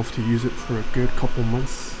myself to use it for a good couple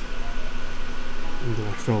months, And then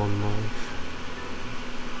I fell in love.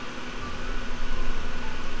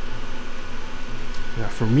 Yeah,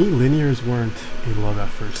 for me, linears weren't a love at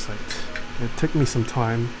first sight. It took me some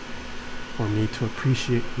time for me to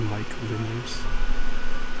appreciate and like linears.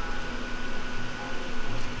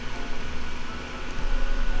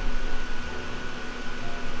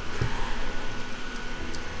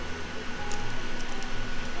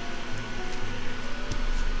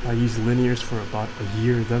 I used linears for about a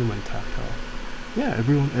year, then went tactile. Yeah,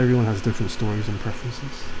 everyone has different stories and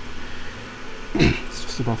preferences. It's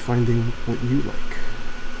just about finding what you like.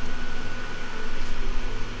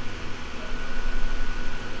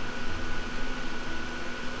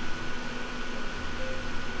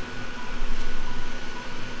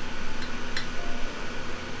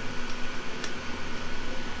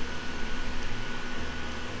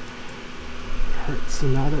 Alright, so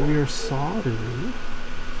now that we are soldering,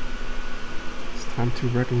 it's time to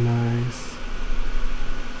recognize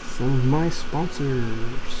some of my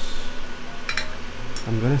sponsors.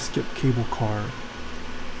 I'm gonna skip cable car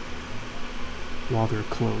while they're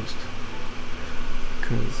closed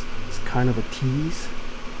because it's kind of a tease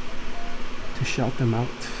to shout them out,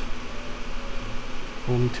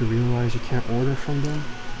 only to realize you can't order from them.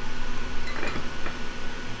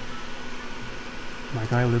 My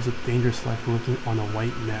guy lives a dangerous life working on a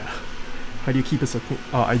white man. How do you keep it so clean?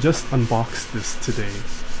 I just unboxed this today.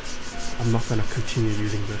 I'm not gonna continue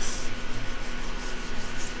using this.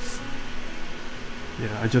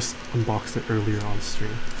 Yeah, I just unboxed it earlier on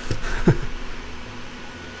stream.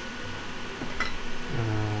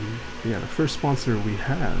 Yeah, the first sponsor we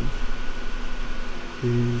have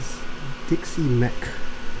is Dixie Mech.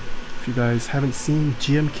 If you guys haven't seen,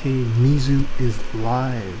 GMK Mizu is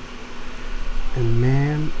live. And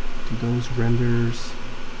man, do those renders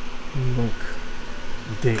look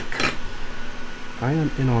dank. I am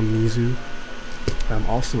in on Mizu. I'm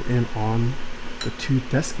also in on the 2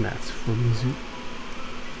 desk mats for Mizu.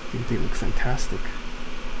 I think they look fantastic.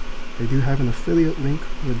 They do have an affiliate link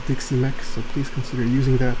with Dixie Mech, so please consider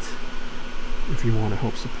using that if you want to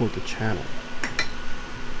help support the channel.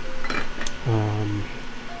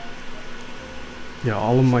 Yeah,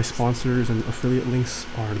 all of my sponsors and affiliate links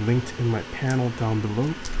are linked in my panel down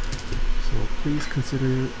below, so please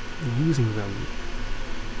consider using them.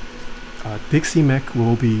 Dixie Mech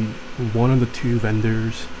will be one of the 2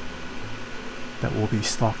 vendors that will be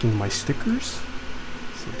stocking my stickers.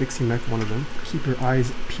 So Dixie Mech, one of them. Keep your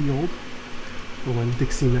eyes peeled for when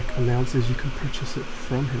Dixie Mech announces you can purchase it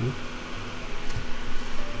from him.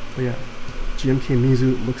 But yeah, GMK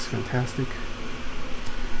Mizu looks fantastic.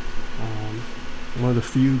 One of the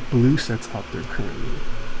few blue sets out there currently.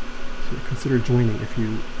 So consider joining if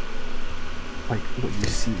you like what you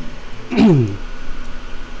see. The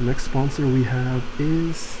next sponsor we have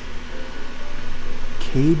is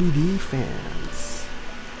KBD Fans.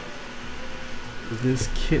 This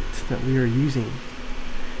kit that we are using,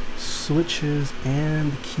 switches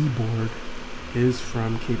and keyboard, is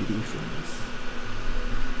from KBD Fans.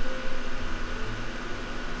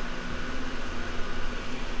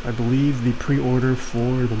 I believe the pre-order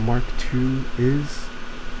for the Mark II is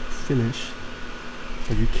finished,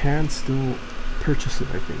 but you can still purchase it,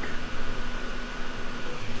 I think.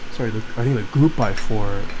 Sorry, I think the group buy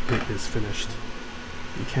for it is finished.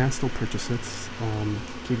 You can still purchase it.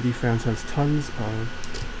 KBD Fans has tons of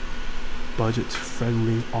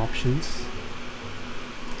budget-friendly options.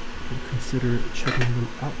 Consider checking them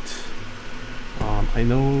out. I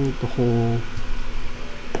know the whole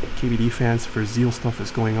KBD Fans for Zeal stuff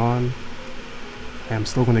is going on. I am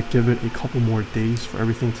still going to give it a couple more days for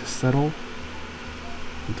everything to settle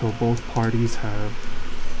until both parties have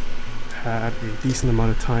had a decent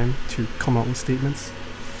amount of time to come out with statements.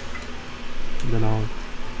 And then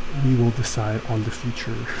we will decide on the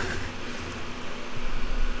future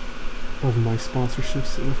of my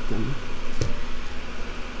sponsorships with them.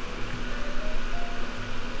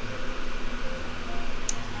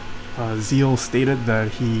 Zeal stated that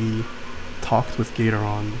he talked with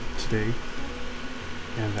Gatoron today,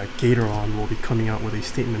 and that Gatoron will be coming out with a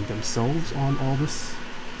statement themselves on all this.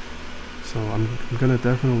 So I'm gonna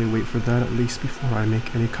definitely wait for that at least before I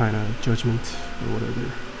make any kind of judgment or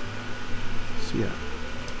whatever. So yeah,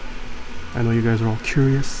 I know you guys are all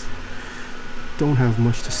curious. Don't have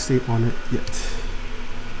much to say on it yet.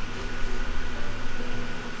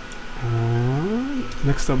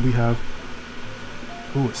 Next up we have,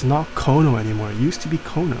 oh, it's not Kono anymore. It used to be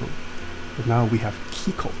Kono, but now we have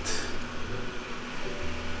Keycult.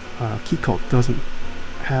 Keycult doesn't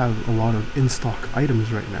have a lot of in-stock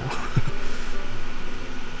items right now,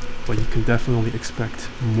 but you can definitely expect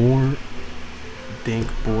more dank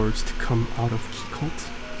boards to come out of Keycult.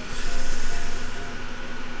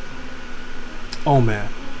 Oh man,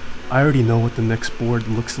 I already know what the next board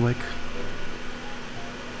looks like,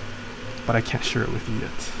 but I can't share it with you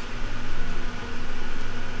yet.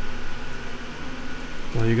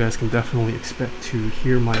 Well, you guys can definitely expect to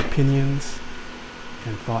hear my opinions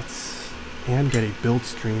and thoughts and get a build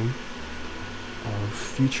stream of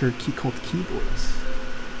future Keycult keyboards.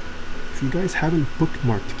 If you guys haven't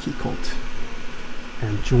bookmarked Keycult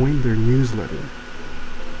and joined their newsletter,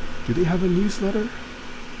 do they have a newsletter?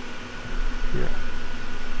 Yeah,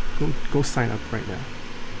 go sign up right now.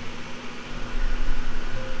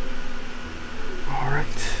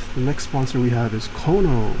 Alright, the next sponsor we have is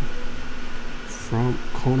Kono from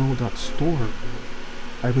Kono.store.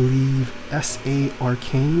 I believe SA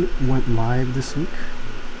Arcane went live this week.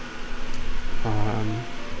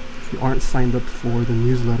 If you aren't signed up for the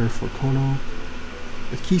newsletter for Kono,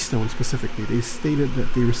 the Keystone specifically, they stated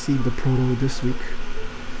that they received the proto this week.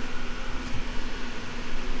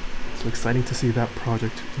 So exciting to see that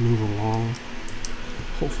project move along.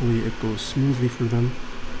 Hopefully it goes smoothly for them.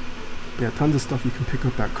 But yeah, tons of stuff you can pick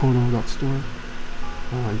up at Kono.store.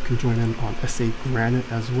 You can join in on SA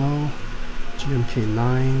Granite as well, GMK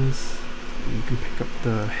 9s. You can pick up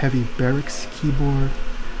the Heavy Barracks keyboard,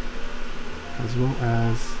 as well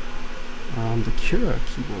as the Kira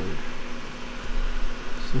keyboard.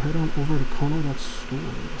 So head on over to Kono.store.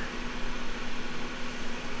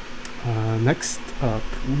 Next up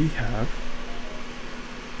we have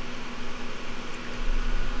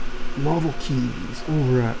Novel Keys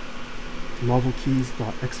over at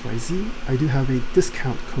novelkeys.xyz. I do have a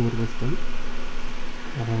discount code with them.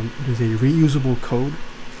 It is a reusable code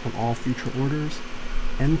on all future orders.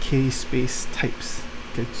 NK space types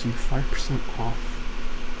gets you 5% off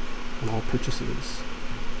on all purchases.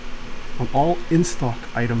 On all in-stock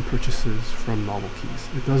item purchases from Novel Keys.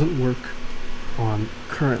 It doesn't work on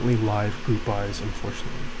currently live group buys,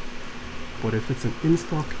 unfortunately. But if it's an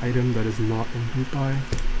in-stock item that is not in group buy,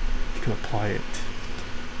 you can apply it.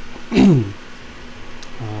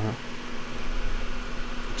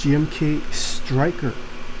 GMK Striker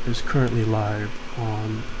is currently live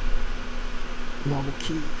on Novel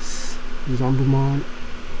Keys. Zombumon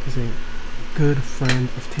is a good friend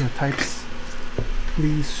of Taeha Types.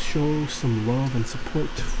 Please show some love and support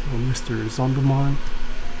for Mr. Zombumon.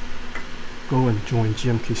 Go and join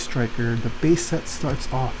GMK Striker. The base set starts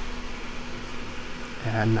off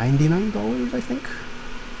at $99, I think.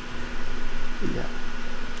 Yeah.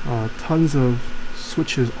 Tons of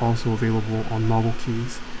switches also available on Novel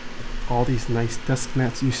Keys. All these nice desk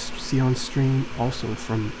mats you see on stream also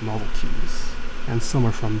from Novel Keys, and some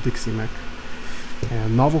are from Dixie Mech.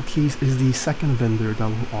 And Novel Keys is the second vendor that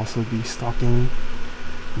will also be stocking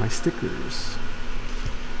my stickers.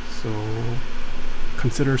 So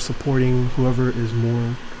consider supporting whoever is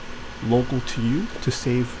more local to you to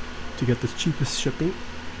get the cheapest shipping.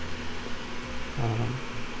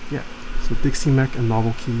 Yeah, so Dixie Mech and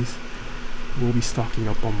Novel Keys will be stocking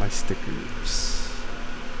up on my stickers.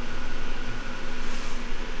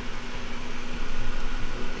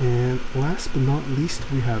 And last but not least,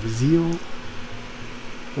 we have Zeal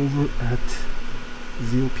over at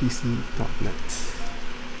zealpc.net,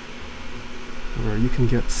 where you can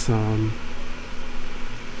get some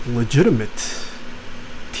legitimate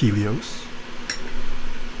Telios,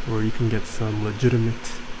 or you can get some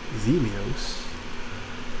legitimate Zelios,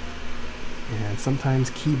 and sometimes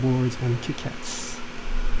keyboards and Keycaps.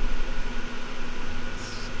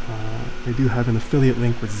 They do have an affiliate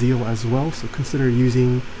link with Zeal as well, so consider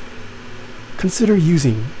using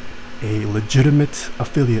a legitimate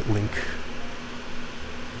affiliate link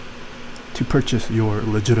to purchase your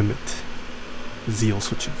legitimate Zeal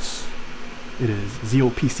switches. It is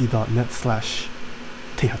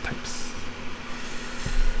zealpc.net/Taeha Types.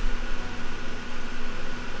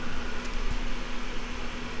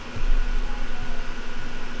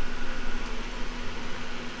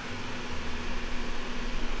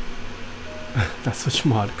 That switch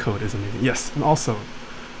mod code is amazing. Yes, and also,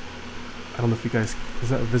 I don't know if you guys, is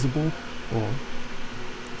that visible? Or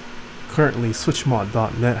currently,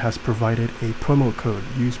 switchmod.net has provided a promo code.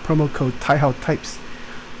 Use promo code Taeha Types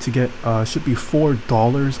to get, should be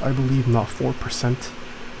 $4, I believe, not 4%.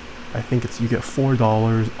 I think it's, you get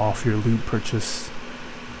 $4 off your lube purchase.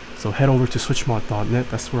 So head over to switchmod.net.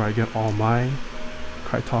 That's where I get all my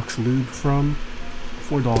Krytox lube from.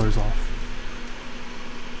 $4 off.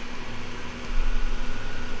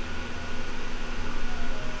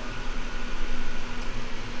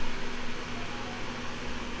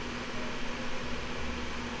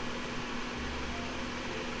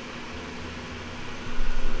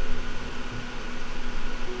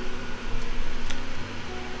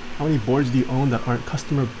 How many boards do you own that aren't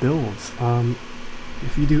customer builds?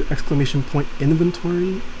 If you do exclamation point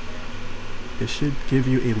inventory, it should give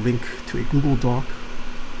you a link to a Google Doc.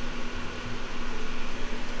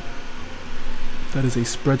 That is a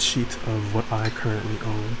spreadsheet of what I currently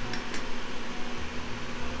own.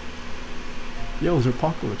 Yo,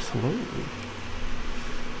 Zerpocalypse, hello.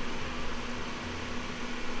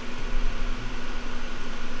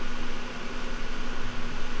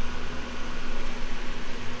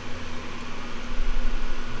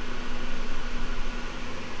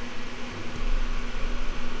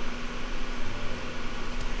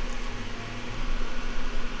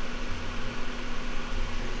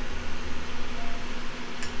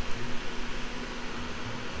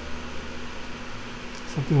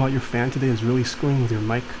 Something about your fan today is really screwing with your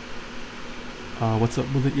mic. What's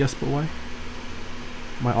up with it? Yes, but why?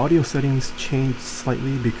 My audio settings changed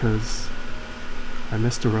slightly because I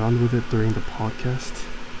messed around with it during the podcast.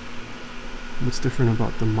 What's different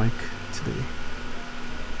about the mic today?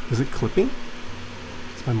 Is it clipping?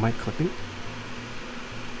 Is my mic clipping?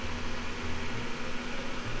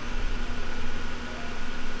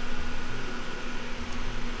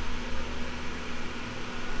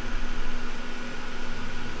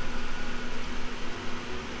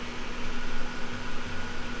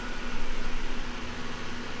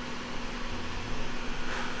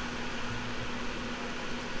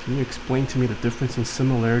 Can you explain to me the difference and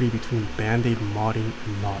similarity between Band-Aid modding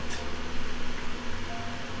and not?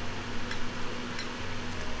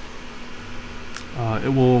 It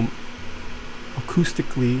will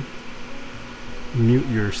acoustically mute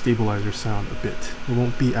your stabilizer sound a bit. It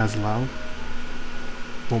won't be as loud,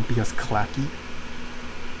 won't be as clacky.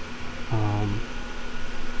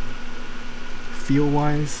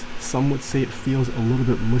 Feel-wise, some would say it feels a little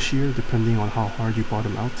bit mushier depending on how hard you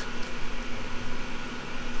bottom out.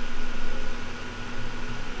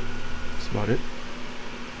 About it.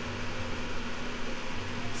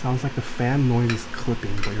 Sounds like the fan noise is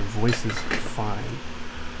clipping, but your voice is fine.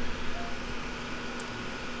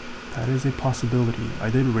 That is a possibility. I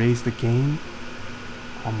did raise the gain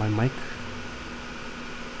on my mic.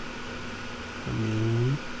 Let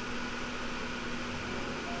me...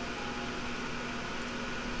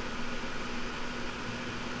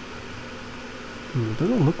 It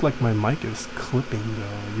doesn't look like my mic is clipping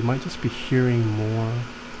though. You might just be hearing more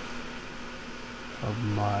of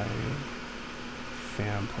my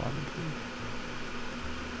fan probably.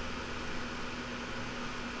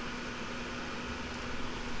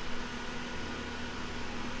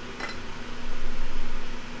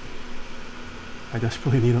 I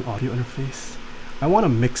desperately need an audio interface. I want a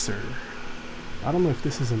mixer. I don't know if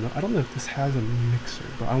this is I don't know if this has a mixer,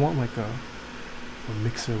 but I want like a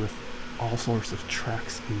mixer with all sorts of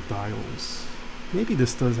tracks and dials. Maybe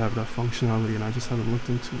this does have that functionality and I just haven't looked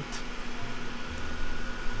into it.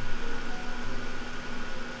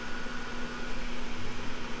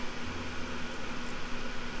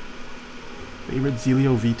 Favorite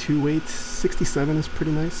Zelio V2 weight? 67 is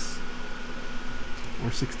pretty nice.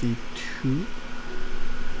 Or 62.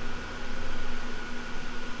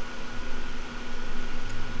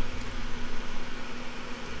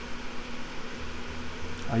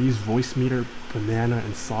 I use Voicemeeter, Banana,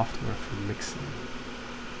 and software for mixing.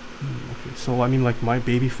 Okay, so I mean like my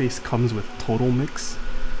Babyface comes with Total Mix.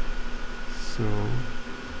 So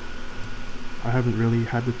I haven't really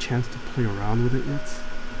had the chance to play around with it yet.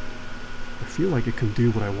 I feel like it can do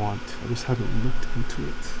what I want. I just haven't looked into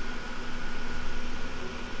it.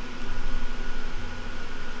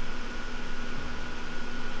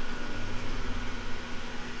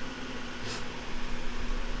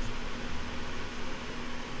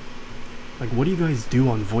 Like, what do you guys do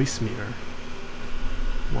on Voicemeeter?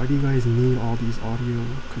 Why do you guys need all these audio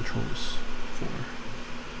controls for?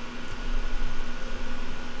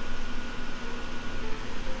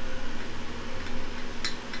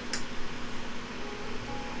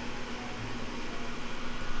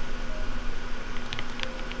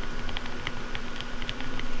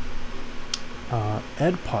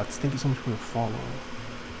 Ed Potts, thank you so much for the follow.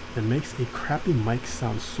 It makes a crappy mic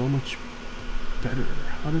sound so much better.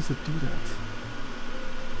 How does it do that?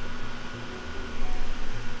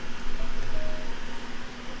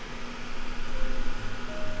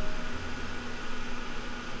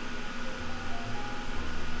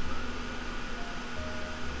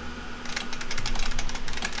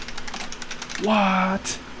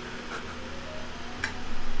 What?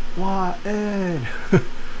 What, Ed?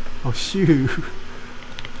 Oh shoot.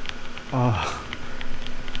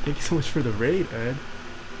 Thank you so much for the raid, Ed.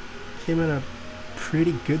 Came at a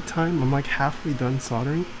pretty good time. I'm like halfway done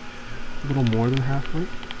soldering. A little more than halfway.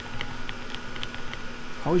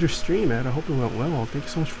 How was your stream, man? I hope it went well. Thank you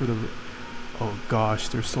so much for the... Oh gosh,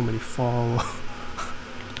 there's so many follow.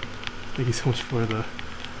 Thank you so much for the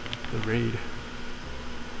raid.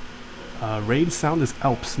 Raid sound is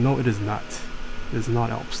Alps. No, it is not. It is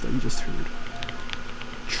not Alps that you just heard.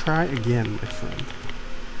 Try again, my friend.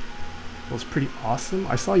 It was pretty awesome.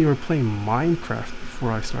 I saw you were playing Minecraft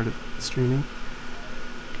before I started streaming.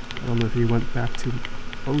 I don't know if you went back to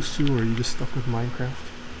Osu or you just stuck with Minecraft.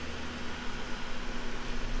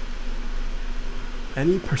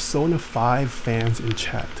 Any Persona 5 fans in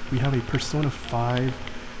chat? We have a Persona 5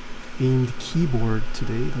 themed keyboard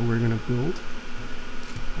today that we're gonna build.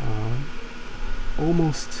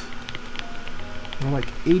 Almost, we're like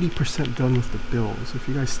 80% done with the build, so if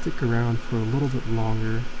you guys stick around for a little bit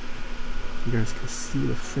longer, you guys can see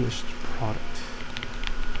the finished product.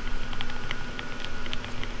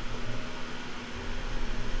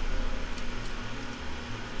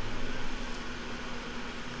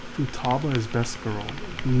 Futaba is best girl.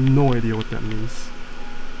 No idea what that means.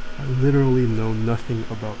 I literally know nothing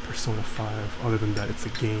about Persona 5 other than that it's a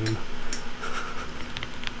game.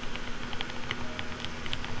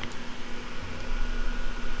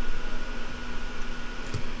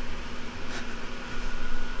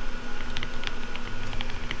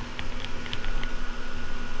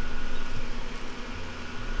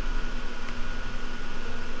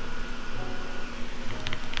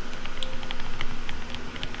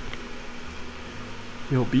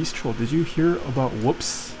 Yo, Beast Troll, did you hear about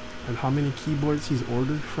Whoops and how many keyboards he's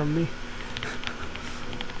ordered from me?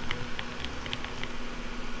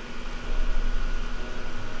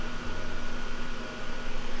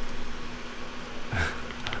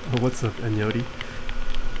 What's up, Enyoti?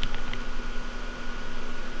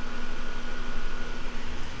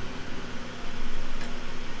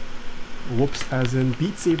 Whoops as in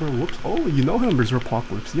Beat Saber Whoops. Oh, you know him, Berserk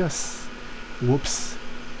Apocalypse. Yes. Whoops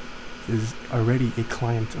is already a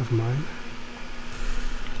client of mine.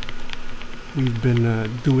 We've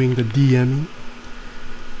been doing the DMing.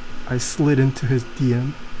 I slid into his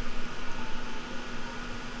DM.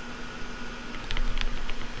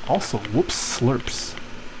 Also, Whoops slurps.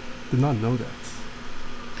 Did not know that.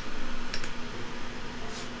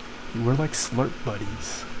 We're like slurp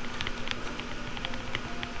buddies.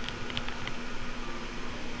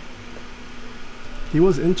 He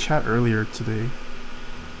was in chat earlier today,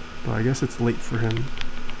 but I guess it's late for him.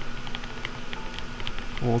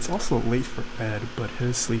 Well, it's also late for Ed, but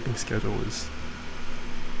his sleeping schedule is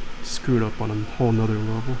screwed up on a whole nother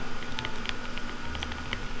level.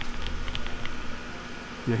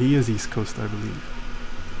 Yeah, he is East Coast, I believe.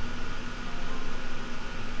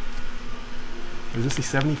 Is this a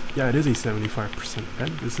 70? Yeah, it is a 75% Ed.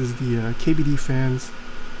 This is the KBD Fans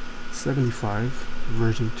 75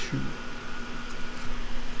 version 2.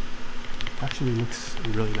 Actually looks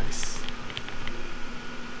really nice.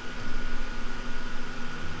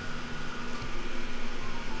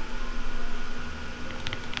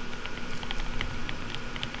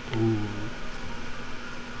 Ooh.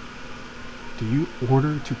 Do you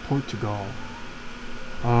order to Portugal?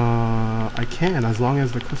 I can, as long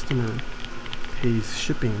as the customer pays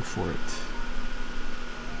shipping for it.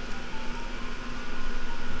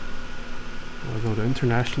 Although the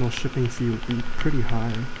international shipping fee would be pretty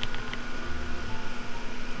high.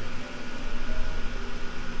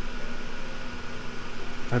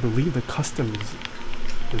 I believe the customs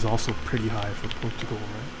is also pretty high for Portugal,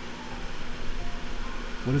 right?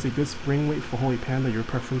 What is a good spring weight for Holy Panda? Your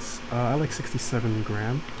preference? I like 67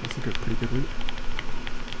 gram. That's a pretty good weight.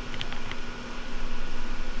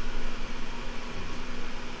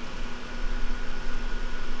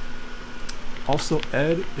 Also,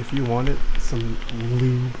 Ed, if you wanted some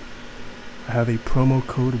lube, I have a promo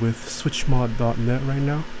code with switchmod.net right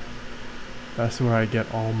now. That's where I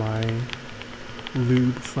get all my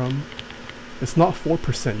lube from. It's not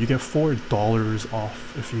 4%, you get $4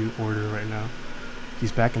 off if you order right now.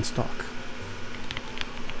 He's back in stock.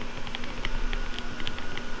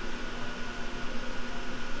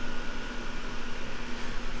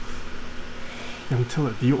 Young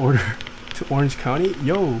Tilla, do you order to Orange County?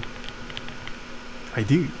 Yo, I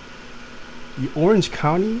do. The Orange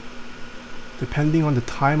County, depending on the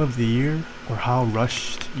time of the year or how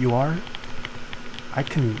rushed you are, I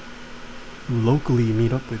can locally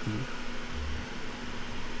meet up with you.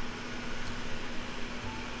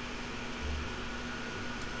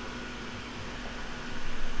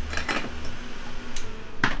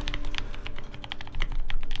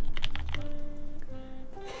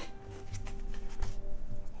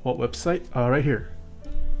 What website? Right here.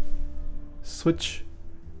 Switch,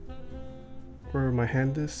 where my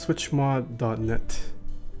hand is, switchmod.net.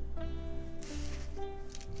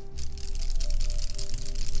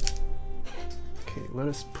 let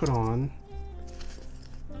us put on.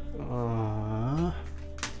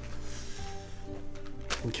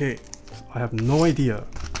 Okay, I have no idea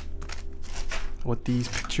what these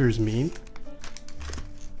pictures mean.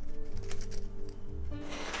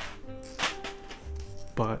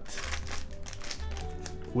 But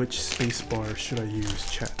which spacebar should I use,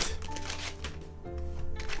 chat?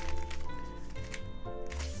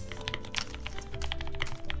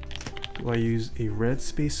 Do I use a red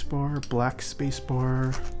spacebar, black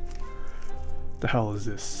spacebar? The hell is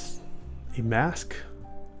this? A mask?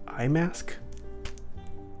 Eye mask?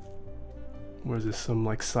 Or is this some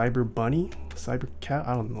like cyber bunny? Cyber cat?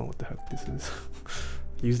 I don't know what the heck this is.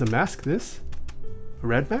 Use the mask, this? A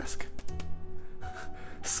red mask?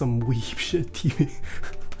 Some weeb shit TV.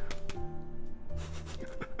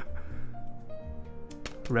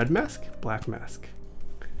 Red mask? Black mask.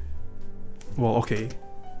 Well, okay.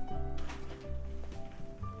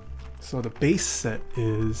 So the base set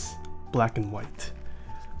is black and white.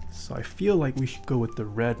 So I feel like we should go with the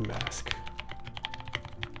red mask.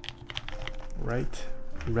 Right?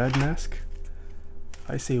 Red mask?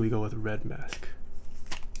 I say we go with red mask.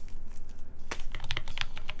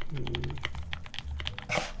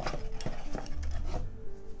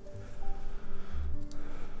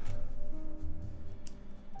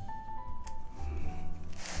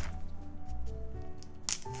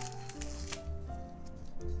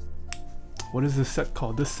 What is this set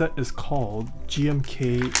called? This set is called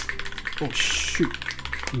GMK, oh shoot,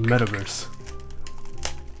 Metaverse.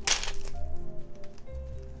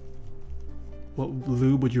 What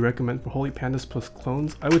lube would you recommend for Holy Pandas plus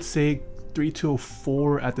clones? I would say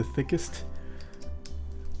 3204 at the thickest.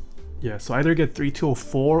 Yeah, so either get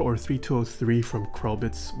 3204 or 3203 from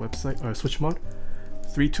Krellbit's website or SwitchMod.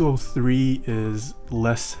 3203 is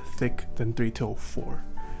less thick than 3204.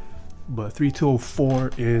 But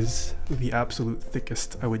 3204 is the absolute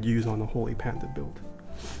thickest I would use on a Holy Panda build.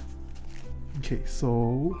 Okay,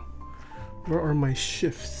 so where are my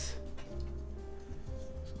shifts?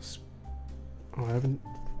 Oh, I haven't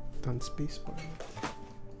done spacebar.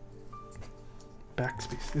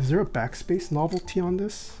 Backspace. Is there a backspace novelty on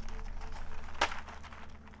this?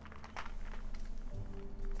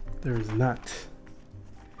 There is not.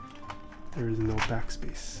 There is no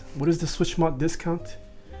backspace. What is the SwitchMod discount?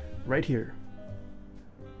 Right here.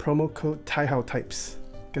 Promo code Taeha types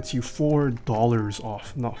gets you $4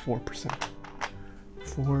 off, not 4%.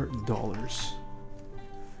 $4.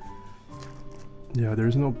 Yeah,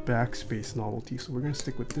 there's no backspace novelty, so we're gonna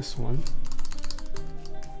stick with this one.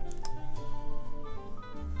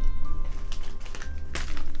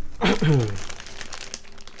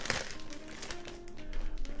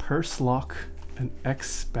 Purse lock and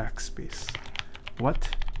X backspace.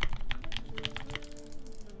 What?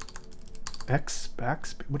 X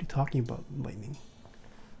backspace? What are you talking about, Lightning?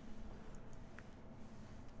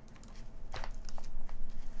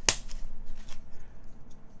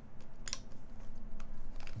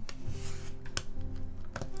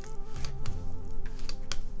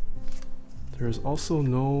 There's also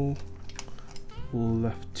no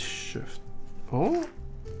left shift. Oh?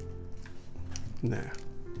 Nah.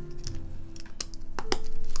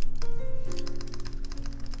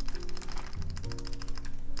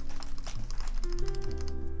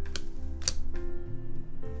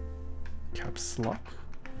 Caps lock.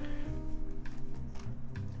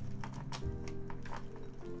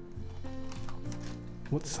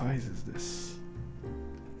 What size is this?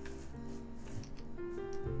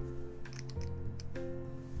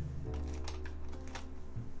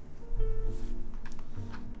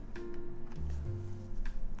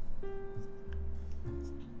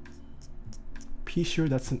 P sure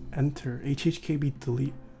that's an enter. HHKB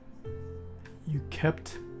delete. You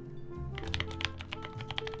kept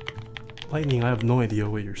Lightning, I have no idea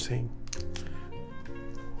what you're saying.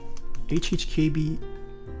 HHKB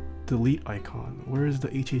delete icon. Where is the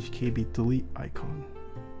HHKB delete icon?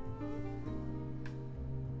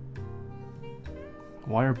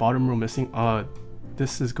 Why are bottom row missing?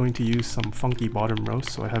 This is going to use some funky bottom row,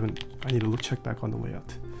 so I need to check back on the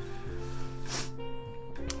layout.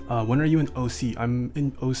 When are you in OC? I'm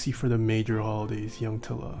in OC for the major holidays, Young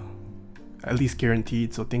Tilla. At least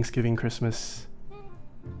guaranteed, so Thanksgiving, Christmas,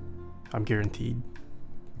 I'm guaranteed.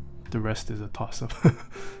 The rest is a toss-up.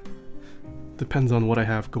 Depends on what I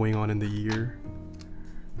have going on in the year.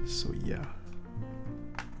 So yeah.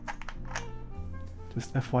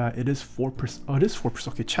 Just FYI, it is 4%. Oh, it is 4%.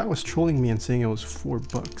 Okay, chat was trolling me and saying it was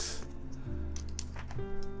 $4.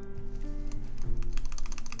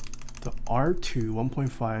 The R2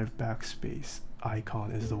 1.5 backspace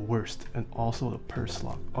icon is the worst, and also the purse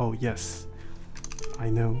lock. Oh yes, I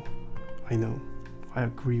know. I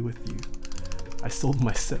agree with you. I sold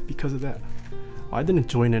my set because of that. I didn't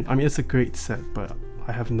join in. I mean, it's a great set, but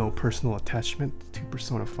I have no personal attachment to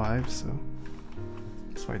Persona 5, so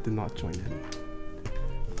I did not join in.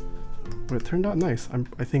 But it turned out nice.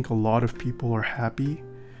 I think a lot of people are happy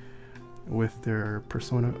with their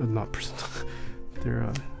Persona,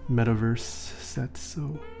 their Metaverse sets.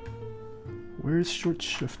 So where's short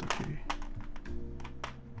shift? Okay.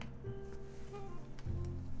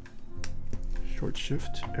 Short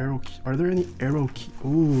shift, arrow key. Are there any arrow key?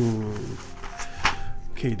 Ooh.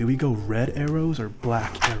 Okay, do we go red arrows or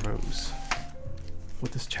black arrows?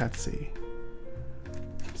 What does chat say?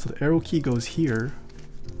 So the arrow key goes here.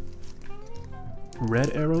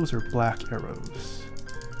 Red arrows or black arrows?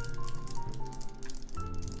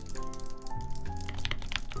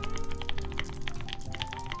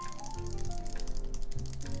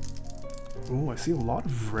 Oh, I see a lot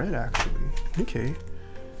of red actually. Okay.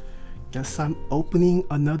 Guess I'm opening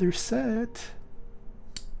another set.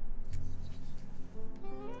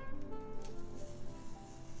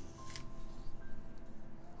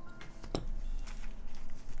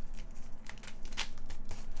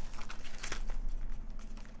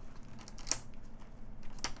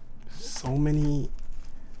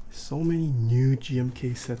 So many new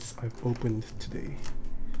GMK sets I've opened today.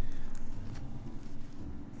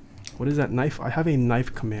 What is that knife? I have a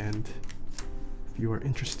knife command if you are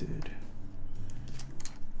interested.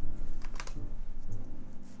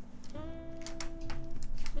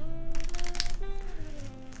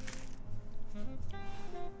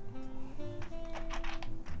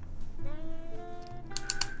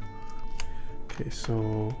 Okay,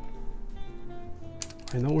 so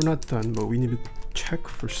I know we're not done, but we need to check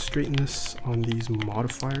for straightness on these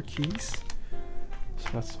modifier keys. So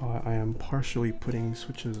that's why I am partially putting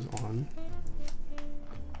switches on.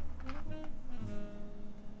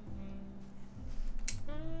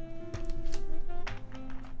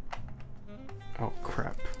 Oh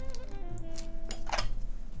crap.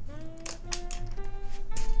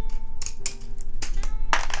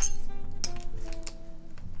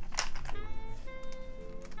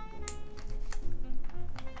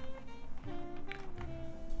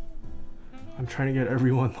 I'm trying to get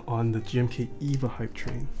everyone on the GMK Eva hype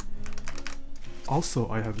train. Also,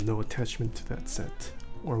 I have no attachment to that set,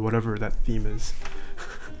 or whatever that theme is.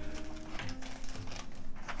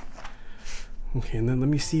 Okay, and then let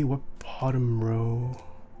me see what bottom row.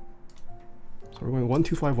 So we're going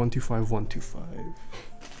 125, 125, 125.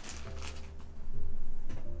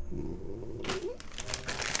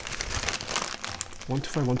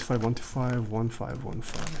 125, 125, 125,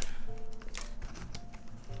 1515.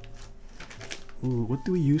 Ooh, what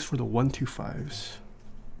do we use for the 125s?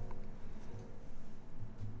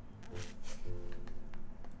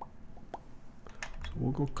 So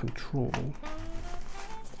we'll go control.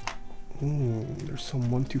 Ooh, there's some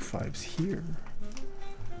 125s here.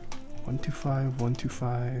 125,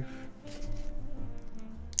 125.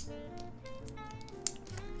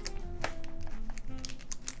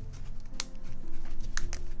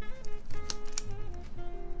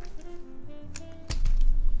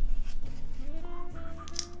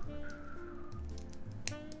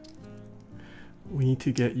 We need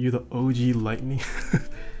to get you the OG lightning.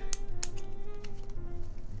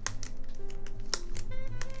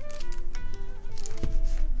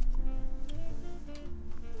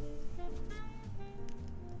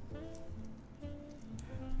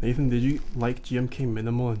 Nathan, did you like GMK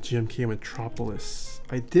Minimal and GMK Metropolis?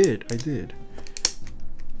 I did.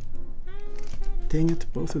 Dang it,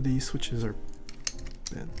 both of these switches are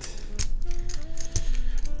bent.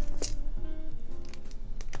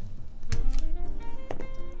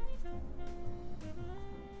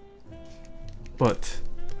 But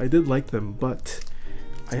I did like them, but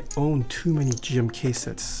I own too many GMK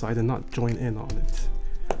sets, so I did not join in on it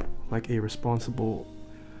like a responsible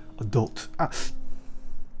adult.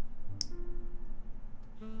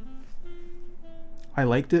 I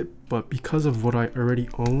liked it, but because of what I already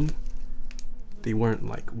own, they weren't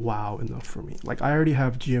like wow enough for me. Like I already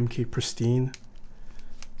have GMK Pristine.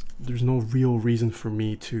 There's no real reason for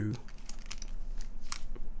me to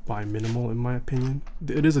buy Minimal in my opinion.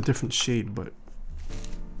 It is a different shade, but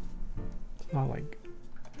not like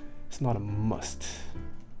it's not a must.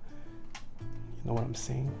 You know what I'm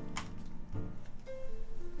saying?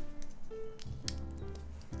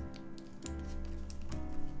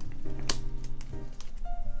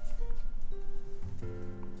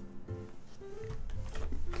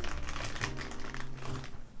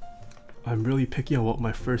 I'm really picky on what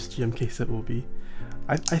my first GMK set will be.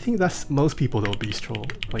 I think that's most people though, Beast Troll.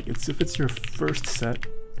 Like if it's your first set,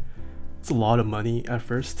 it's a lot of money at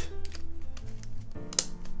first.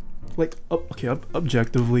 like,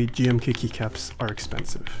 objectively, GMK keycaps are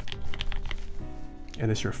expensive. And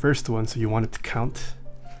it's your first one, so you want it to count.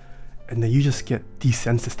 And then you just get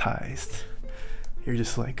desensitized. You're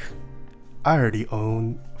just like, I already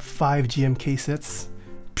own 5 GMK sets.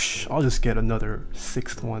 Psh, I'll just get another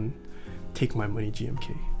 6th one. Take my money,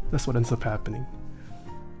 GMK. That's what ends up happening.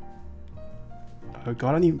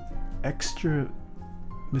 Got any extra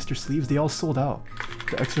Mr. Sleeves? They all sold out.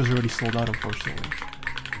 The extras already sold out, unfortunately.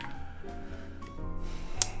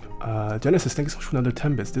 Genesis, thank you so much for another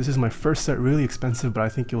 10 bits. This is my first set, really expensive, but I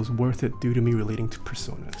think it was worth it due to me relating to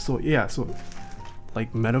Persona. So yeah, so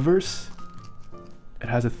like Metaverse, it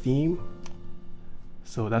has a theme,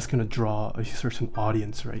 so that's gonna draw a certain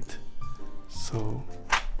audience, right? So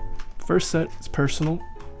first set is personal.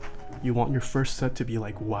 You want your first set to be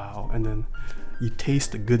like wow, and then you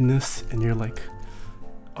taste the goodness and you're like,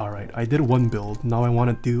 all right, I did one build, now I want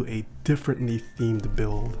to do a differently themed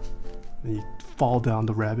build, and you fall down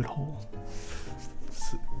the rabbit hole.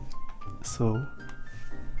 So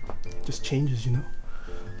it just changes, you know.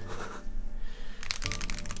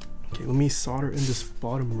 Okay, let me solder in this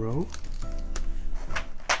bottom row,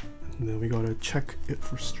 and then we gotta check it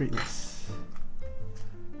for straightness.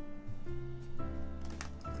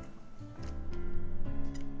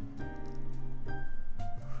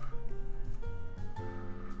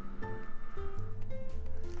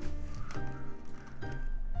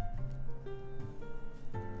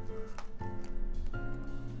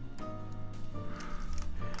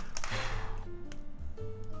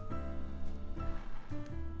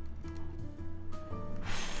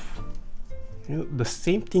 You know, the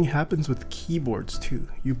same thing happens with keyboards too.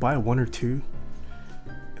 You buy 1 or 2,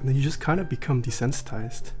 and then you just kind of become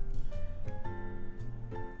desensitized.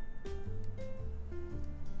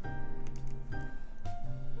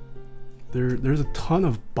 There's a ton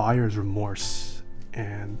of buyer's remorse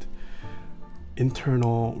and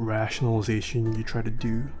internal rationalization you try to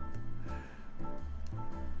do.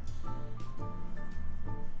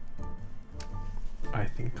 I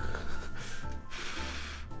think.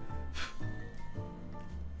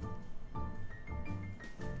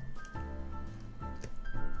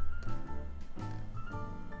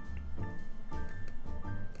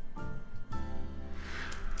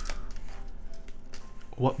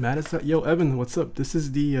 What mat is that? Yo, Evan, what's up? This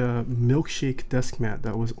is the milkshake desk mat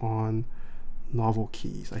that was on Novel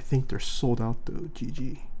Keys. I think they're sold out though.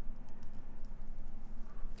 GG.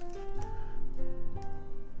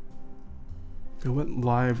 It went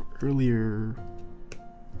live earlier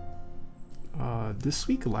this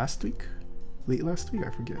week, last week, late last week,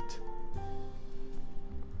 I forget.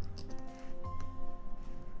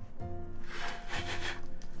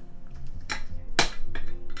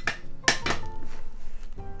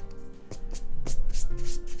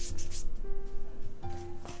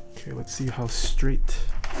 Okay, let's see how straight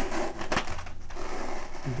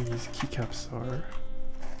these keycaps are.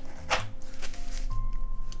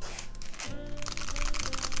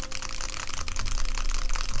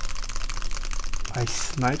 I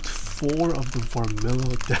sniped 4 of the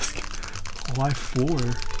Varmillo desk. Why 4?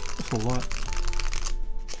 That's a lot.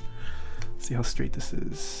 Let's see how straight this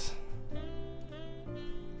is.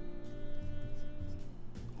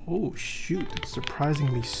 Oh shoot, it's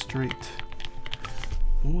surprisingly straight.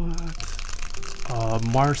 What?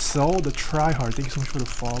 Marcel the Tryhard, thank you so much for the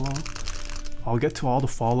follow. I'll get to all the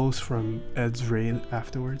follows from Ed's raid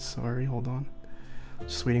afterwards. Sorry, hold on.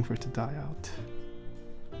 Just waiting for it to die out.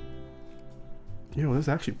 You know, this is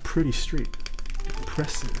actually pretty straight.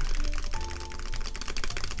 Impressive.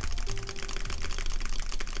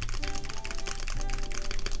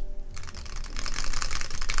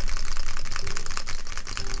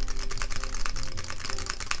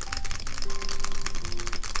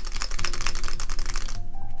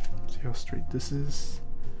 See how straight this is.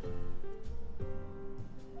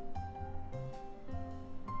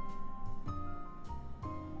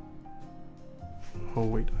 Oh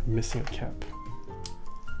wait, I'm missing a cap.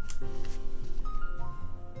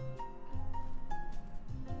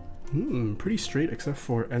 Pretty straight except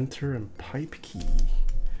for enter and pipe key.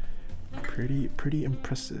 Pretty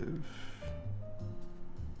impressive.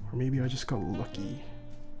 Or maybe I just got lucky.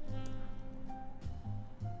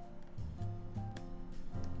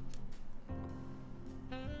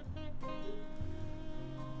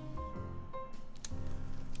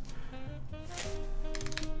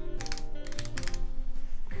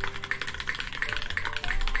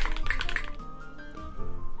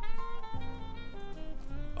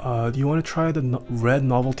 Do you want to try the red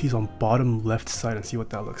novelties on bottom left side and see what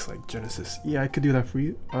that looks like, Genesis? Yeah, I could do that for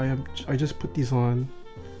you. I just put these on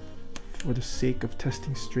for the sake of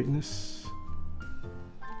testing straightness.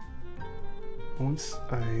 once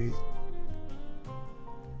I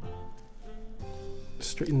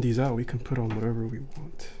straighten these out, we can put on whatever we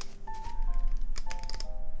want.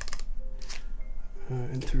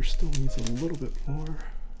 Enter still needs a little bit more.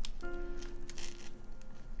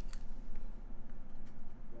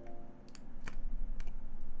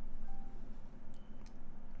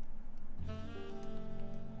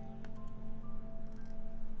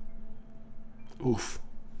 Oof.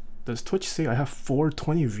 Does Twitch say I have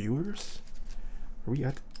 420 viewers? Are we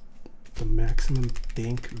at the maximum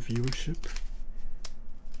dank viewership?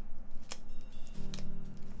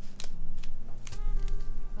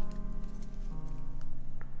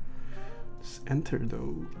 This enter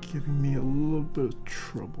though, giving me a little bit of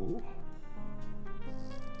trouble.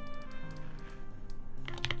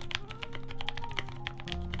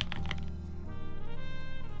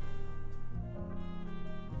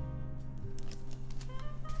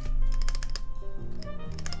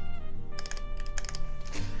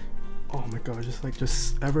 Oh my god,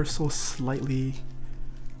 just ever so slightly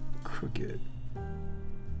crooked.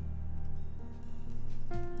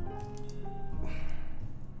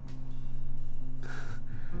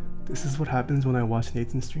 This is what happens when I watch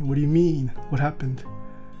Nathan's stream. What do you mean? What happened?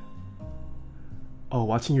 Oh,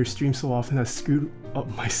 watching your stream so often has screwed up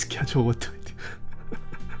my schedule. What do I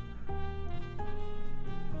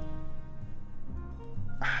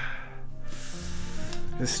do?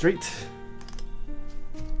 It's straight.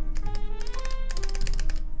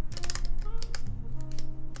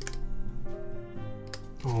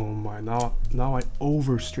 Oh my, now I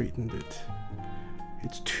over straightened it.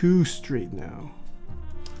 It's too straight now.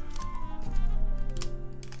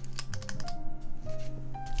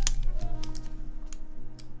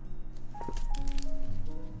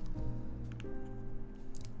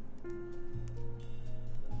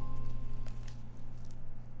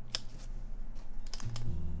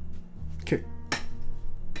 Okay.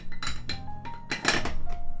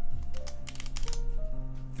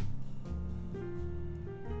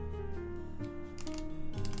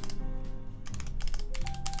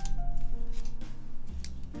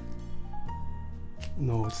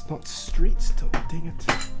 No, it's not straight still, dang it.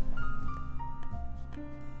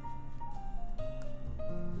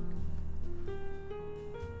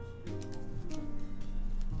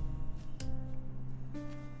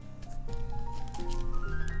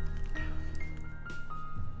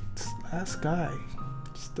 This last guy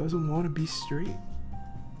just doesn't want to be straight.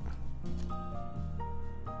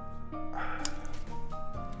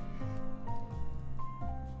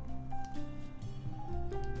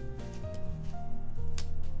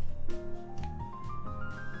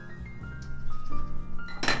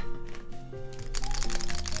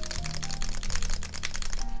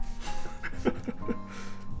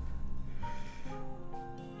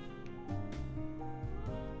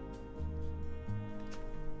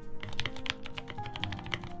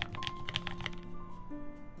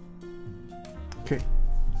 Okay, I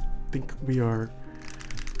think we are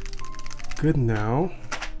good now.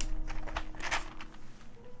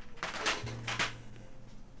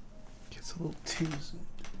 Gets a little too zoomed.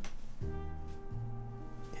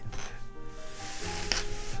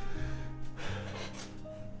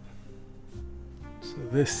 So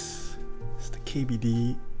this is the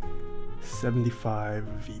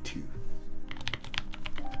KBD75V2.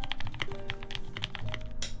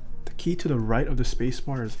 The key to the right of the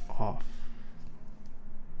spacebar is off.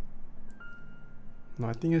 No,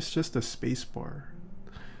 I think it's just the spacebar.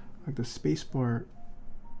 Like the spacebar,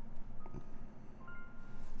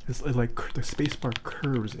 it's like the spacebar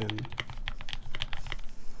curves in.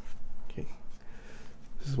 Okay,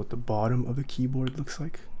 this is what the bottom of the keyboard looks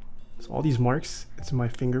like. So all these marks, it's my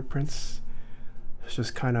fingerprints. It's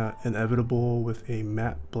just kind of inevitable with a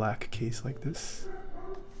matte black case like this.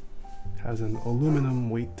 It has an aluminum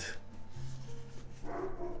weight.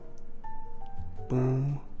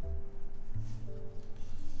 Boom.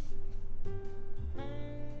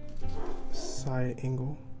 Side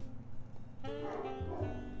angle.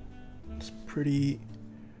 It's pretty,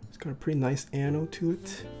 it's got a pretty nice anode to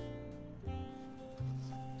it.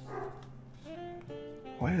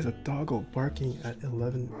 Why is a doggo barking at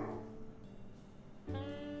 11?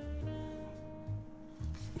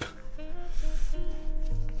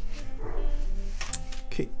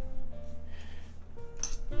 Okay.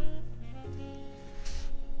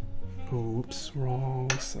 Oh, oops,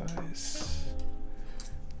 wrong size.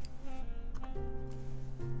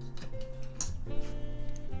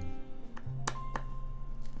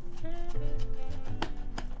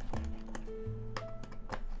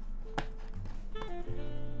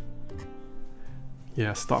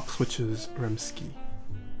 Yeah, stock switches Remski.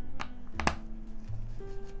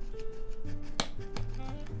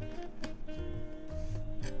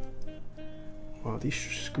 these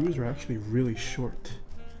screws are actually really short.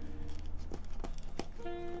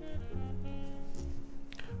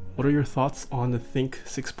 What are your thoughts on the Think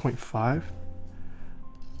 6.5?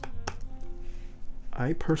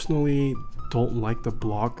 I personally don't like the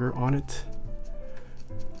blocker on it,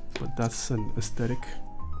 but that's an aesthetic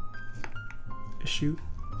issue.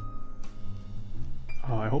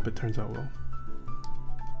 I hope it turns out well.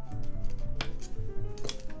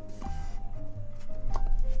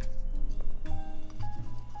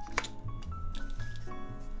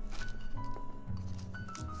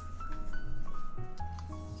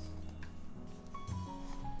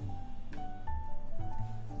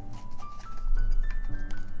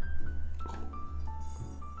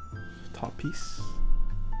 Top piece,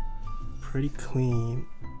 pretty clean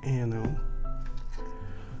anno.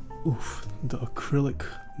 Oof, the acrylic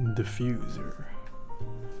diffuser.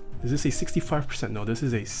 Is this a 65%? No, this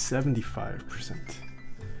is a 75%.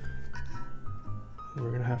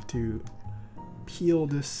 We're gonna have to peel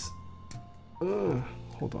this.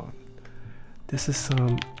 Hold on. This is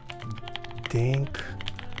some dank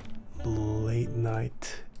late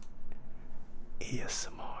night ASMR.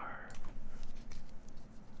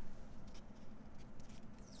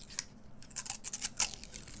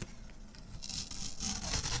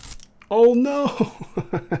 Oh no!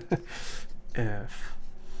 F.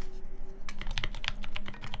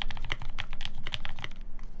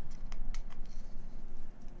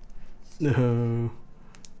 No.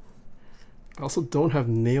 I also don't have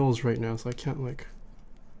nails right now, so I can't like...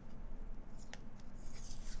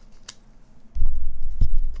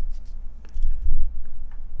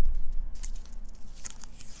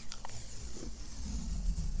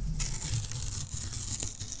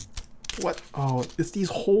 What? Oh, it's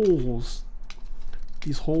these holes.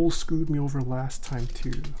 These holes screwed me over last time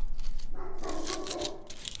too.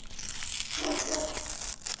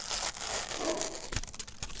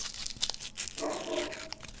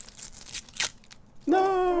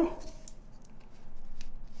 No!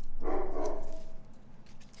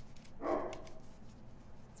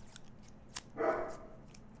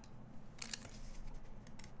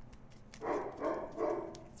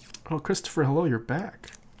 Oh, Christopher, hello, you're back.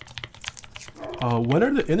 When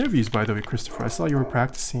are the interviews, by the way, Christopher? I saw you were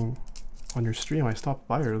practicing on your stream. I stopped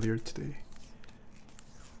by earlier today.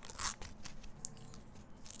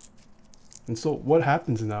 And so what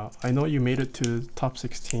happens now? I know you made it to top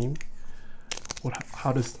 16.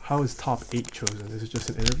 How is top 8 chosen? Is it just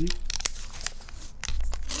an interview?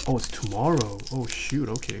 Oh, it's tomorrow. Oh shoot,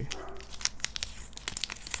 okay.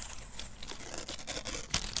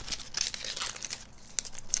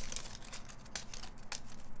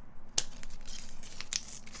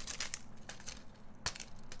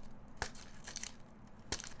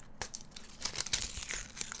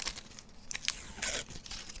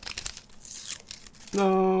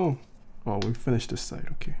 No. Oh, we finished this side,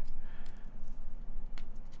 okay.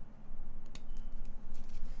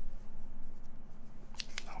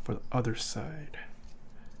 Now for the other side.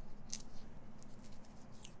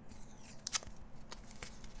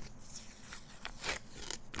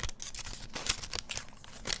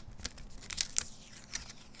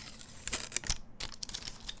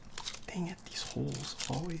 Dang it, these holes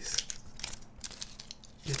always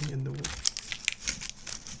getting in the way.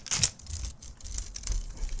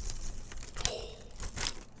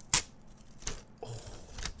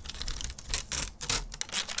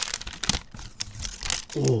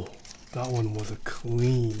 Oh, that one was a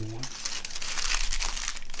clean one.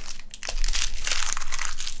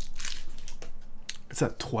 It's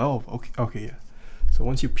at 12. Okay, yeah. So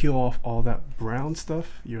once you peel off all that brown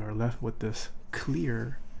stuff, you're left with this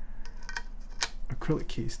clear acrylic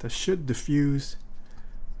case that should diffuse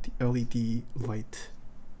the LED light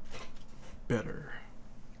better.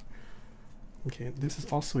 Okay, this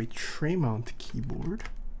is also a tray mount keyboard.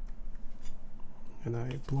 And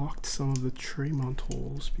I blocked some of the tray mount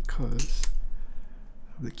holes because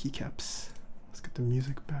of the keycaps. Let's get the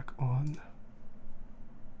music back on.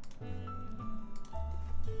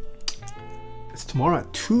 It's tomorrow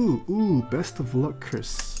at 2. Ooh, best of luck,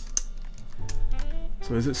 Chris.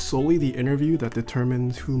 So is it solely the interview that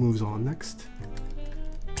determines who moves on next?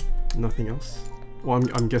 Nothing else? Well,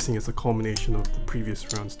 I'm guessing it's a culmination of the previous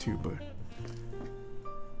rounds too, but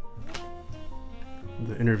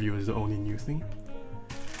the interview is the only new thing.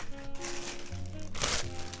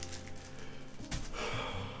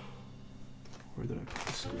 Where did I put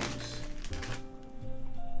the screws?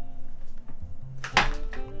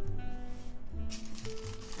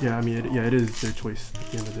 Yeah, I mean, it is their choice at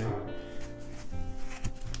the end of the day.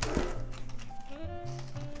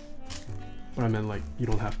 But I meant like, you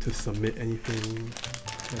don't have to submit anything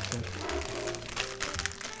like that.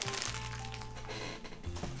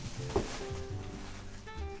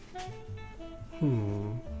 I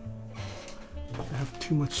have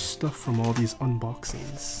too much stuff from all these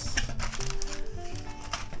unboxings.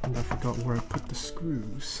 And I forgot where I put the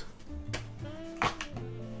screws.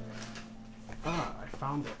 Ah, I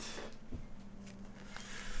found it.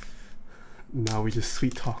 Now we just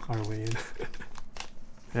sweet talk our way in.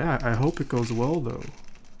 Yeah, I hope it goes well though.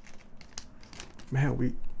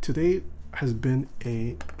 Man, today has been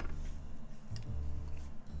a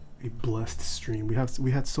blessed stream. We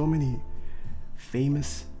had so many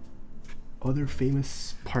other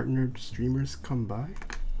famous partnered streamers come by.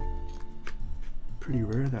 Pretty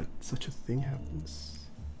rare that such a thing happens.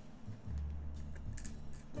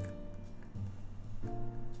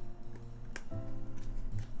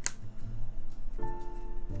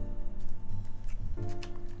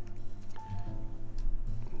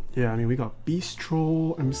 Yeah, I mean, we got Beast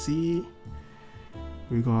Troll MC,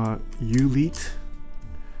 we got Uleet,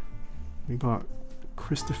 we got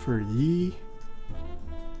Christopher Yee,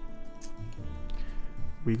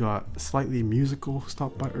 we got Slightly Musical who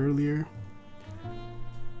stopped by earlier.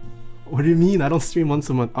 What do you mean? I don't stream once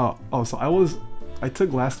a month. Oh, so I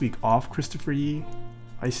took last week off, Christopher Yee.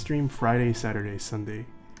 I stream Friday, Saturday, Sunday.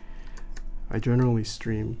 I generally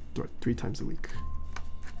stream 3 times a week.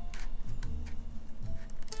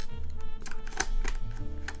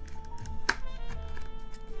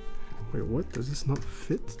 Wait, what? Does this not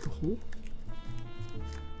fit the hole?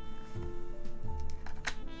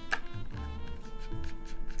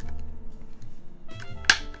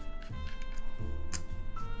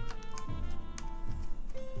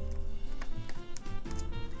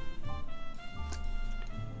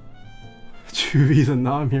 Chubies, and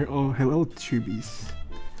now I'm here. Oh, hello, Chubies.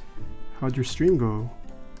 How'd your stream go?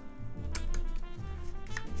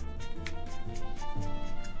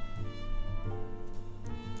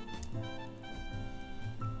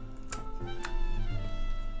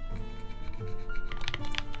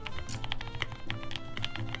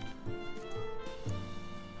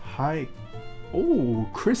 Hi. Oh,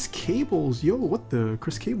 Chris Cables. Yo, what the?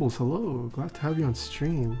 Chris Cables, hello. Glad to have you on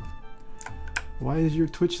stream. Why is your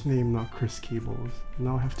Twitch name not Chris Cables?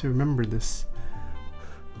 Now I have to remember this.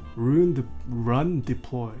 Run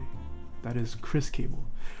deploy. That is Chris Cable.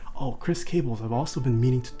 Oh, Chris Cables, I've also been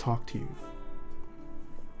meaning to talk to you.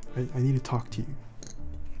 I need to talk to you.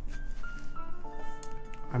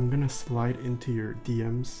 I'm gonna slide into your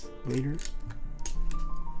DMs later.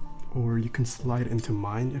 Or you can slide into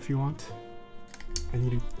mine if you want. I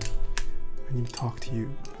need to talk to you.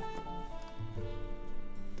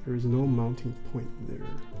 There is no mounting point there.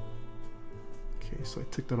 Okay, so I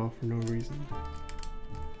took that off for no reason.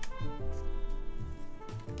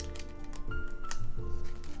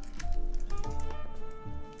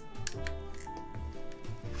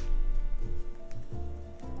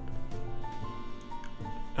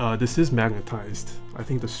 This is magnetized. I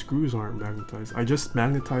think the screws aren't magnetized. I just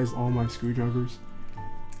magnetized all my screwdrivers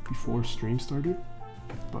before stream started,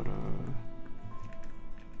 but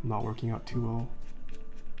not working out too well.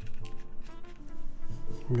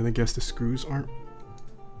 I'm gonna guess the screws aren't.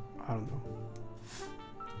 I don't know.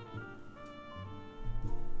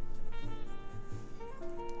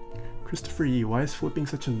 Christopher Yee, why is flipping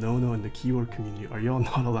such a no-no in the keyboard community? Are y'all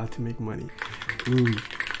not allowed to make money? Ooh.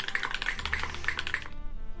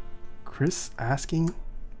 Chris asking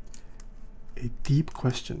a deep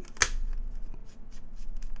question.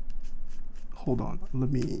 Hold on,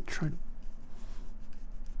 let me try to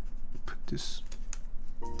put this.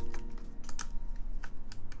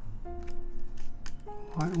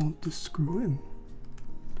 Why won't this screw in?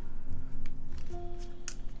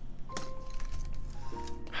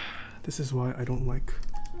 This is why I don't like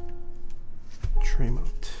tray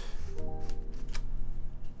mount.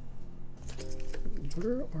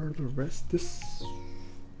 Where are the rest? This.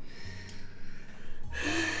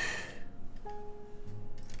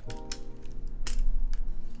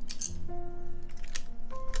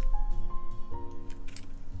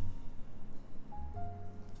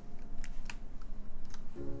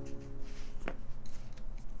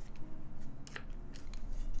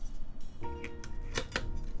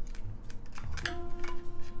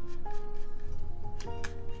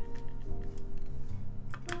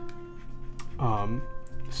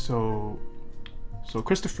 So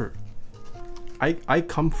Christopher, I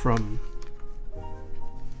come from,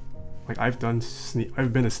 like, I've been a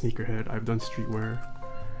sneakerhead. I've done streetwear.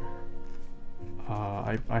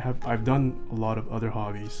 I've done a lot of other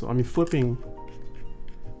hobbies. So I mean, flipping,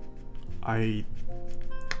 I'm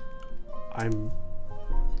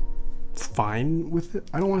fine with it.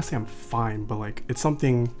 I don't want to say I'm fine, but like, it's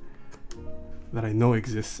something that I know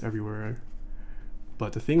exists everywhere.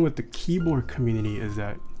 But the thing with the keyboard community is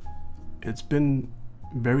that it's been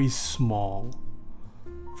very small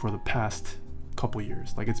for the past couple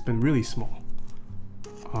years. Like, it's been really small.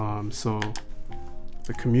 So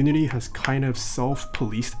the community has kind of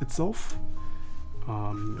self-policed itself.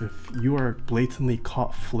 If you are blatantly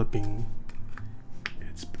caught flipping,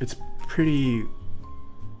 it's pretty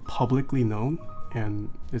publicly known, and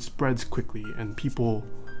it spreads quickly, and people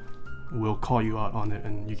will call you out on it,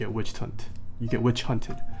 and you get witch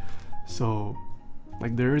hunted. So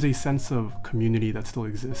like, there is a sense of community that still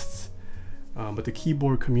exists, but the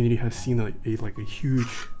keyboard community has seen a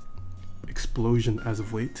huge explosion as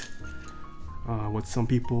of late. What some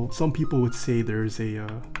people would say there's a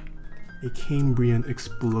Cambrian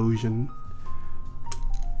explosion,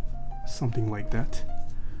 something like that,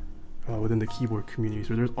 within the keyboard community.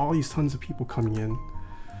 So there's all these tons of people coming in,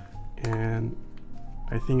 and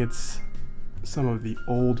I think it's some of the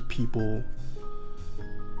old people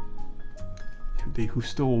who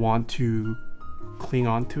still want to cling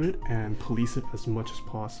on to it and police it as much as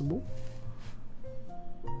possible.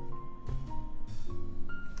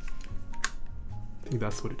 I think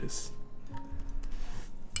that's what it is.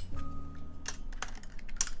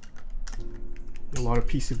 A lot of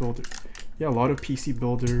PC builders. Yeah, a lot of PC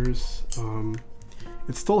builders.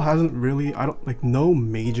 It still hasn't really, no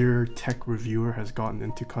major tech reviewer has gotten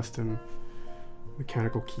into custom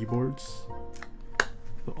mechanical keyboards.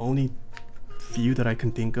 The only few that I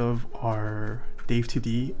can think of are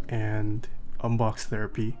Dave2D and Unbox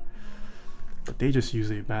Therapy, but they just use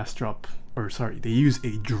a they use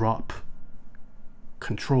a drop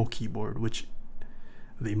control keyboard, which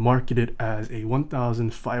they marketed as a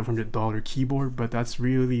 $1,500 keyboard, but that's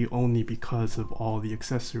really only because of all the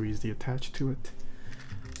accessories they attach to it.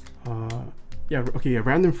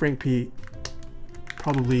 Random Frank P,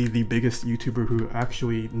 probably the biggest YouTuber who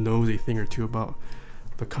actually knows a thing or two about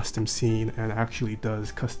the custom scene and actually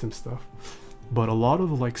does custom stuff. But a lot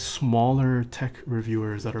of like smaller tech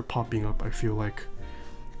reviewers that are popping up, I feel like,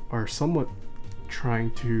 are somewhat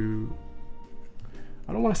trying to,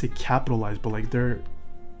 I don't want to say capitalize, but like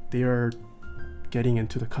they are getting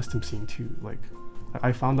into the custom scene too. Like,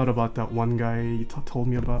 I found out about that one guy you told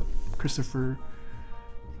me about, Christopher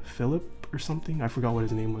Phillip or something. I forgot what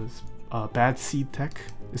his name was. Bad Seed Tech.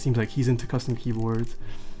 It seems like he's into custom keyboards.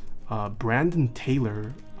 Brandon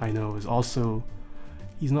Taylor, I know, is also,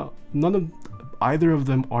 either of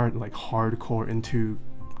them aren't like hardcore into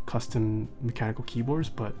custom mechanical keyboards,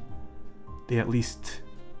 but they at least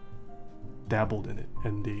dabbled in it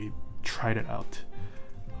and they tried it out.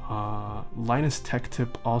 Linus Tech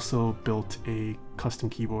Tip also built a custom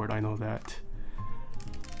keyboard, I know that.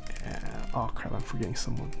 Oh crap, I'm forgetting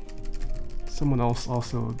someone. Someone else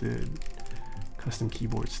also did custom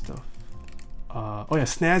keyboard stuff. Oh yeah,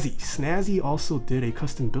 Snazzy. Snazzy also did a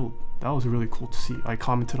custom build. That was really cool to see. I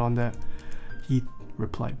commented on that. He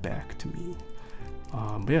replied back to me.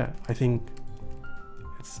 But yeah, I think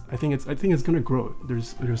it's gonna grow.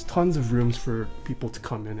 There's tons of rooms for people to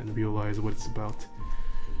come in and realize what it's about.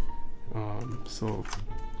 So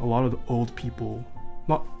a lot of the old people,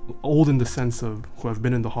 not old in the sense of who have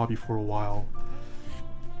been in the hobby for a while,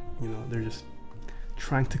 you know, they're just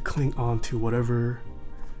trying to cling on to whatever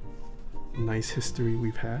nice history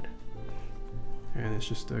we've had, and it's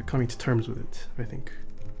just coming to terms with it, I think.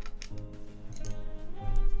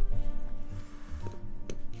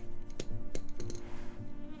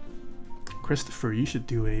 Christopher, you should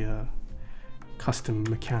do a custom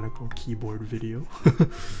mechanical keyboard video.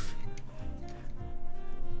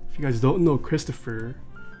 If you guys don't know Christopher,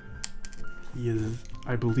 he is,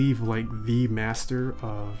 I believe, like the master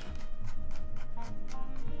of...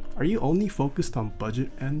 Are you only focused on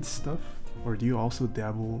budget end stuff? Or do you also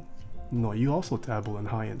dabble... No, you also dabble in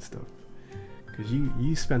high-end stuff. Because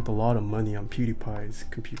you spent a lot of money on PewDiePie's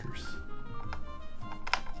computers.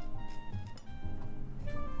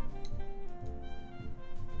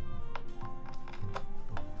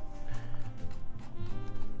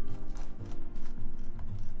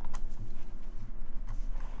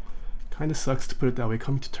 Kind of sucks to put it that way.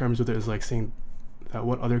 Coming to terms with it is like saying that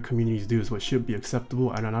what other communities do is what should be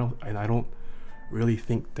acceptable, and I don't really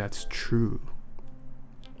think that's true.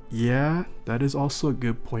 Yeah, that is also a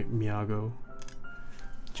good point, Miyago.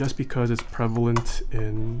 Just because it's prevalent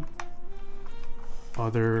in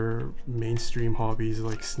other mainstream hobbies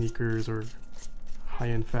like sneakers or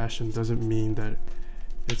high-end fashion doesn't mean that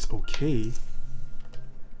it's okay.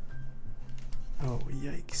 Oh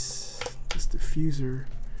yikes, this diffuser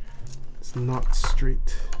is not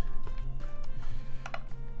straight.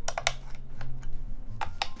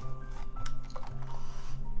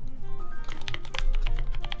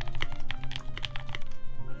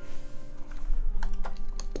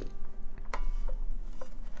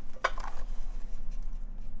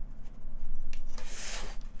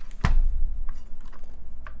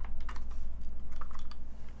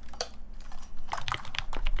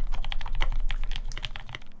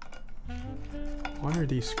 Why are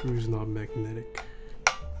these screws not magnetic?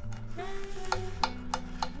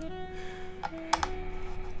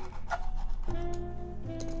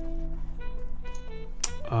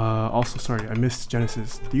 Also, sorry, I missed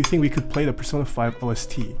Genesis. Do you think we could play the Persona 5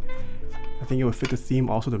 OST? I think it would fit the theme.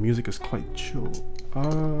 Also, the music is quite chill.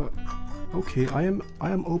 Okay, I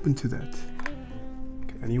am open to that.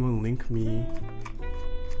 Can anyone link me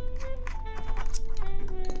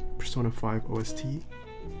Persona 5 OST?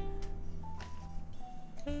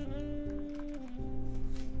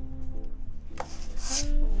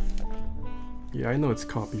 Yeah, I know it's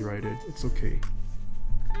copyrighted. It's okay.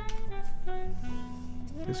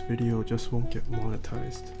 This video just won't get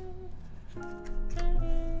monetized.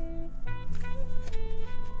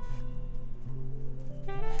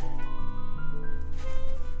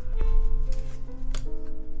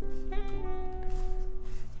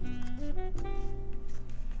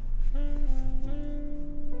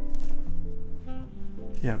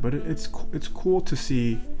 Yeah, but it's cool to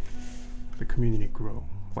see the community grow.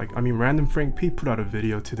 Like, I mean, Random Frank P put out a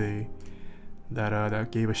video today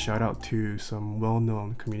that gave a shout out to some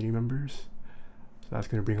well-known community members. So that's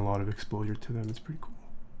gonna bring a lot of exposure to them. It's pretty cool.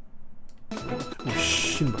 Oh,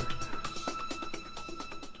 Shinbar.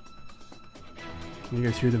 Can you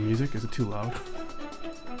guys hear the music? Is it too loud?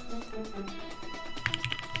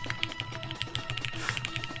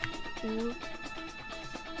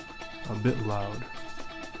 A bit loud.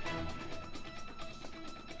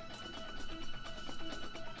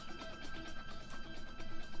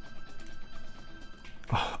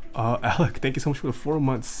 Alec, thank you so much for the 4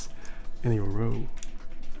 months in a row.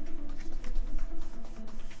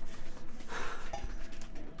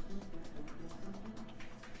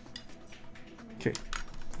 Okay,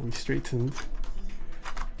 we straightened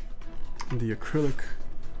the acrylic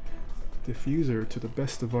diffuser to the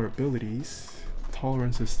best of our abilities.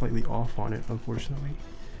 Tolerance is slightly off on it, unfortunately.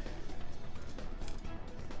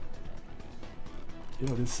 You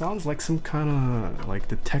know, this sounds like some kind of like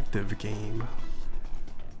detective game.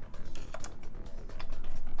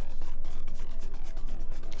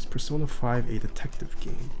 Is Persona 5 a detective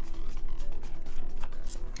game?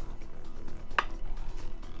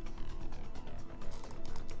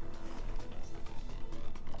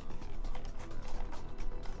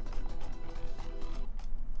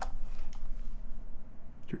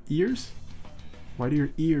 Your ears? Why do your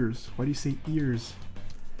ears? Why do you say ears?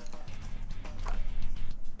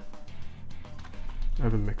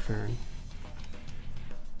 Evan McFerrin.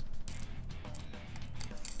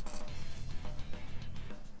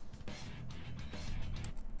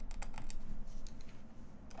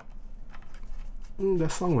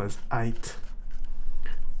 That song was aight.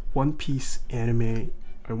 One Piece anime,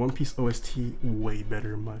 or One Piece OST, way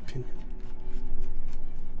better in my opinion.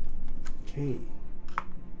 Okay.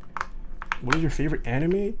 What is your favorite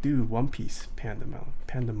anime? Dude, One Piece,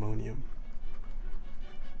 Pandemonium.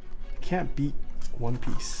 Can't beat One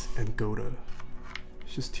Piece and Gota.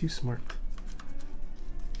 It's just too smart.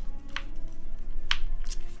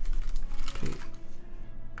 Okay.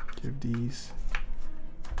 Give these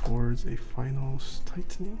boards a final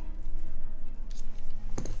tightening.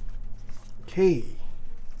 Okay.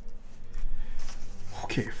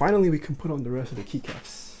 Okay, finally we can put on the rest of the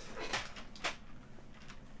keycaps.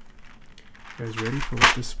 You guys ready for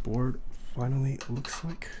what this board finally looks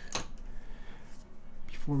like?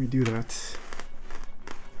 Before we do that,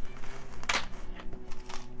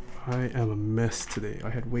 I am a mess today. I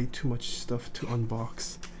had way too much stuff to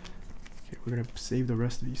unbox. Okay, we're gonna save the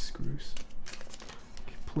rest of these screws.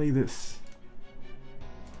 Okay, play this.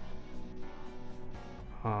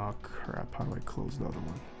 Ah, crap, how do I close the other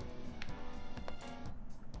one?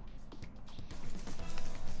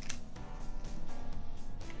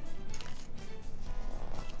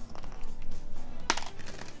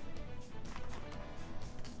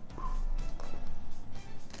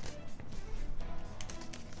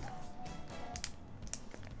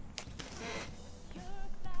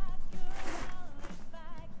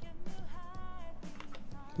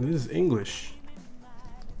 This is English.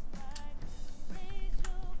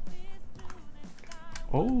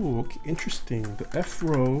 Oh, okay, interesting. The F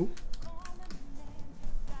row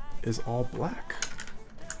is all black.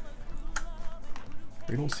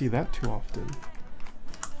 We don't see that too often.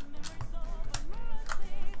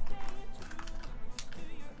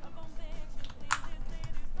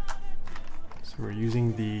 So we're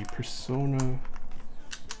using the Persona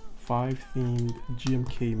 5 themed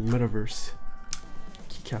GMK Metaverse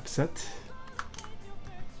keycap set.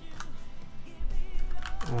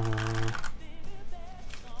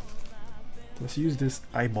 Let's use this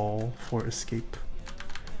eyeball for escape.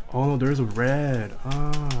 Oh no, there's a red.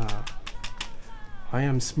 Ah, I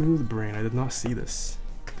am smooth brain. I did not see this.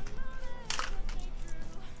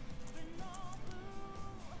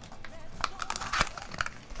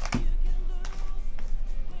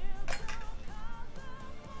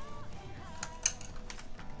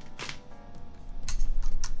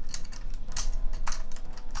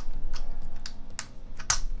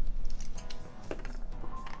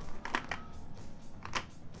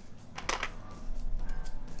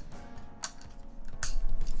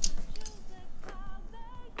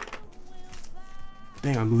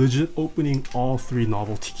 Dang, I'm legit opening all 3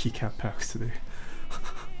 novelty keycap packs today.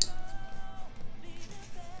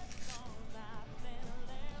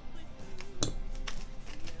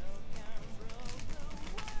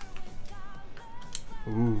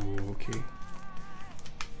 Ooh, okay.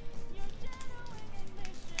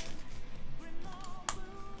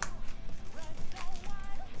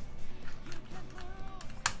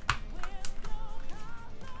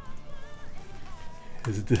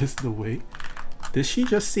 Is this the way? Did she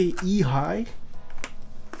just say E high?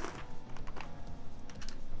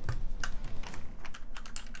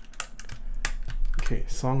 Okay,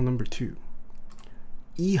 song number 2.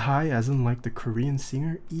 E high as in like the Korean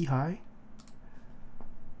singer E high?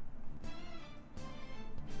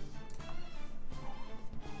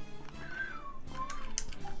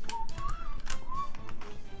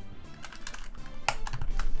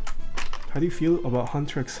 How do you feel about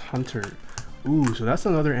Hunter x Hunter? Ooh, so that's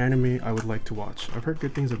another anime I would like to watch. I've heard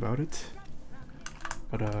good things about it.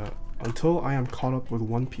 But until I am caught up with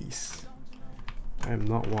One Piece, I am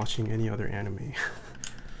not watching any other anime.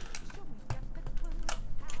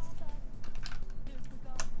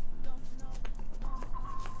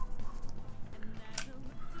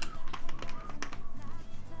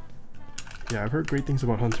 Yeah, I've heard great things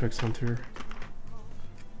about Hunter x Hunter.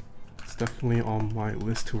 It's definitely on my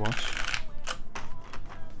list to watch.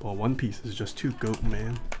 Well, One Piece is just too goat,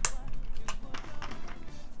 man.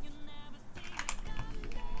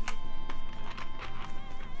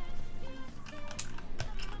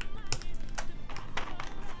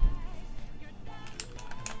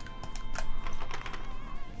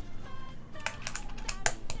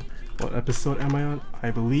 What episode am I on? I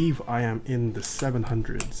believe I am in the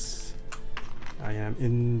 700s. I am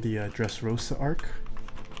in the Dressrosa arc.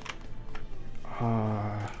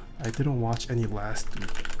 I didn't watch any last week.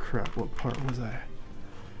 Crap, what part was I?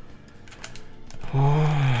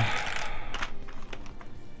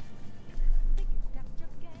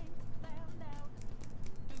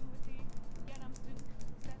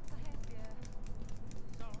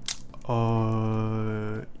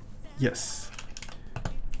 Yes.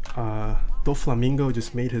 Doflamingo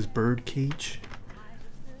just made his bird cage,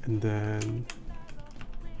 and then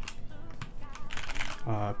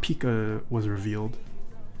Pika was revealed.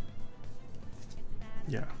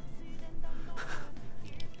 Yeah.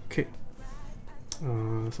 Okay.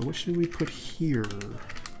 So what should we put here?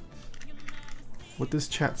 What does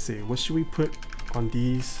chat say? What should we put on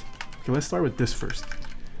these? Okay, let's start with this first.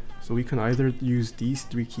 So we can either use these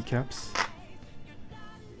 3 keycaps.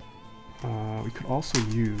 We could also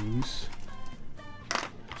use...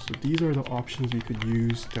 So these are the options we could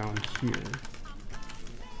use down here.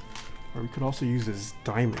 Or we could also use this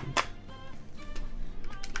diamond.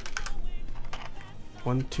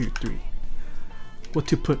 1, 2, 3. What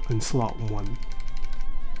to put in slot 1?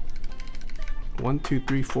 1, 2,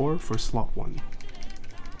 3, 4 for slot 1.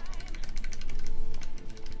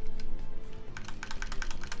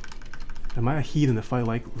 Am I a heathen if I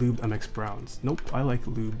like lubed MX Browns? Nope, I like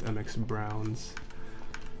lubed MX Browns.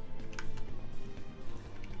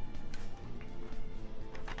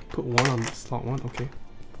 Put 1 on slot 1, okay.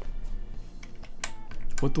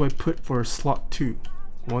 What do I put for slot 2?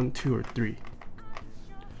 1, 2, or 3?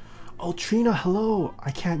 Oh, Trina, hello! I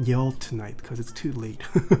can't yell tonight because it's too late.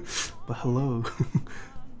 But hello.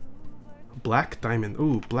 Black diamond.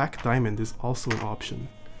 Oh, black diamond is also an option.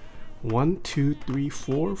 1, 2, 3,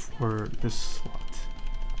 4 for this slot.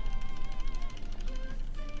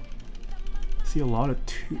 See a lot of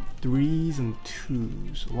 3s and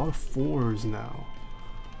 2s. A lot of 4s now.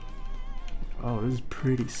 Oh, this is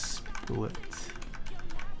pretty split.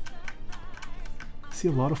 See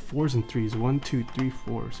a lot of 4s and 3s. 1, 2, 3,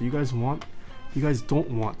 4. So you guys don't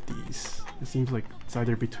want these. It seems like it's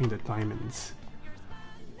either between the diamonds.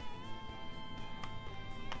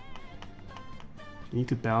 You need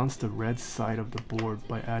to balance the red side of the board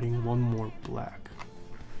by adding 1 more black.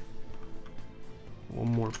 1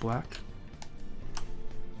 more black.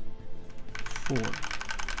 4.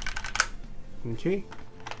 Okay.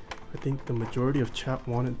 I think the majority of chat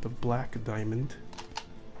wanted the black diamond.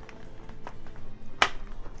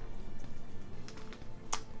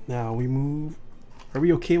 Now we move Are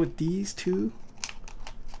we okay with these two?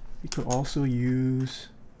 We could also use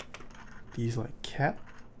these like cat.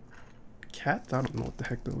 I don't know what the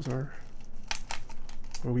heck those are.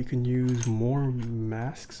 Or we can use more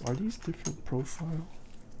masks. Are these different profile?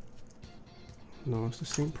 No, it's the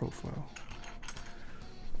same profile.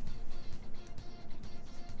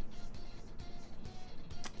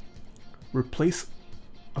 Replace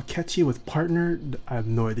Akechi with partner. I have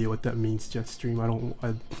no idea what that means, Jetstream.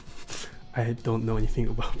 I don't know anything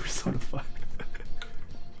about Persona 5.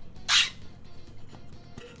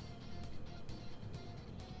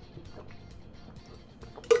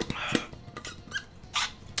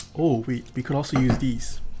 Oh wait, we could also use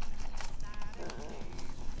these.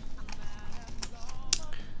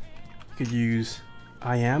 We could use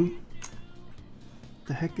I am.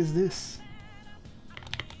 The heck is this?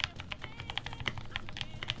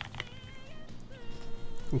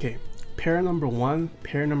 Okay, pair number 1,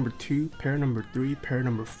 pair number 2, pair number 3, pair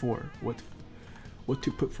number 4. What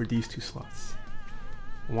to put for these two slots?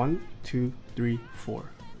 1, 2, 3, 4.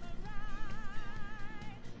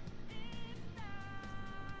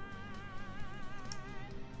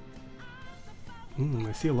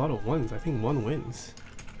 I see a lot of ones. I think 1 wins.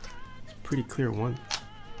 It's a pretty clear 1.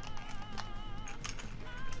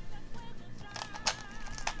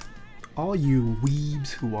 All you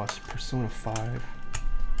weebs who watch Persona 5.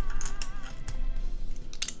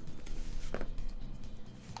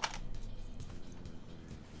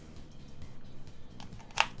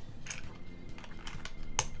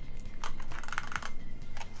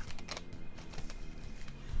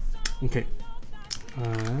 Okay,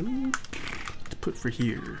 to put for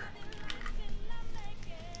here.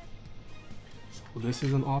 So this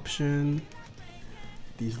is an option.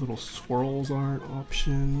 These little swirls are an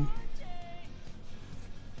option.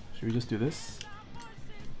 Should we just do this?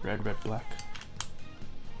 Red, red, black.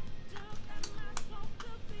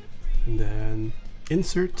 And then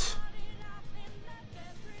insert,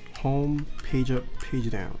 home, page up, page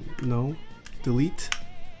down. No, delete,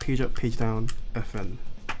 page up, page down, FN.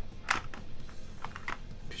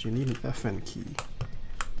 You need an FN key.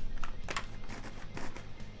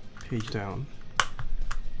 Page down.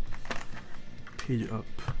 Page up.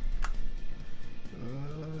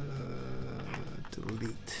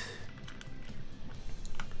 Delete.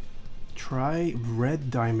 Try red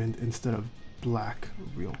diamond instead of black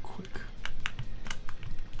real quick.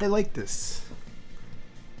 I like this.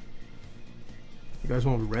 You guys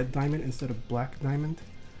want red diamond instead of black diamond?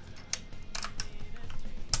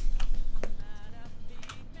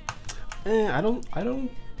 I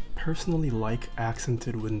don't personally like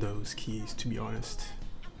accented Windows keys, to be honest.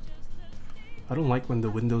 I don't like when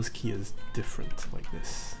the Windows key is different like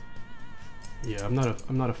this. Yeah, I'm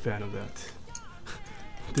not a fan of that.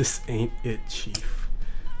 This ain't it, chief.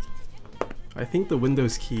 I think the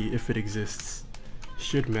Windows key, if it exists,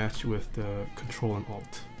 should match with the Control and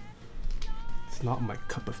Alt. It's not my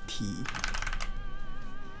cup of tea.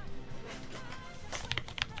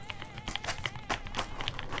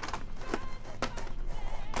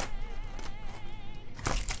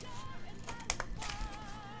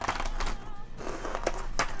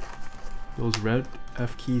 Those red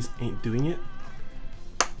F keys ain't doing it.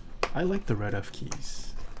 I like the red F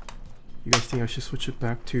keys. You guys think I should switch it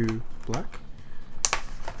back to black?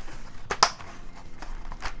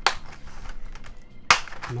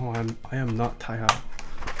 No, I am not Taeha.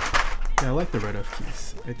 Yeah, I like the red F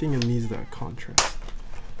keys. I think it needs that contrast.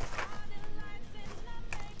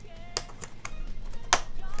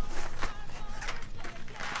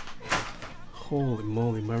 Holy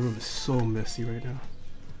moly, my room is so messy right now.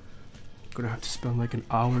 Gonna have to spend like an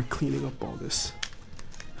hour cleaning up all this.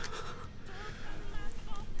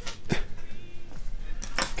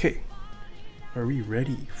 Okay, are we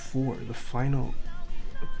ready for the final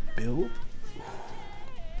build?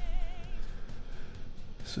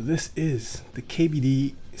 So this is the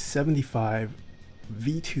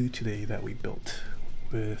KBD75V2 today that we built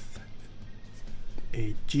with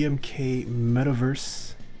a GMK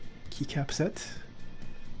Metaverse keycap set.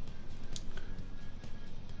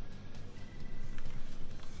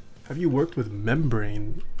 Have you worked with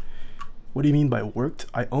membrane? What do you mean by worked?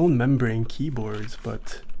 I own membrane keyboards,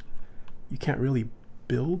 but you can't really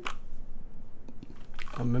build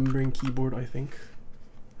a membrane keyboard, I think.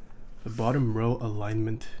 The bottom row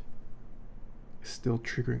alignment is still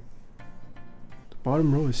triggering. The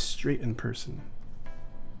bottom row is straight in person.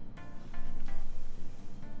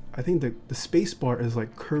 I think the spacebar is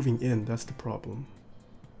like curving in, that's the problem.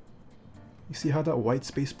 You see how that white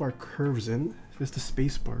spacebar curves in? It's the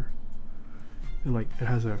spacebar. It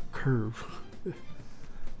has a curve.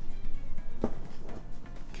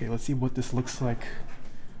 Okay, Okay, let's see what this looks like.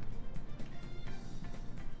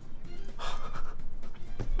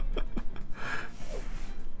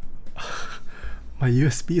 My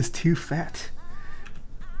USB is too fat.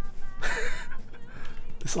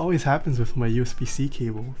 This always happens with my USB-C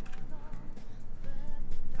cable.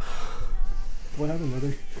 What happened,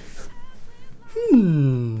 mother?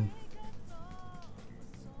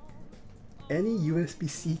 Any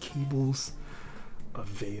USB-C cables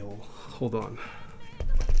avail? Hold on.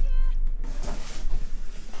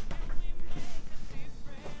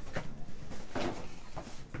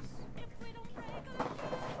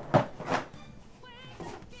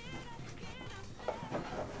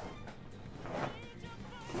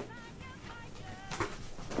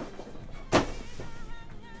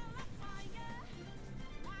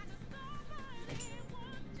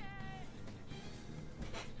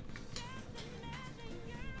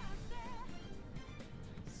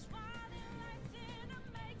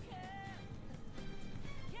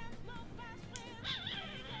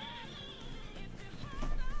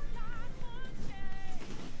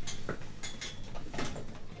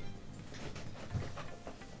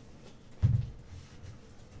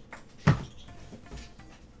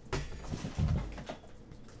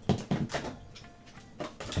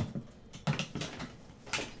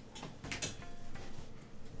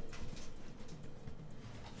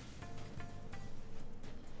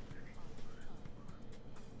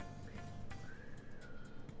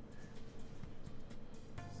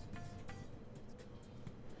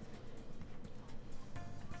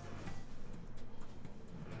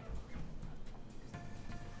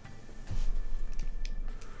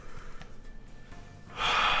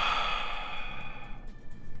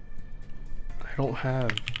 I don't have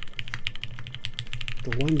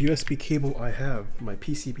the one USB cable I have. My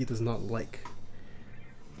PCB does not like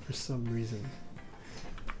for some reason.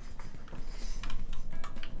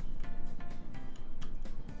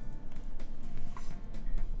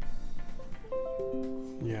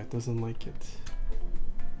 Yeah, it doesn't like it.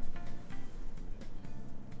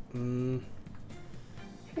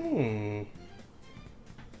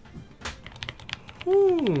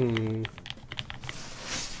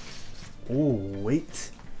 Oh,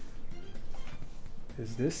 wait.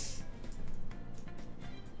 Is this?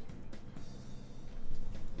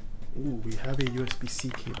 Ooh, we have a USB-C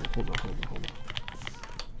cable.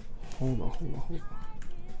 Hold on.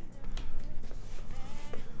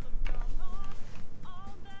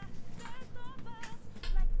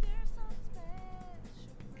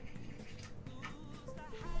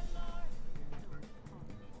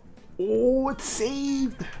 Oh, it's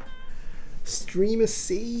saved. Stream is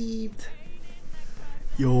saved.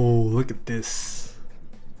 Yo, look at this.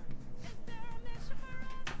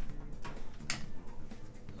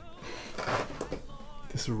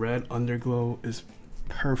 This red underglow is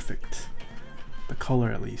perfect. The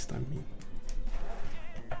color, at least, I mean.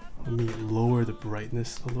 Let me lower the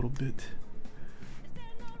brightness a little bit.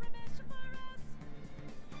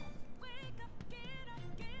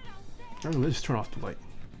 Let's just turn off the light.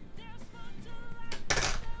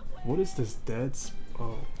 What is this dead?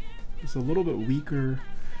 Oh, it's a little bit weaker.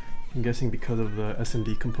 I'm guessing because of the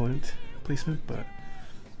SMD component placement, but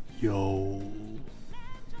yo,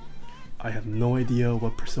 I have no idea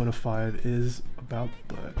what Persona 5 is about,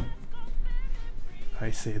 but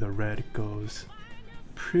I say the red goes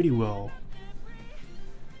pretty well.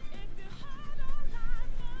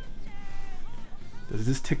 Does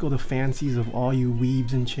this tickle the fancies of all you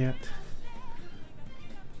weebs in chat?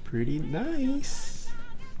 Pretty nice.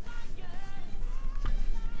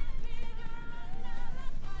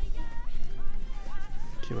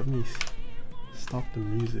 Okay, let me stop the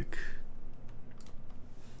music.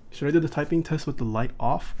 Should I do the typing test with the light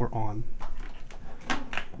off or on?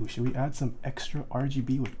 Ooh, should we add some extra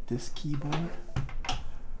RGB with this keyboard?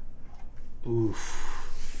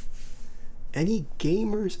 Oof. Any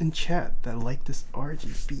gamers in chat that like this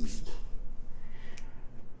RGB?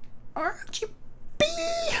 RGB!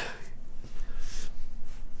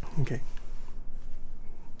 Okay.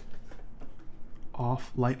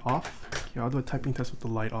 Off, light off. Okay, I'll do a typing test with the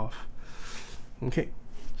light off. Okay,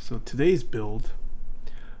 so today's build,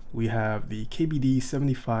 we have the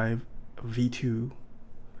KBD75V2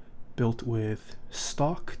 built with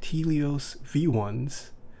stock Telios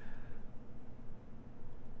V1s.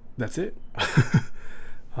 That's it.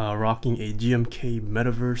 Rocking a GMK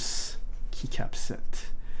Metaverse keycap set.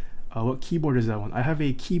 What keyboard is that one? I have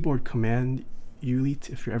a keyboard command Elite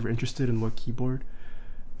if you're ever interested in what keyboard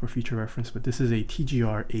for future reference, but this is a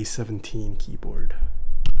TGR A17 keyboard.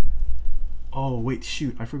 Oh wait,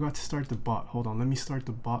 shoot, I forgot to start the bot. Hold on, let me start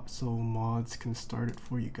the bot so mods can start it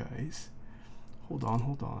for you guys. Hold on,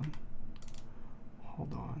 hold on.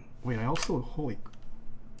 Hold on. Wait, I also,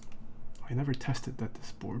 I never tested that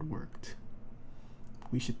this board worked.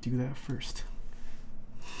 We should do that first.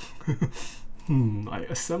 I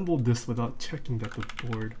assembled this without checking that the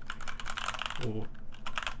board. Oh.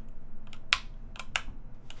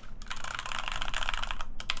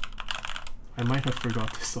 I might have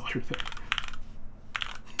forgot to solder that.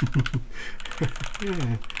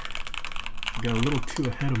 Yeah. I got a little too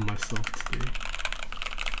ahead of myself today.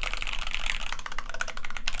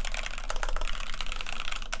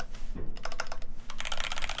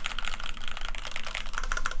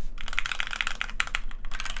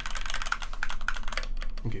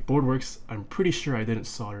 Okay, board works. I'm pretty sure I didn't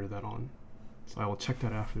solder that on, so I will check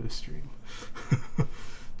that after the stream.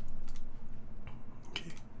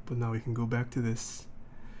 Okay, but now we can go back to this.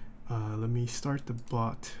 Let me start the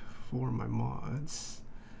bot for my mods.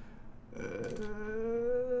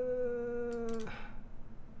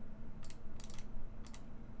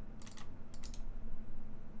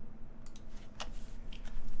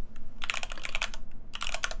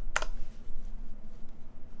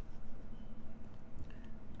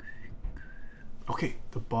 Okay,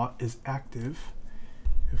 the bot is active.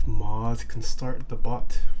 If mods can start the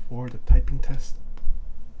bot for the typing test.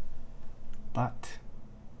 Bot.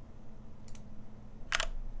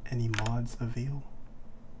 Any mods avail?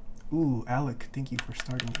 Ooh, Alec, thank you for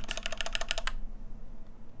starting it.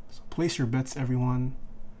 So place your bets, everyone,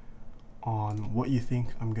 on what you think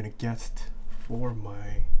I'm gonna get for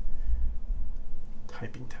my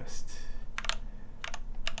typing test.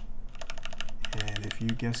 And if you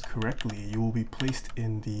guess correctly, you will be placed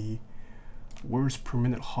in the Words Per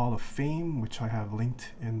Minute Hall of Fame, which I have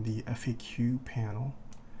linked in the FAQ panel.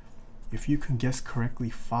 If you can guess correctly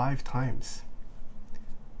 5 times,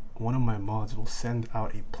 one of my mods will send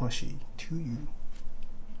out a plushie to you.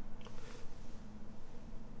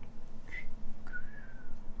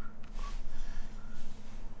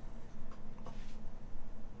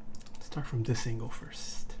 Start from this angle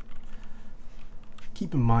first.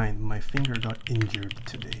 Keep in mind, my finger got injured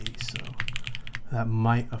today, so that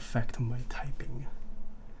might affect my typing.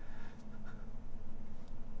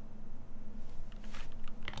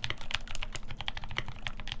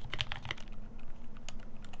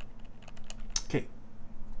 Okay,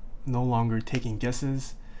 no longer taking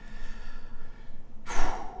guesses. You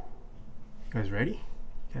guys ready?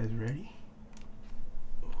 You guys ready?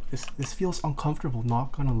 This feels uncomfortable,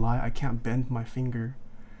 not gonna lie. I can't bend my finger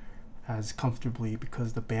as comfortably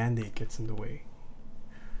because the band-aid gets in the way.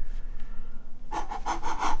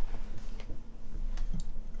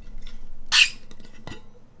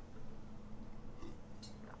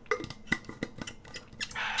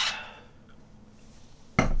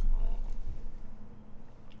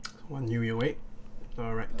 One UE away.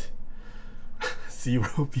 All right.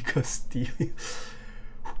 0 because Steely.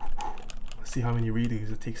 Let's see how many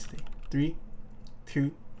redos it takes today. 3,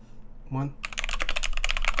 2, 1.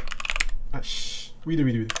 Shh.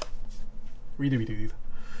 Redo.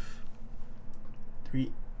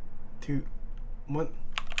 3, 2, 1.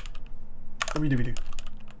 Redo.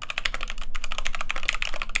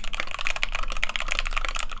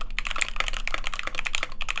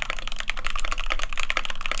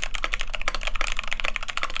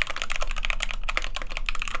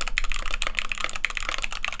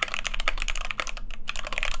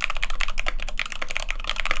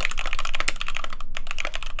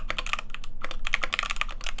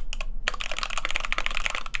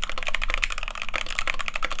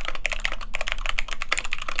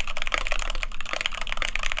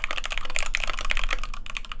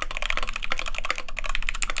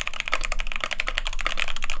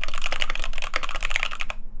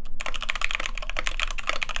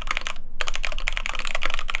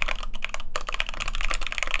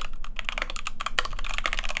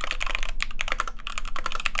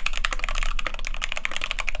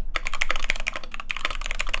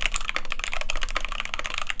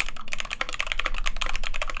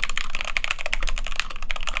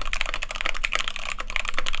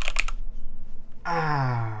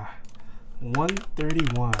 Ah,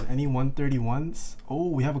 131. Any 131s? Oh,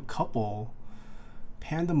 we have a couple.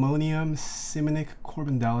 Pandemonium, Simonic,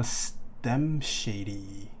 Corbin Dallas, Stem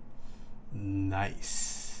Shady.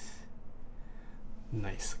 Nice.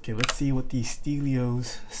 Nice. Okay, let's see what these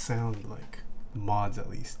Stelios sound like. Mods, at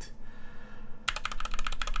least.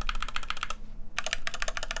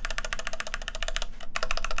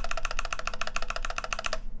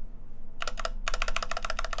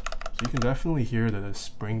 So you can definitely hear the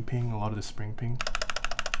spring ping, a lot of the spring ping.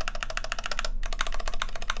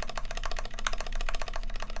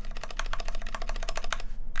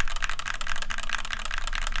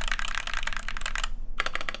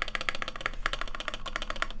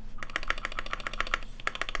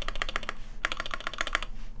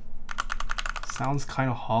 sounds kind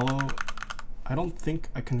of hollow. I don't think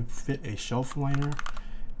I can fit a shelf liner.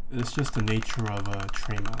 It's just the nature of a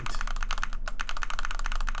tray mount.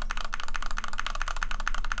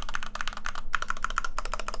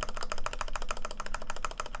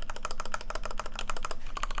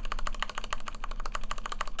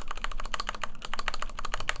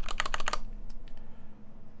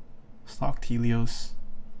 Stock Helios,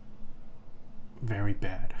 very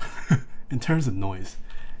bad. In terms of noise,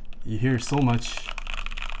 you hear so much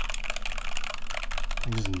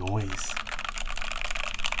just noise.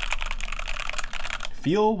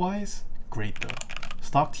 Feel wise, great though.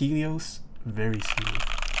 Stock Helios, very smooth.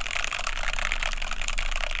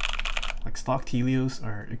 Like stock Helios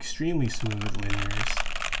are extremely smooth linears,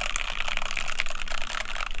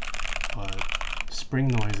 but spring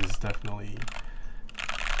noise is definitely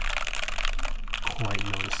quite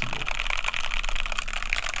noticeable.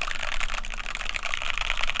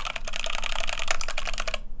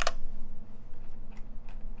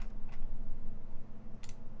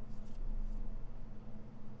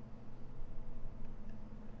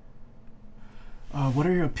 What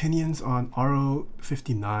are your opinions on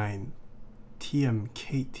RO59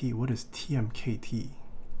 TMKT? What is TMKT?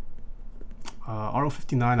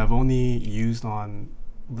 RO59 I've only used on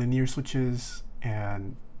linear switches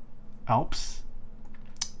and Alps.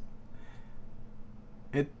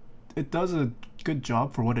 It does a good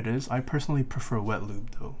job for what it is. I personally prefer wet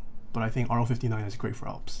lube though, but I think RO59 is great for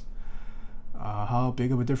Alps. How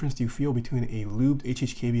big of a difference do you feel between a lubed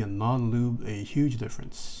HHKB and non-lubed? A huge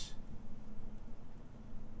difference.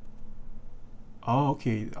 Oh,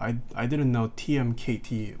 okay. I didn't know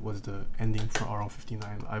TMKT was the ending for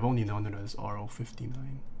RO59. I've only known it as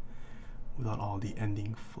RO59 without all the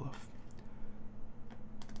ending fluff.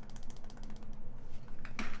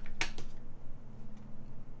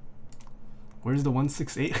 Where's the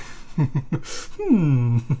 168?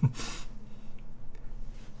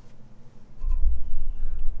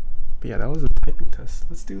 But yeah, that was a typing test.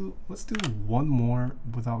 Let's do one more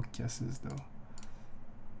without guesses though.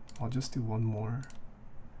 I'll just do one more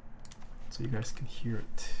so you guys can hear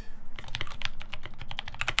it.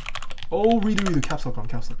 Oh, redo, caps lock on,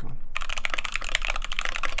 caps lock on.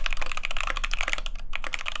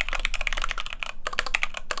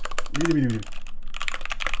 Redo.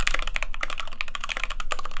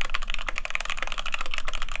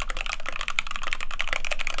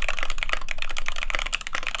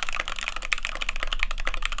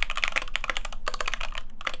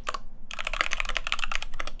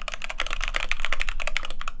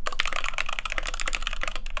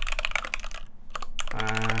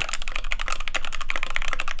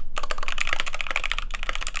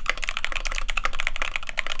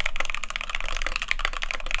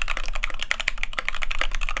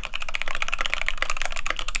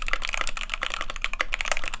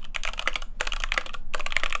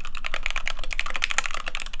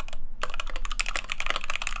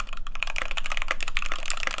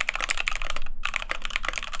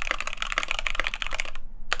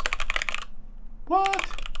 What?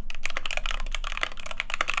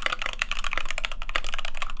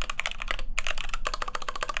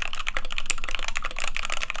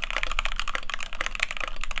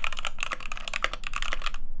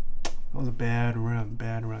 That was a bad run,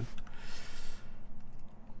 bad run.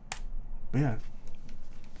 But yeah,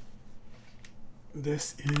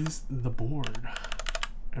 this is the board,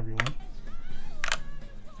 everyone.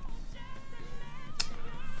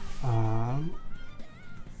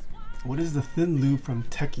 What is the thin lube from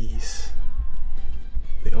Techies?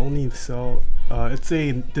 They only sell, it's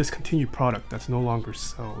a discontinued product that's no longer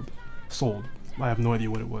sold. I have no idea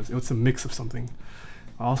what it was. It's a mix of something.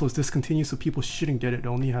 Also, it's discontinued, so people shouldn't get it. It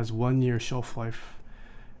only has 1 year shelf life,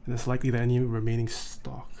 and it's likely that any remaining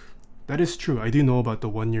stock. That is true. I do know about the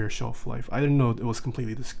 1 year shelf life. I didn't know it was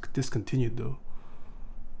completely discontinued though.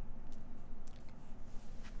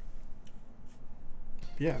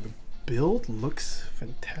 Yeah, the build looks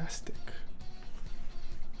fantastic.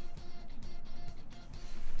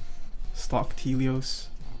 Stock Helios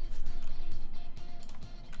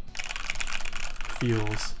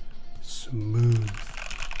feels smooth.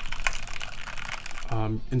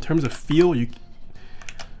 In terms of feel, you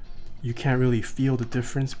can't really feel the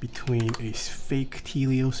difference between a fake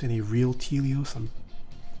Helios and a real Helios. I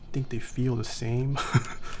think they feel the same.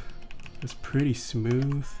 It's pretty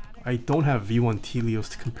smooth. I don't have V1 Helios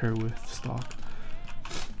to compare with stock.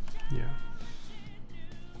 Yeah.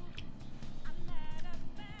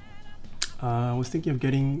 I was thinking of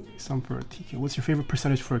getting some for a TKO. What's your favorite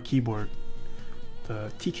percentage for a keyboard?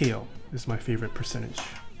 The TKO is my favorite percentage.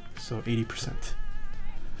 So 80%.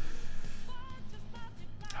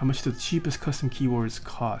 How much do the cheapest custom keyboards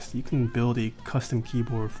cost? You can build a custom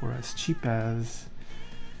keyboard for as cheap as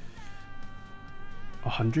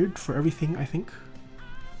 100 for everything, I think.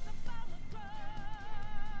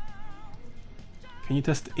 Can you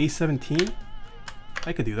test the A17?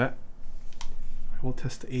 I could do that. I will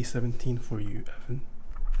test the A17 for you, Evan.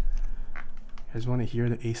 You guys want to hear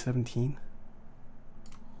the A17?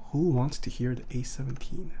 Who wants to hear the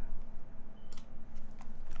A17?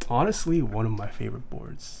 Honestly, one of my favorite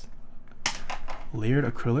boards. Layered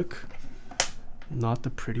acrylic, not the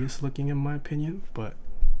prettiest looking in my opinion, but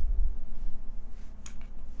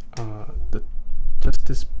just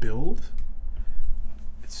this build,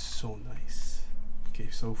 it's so nice. Okay,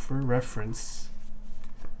 so for reference,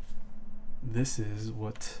 this is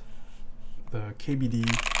what the KBD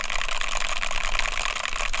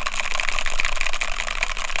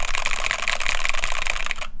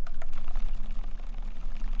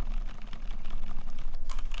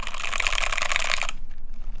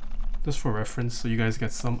just for reference, so you guys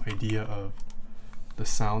get some idea of the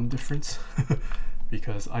sound difference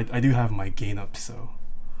because I do have my gain up, so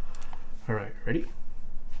all right, ready?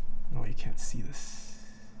 Oh, you can't see this.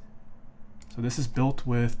 So this is built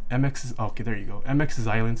with MX, okay, there you go, MX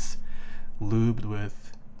Xylence lubed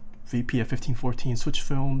with VPF 1514 switch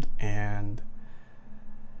filmed and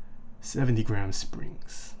 70-gram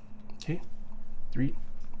springs. Okay, 3,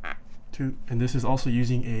 2, and this is also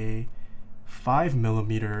using a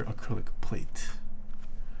 5mm acrylic plate.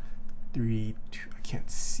 3, 2, I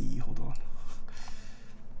can't see, hold on.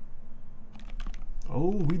 Oh,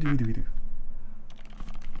 we do.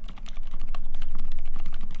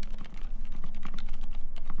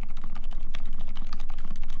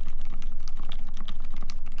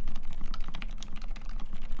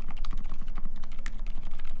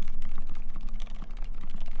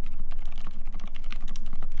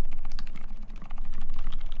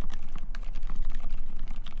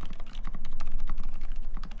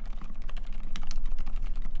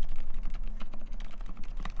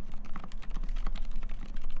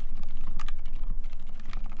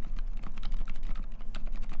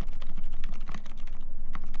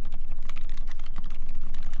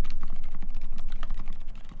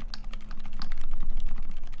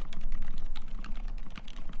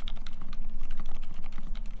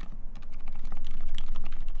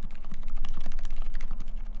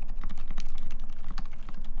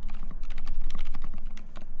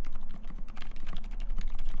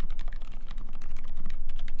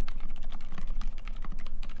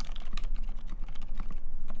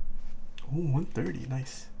 Oh, 130,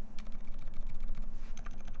 nice.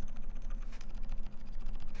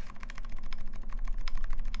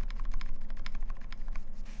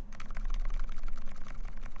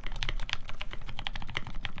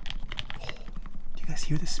 Oh, do you guys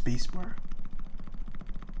hear the space bar?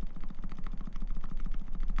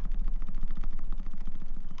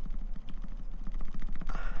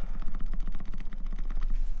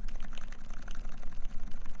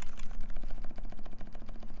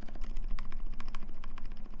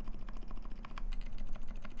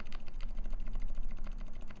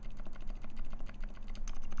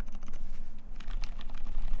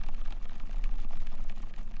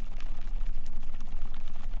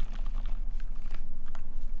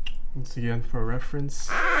 Once again, for reference,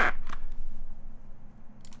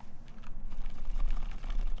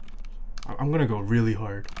 I'm gonna go really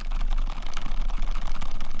hard.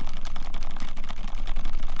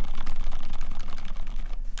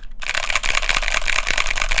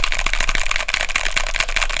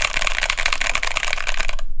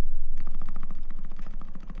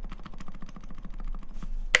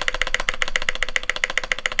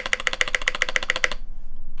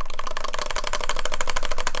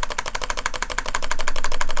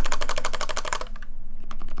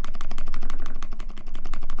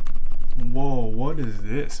 Whoa, what is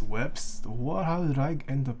this? What? How did I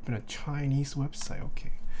end up in a Chinese website?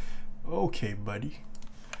 Okay. Okay, buddy.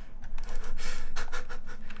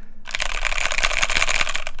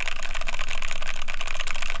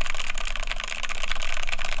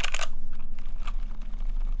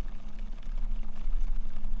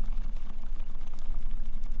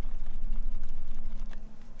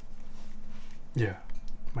 Yeah,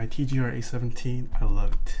 my TGR A17, I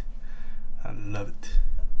love it. I love it.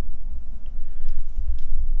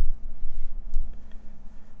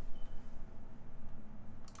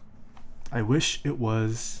 I wish it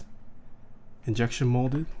was injection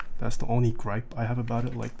molded. That's the only gripe I have about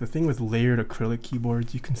it. Like the thing with layered acrylic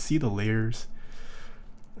keyboards, you can see the layers.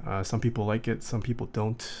 Some people like it, some people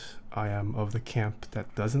don't. I am of the camp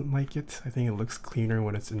that doesn't like it. I think it looks cleaner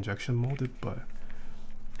when it's injection molded, but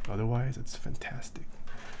otherwise it's fantastic.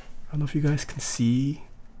 don't know if you guys can see.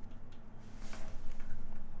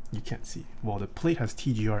 You can't see. Well, the plate has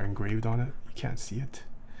TGR engraved on it. You can't see it.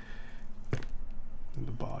 On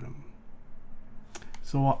the bottom.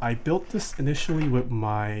 So I built this initially with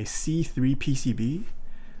my C3 PCB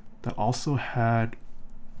that also had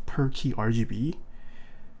per key RGB.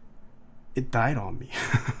 It died on me.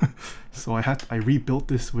 So I rebuilt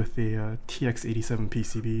this with a TX87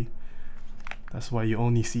 PCB. That's why you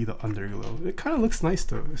only see the underglow. It kind of looks nice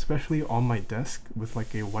though, especially on my desk with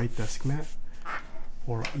like a white desk mat,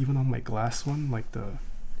 or even on my glass one. Like the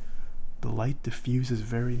light diffuses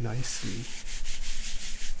very nicely.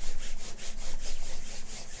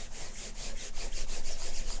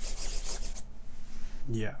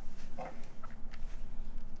 Yeah.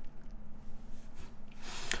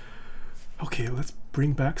 Okay, let's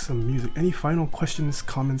bring back some music. Any final questions,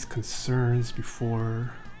 comments, concerns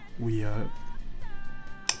before we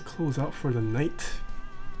close out for the night?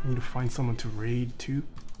 I need to find someone to raid too.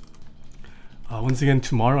 Once again,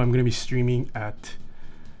 tomorrow I'm going to be streaming at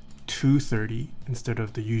 2:30 instead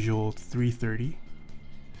of the usual 3:30.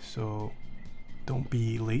 So don't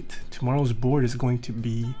be late. Tomorrow's board is going to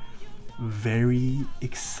be very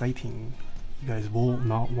exciting. You guys will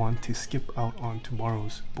not want to skip out on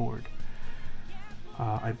tomorrow's board.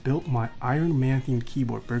 I built my Iron Man themed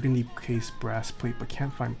keyboard, burgundy case, brass plate, but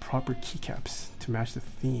can't find proper keycaps to match the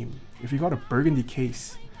theme. If you got a burgundy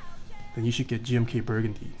case, then you should get GMK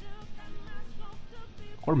Burgundy.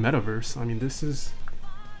 Or Metaverse. I mean, this is,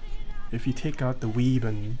 if you take out the weeb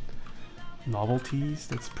and novelties,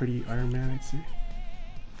 that's pretty Iron Man, I'd say.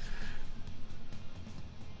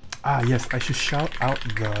 Ah, yes, I should shout out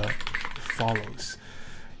the follows.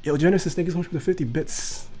 Yo, Genesis, thank you so much for the 50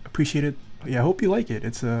 bits. Appreciate it. Yeah, I hope you like it.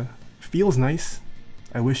 It's feels nice.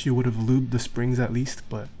 I wish you would have lubed the springs at least,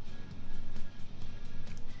 but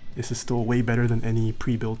this is still way better than any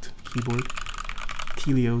pre-built keyboard.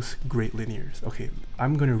 Telios, great linears. Okay,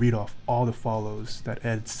 I'm gonna read off all the follows that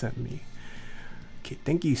Ed sent me. Okay,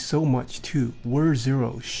 thank you so much to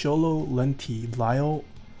Were0, Sholo Lenti, Lyle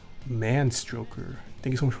Manstroker.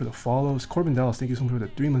 Thank you so much for the follows. Corbin Dallas, thank you so much for the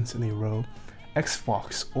 3 months in a row.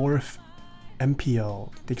 Xfox, Orf,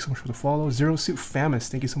 MPL, thank you so much for the follow. Zero Suit Famous,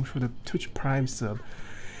 thank you so much for the Twitch Prime sub.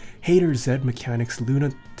 Hater Zed Mechanics,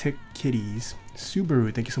 Lunatic Kitties,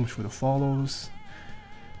 Subaru, thank you so much for the follows.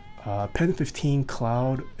 Pen 15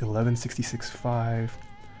 Cloud 11665,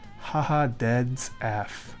 Haha Deads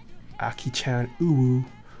Af, Aki-chan Uwu,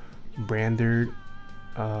 Brandard,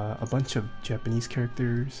 a bunch of Japanese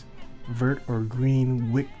characters, Vert or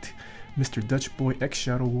Green, Wicked, Mr. Dutch Boy, X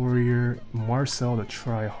Shadow Warrior, Marcel the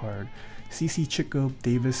Tryhard, CC Chico,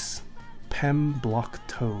 Davis, Pem Block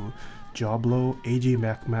Toe, Joblo, AJ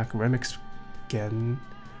Mac Remix Gen,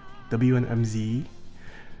 WNMZ,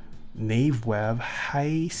 Nave Web,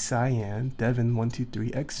 Hi Cyan, Devin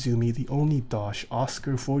 123, X Zumi, The Only Dosh,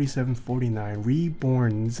 Oscar 4749,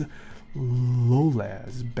 Reborns,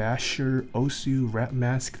 Lolaz, Basher, Osu, Rat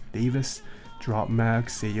Mask, Davis, Drop Mag,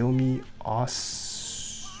 Sayomi,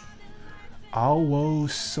 Awo,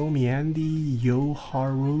 Somiandi,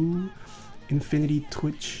 Yoharu, Infinity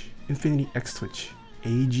X Twitch,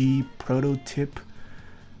 AG, Prototype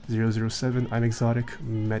 007, I'm Exotic,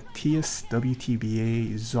 Matthias,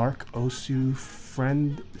 WTBA, Zark, Osu,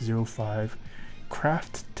 Friend 05,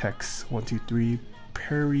 Craft Tex 123,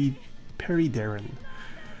 Perry Darren,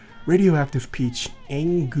 Radioactive Peach,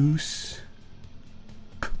 Angus,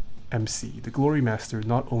 MC, The Glory Master,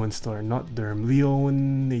 not Owen Star, not Derm,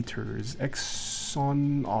 Leonators,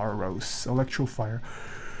 Exxon Aros, Electrofire,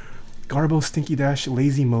 Garbo, Stinky Dash,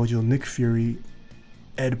 Lazy Mojo, Nick Fury,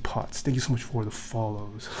 Ed Potts, thank you so much for the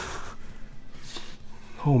follows.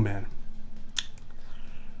 Oh man.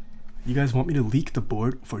 You guys want me to leak the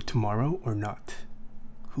board for tomorrow or not?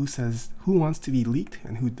 Who wants to be leaked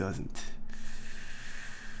and who doesn't?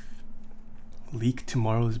 Leak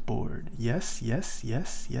tomorrow's board. Yes, yes,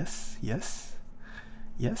 yes, yes, yes.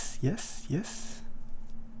 Yes, yes, yes.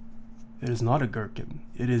 It is not a gherkin.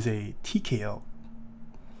 It is a TKL.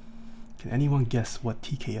 Can anyone guess what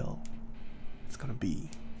TKL it's gonna be?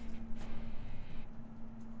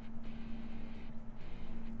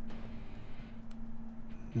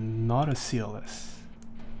 Not a CLS.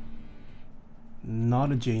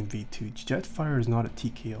 Not a Jane V2. Jetfire is not a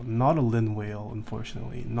TKL. Not a Lin Whale,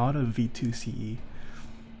 unfortunately. Not a V2 CE.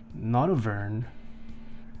 Not a Vern.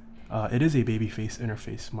 It is a babyface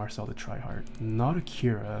interface, Marcel the Tryhard. Not a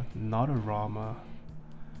Kira. Not a Rama.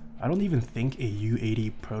 I don't even think a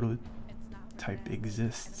U80 prototype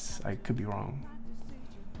exists. I could be wrong.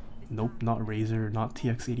 Nope, not Razor, not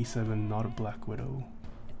TX87, not a Black Widow.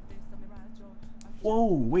 Whoa,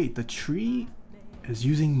 wait, the tree is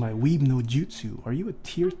using my Weeb no Jutsu. Are you a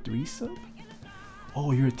tier 3 sub?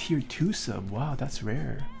 Oh, you're a tier 2 sub. Wow, that's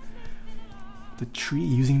rare. The tree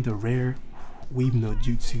using the rare Weeb no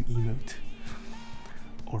Jutsu emote.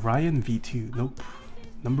 Orion V2. Nope.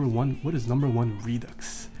 Number 1. What is number 1?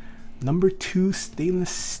 Redux. Number 2 stainless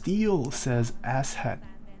steel, says asshat.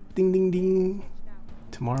 Ding ding ding.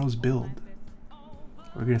 Tomorrow's build.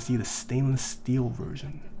 We're gonna see the stainless steel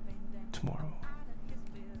version tomorrow.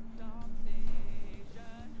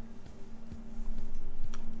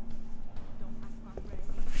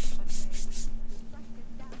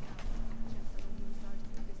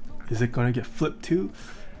 Is it gonna get flipped too?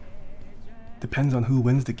 Depends on who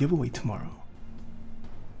wins the giveaway tomorrow.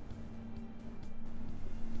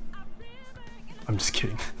 I'm just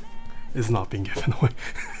kidding. It's not being given away.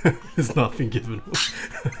 It's not being given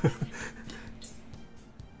away.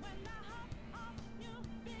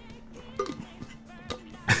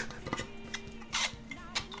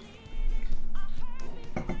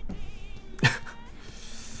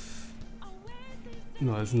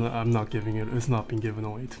 No, it's not. I'm not giving it. It's not being given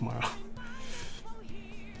away tomorrow.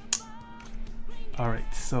 All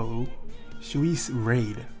right. So, should we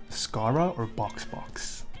raid Scara or Box?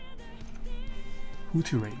 Who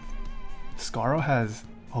to raid? Scara has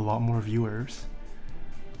a lot more viewers,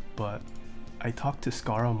 but I talk to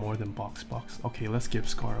Scara more than Box. Okay, let's give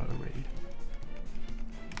Scara a raid.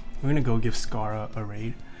 We're gonna go give Scara a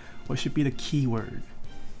raid. What should be the keyword?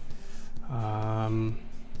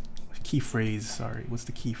 Key phrase, sorry. What's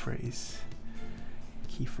the key phrase?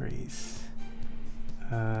 Key phrase.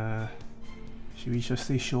 Should we just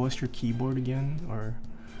say show us your keyboard again, or?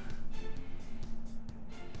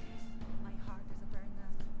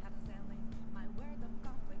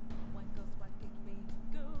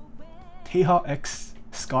 Taeha x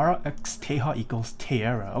Scara x Taeha equals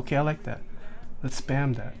Taeha. Okay, I like that. Let's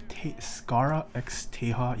spam that. Scara x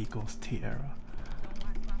Taeha equals Taeha.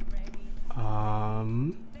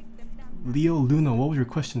 Leo Luna, what was your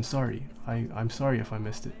question? Sorry, I'm sorry if I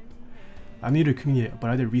missed it. I'm new to the community,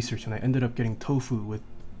 but I did research and I ended up getting tofu with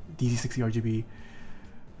DC60 RGB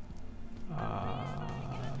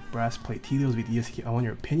brass plate. Telios with DSK. I want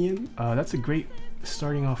your opinion. That's a great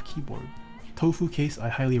starting off keyboard. Tofu case I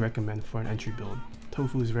highly recommend for an entry build.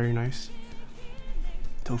 Tofu is very nice.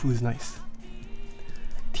 Tofu is nice.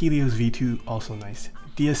 Telios V2 also nice.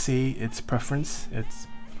 DSA, it's preference. It's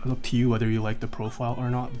up to you whether you like the profile or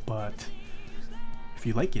not, but if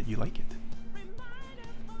you like it, you like it.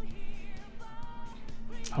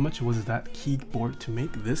 How much was that keyboard to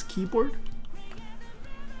make? This keyboard?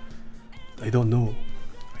 I don't know.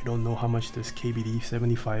 I don't know how much this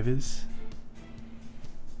KBD75 is.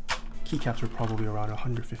 Keycaps are probably around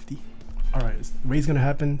 150. Alright, raid's gonna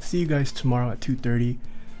happen. See you guys tomorrow at 2:30.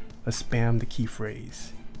 Let's spam the key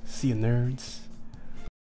phrase. See you, nerds.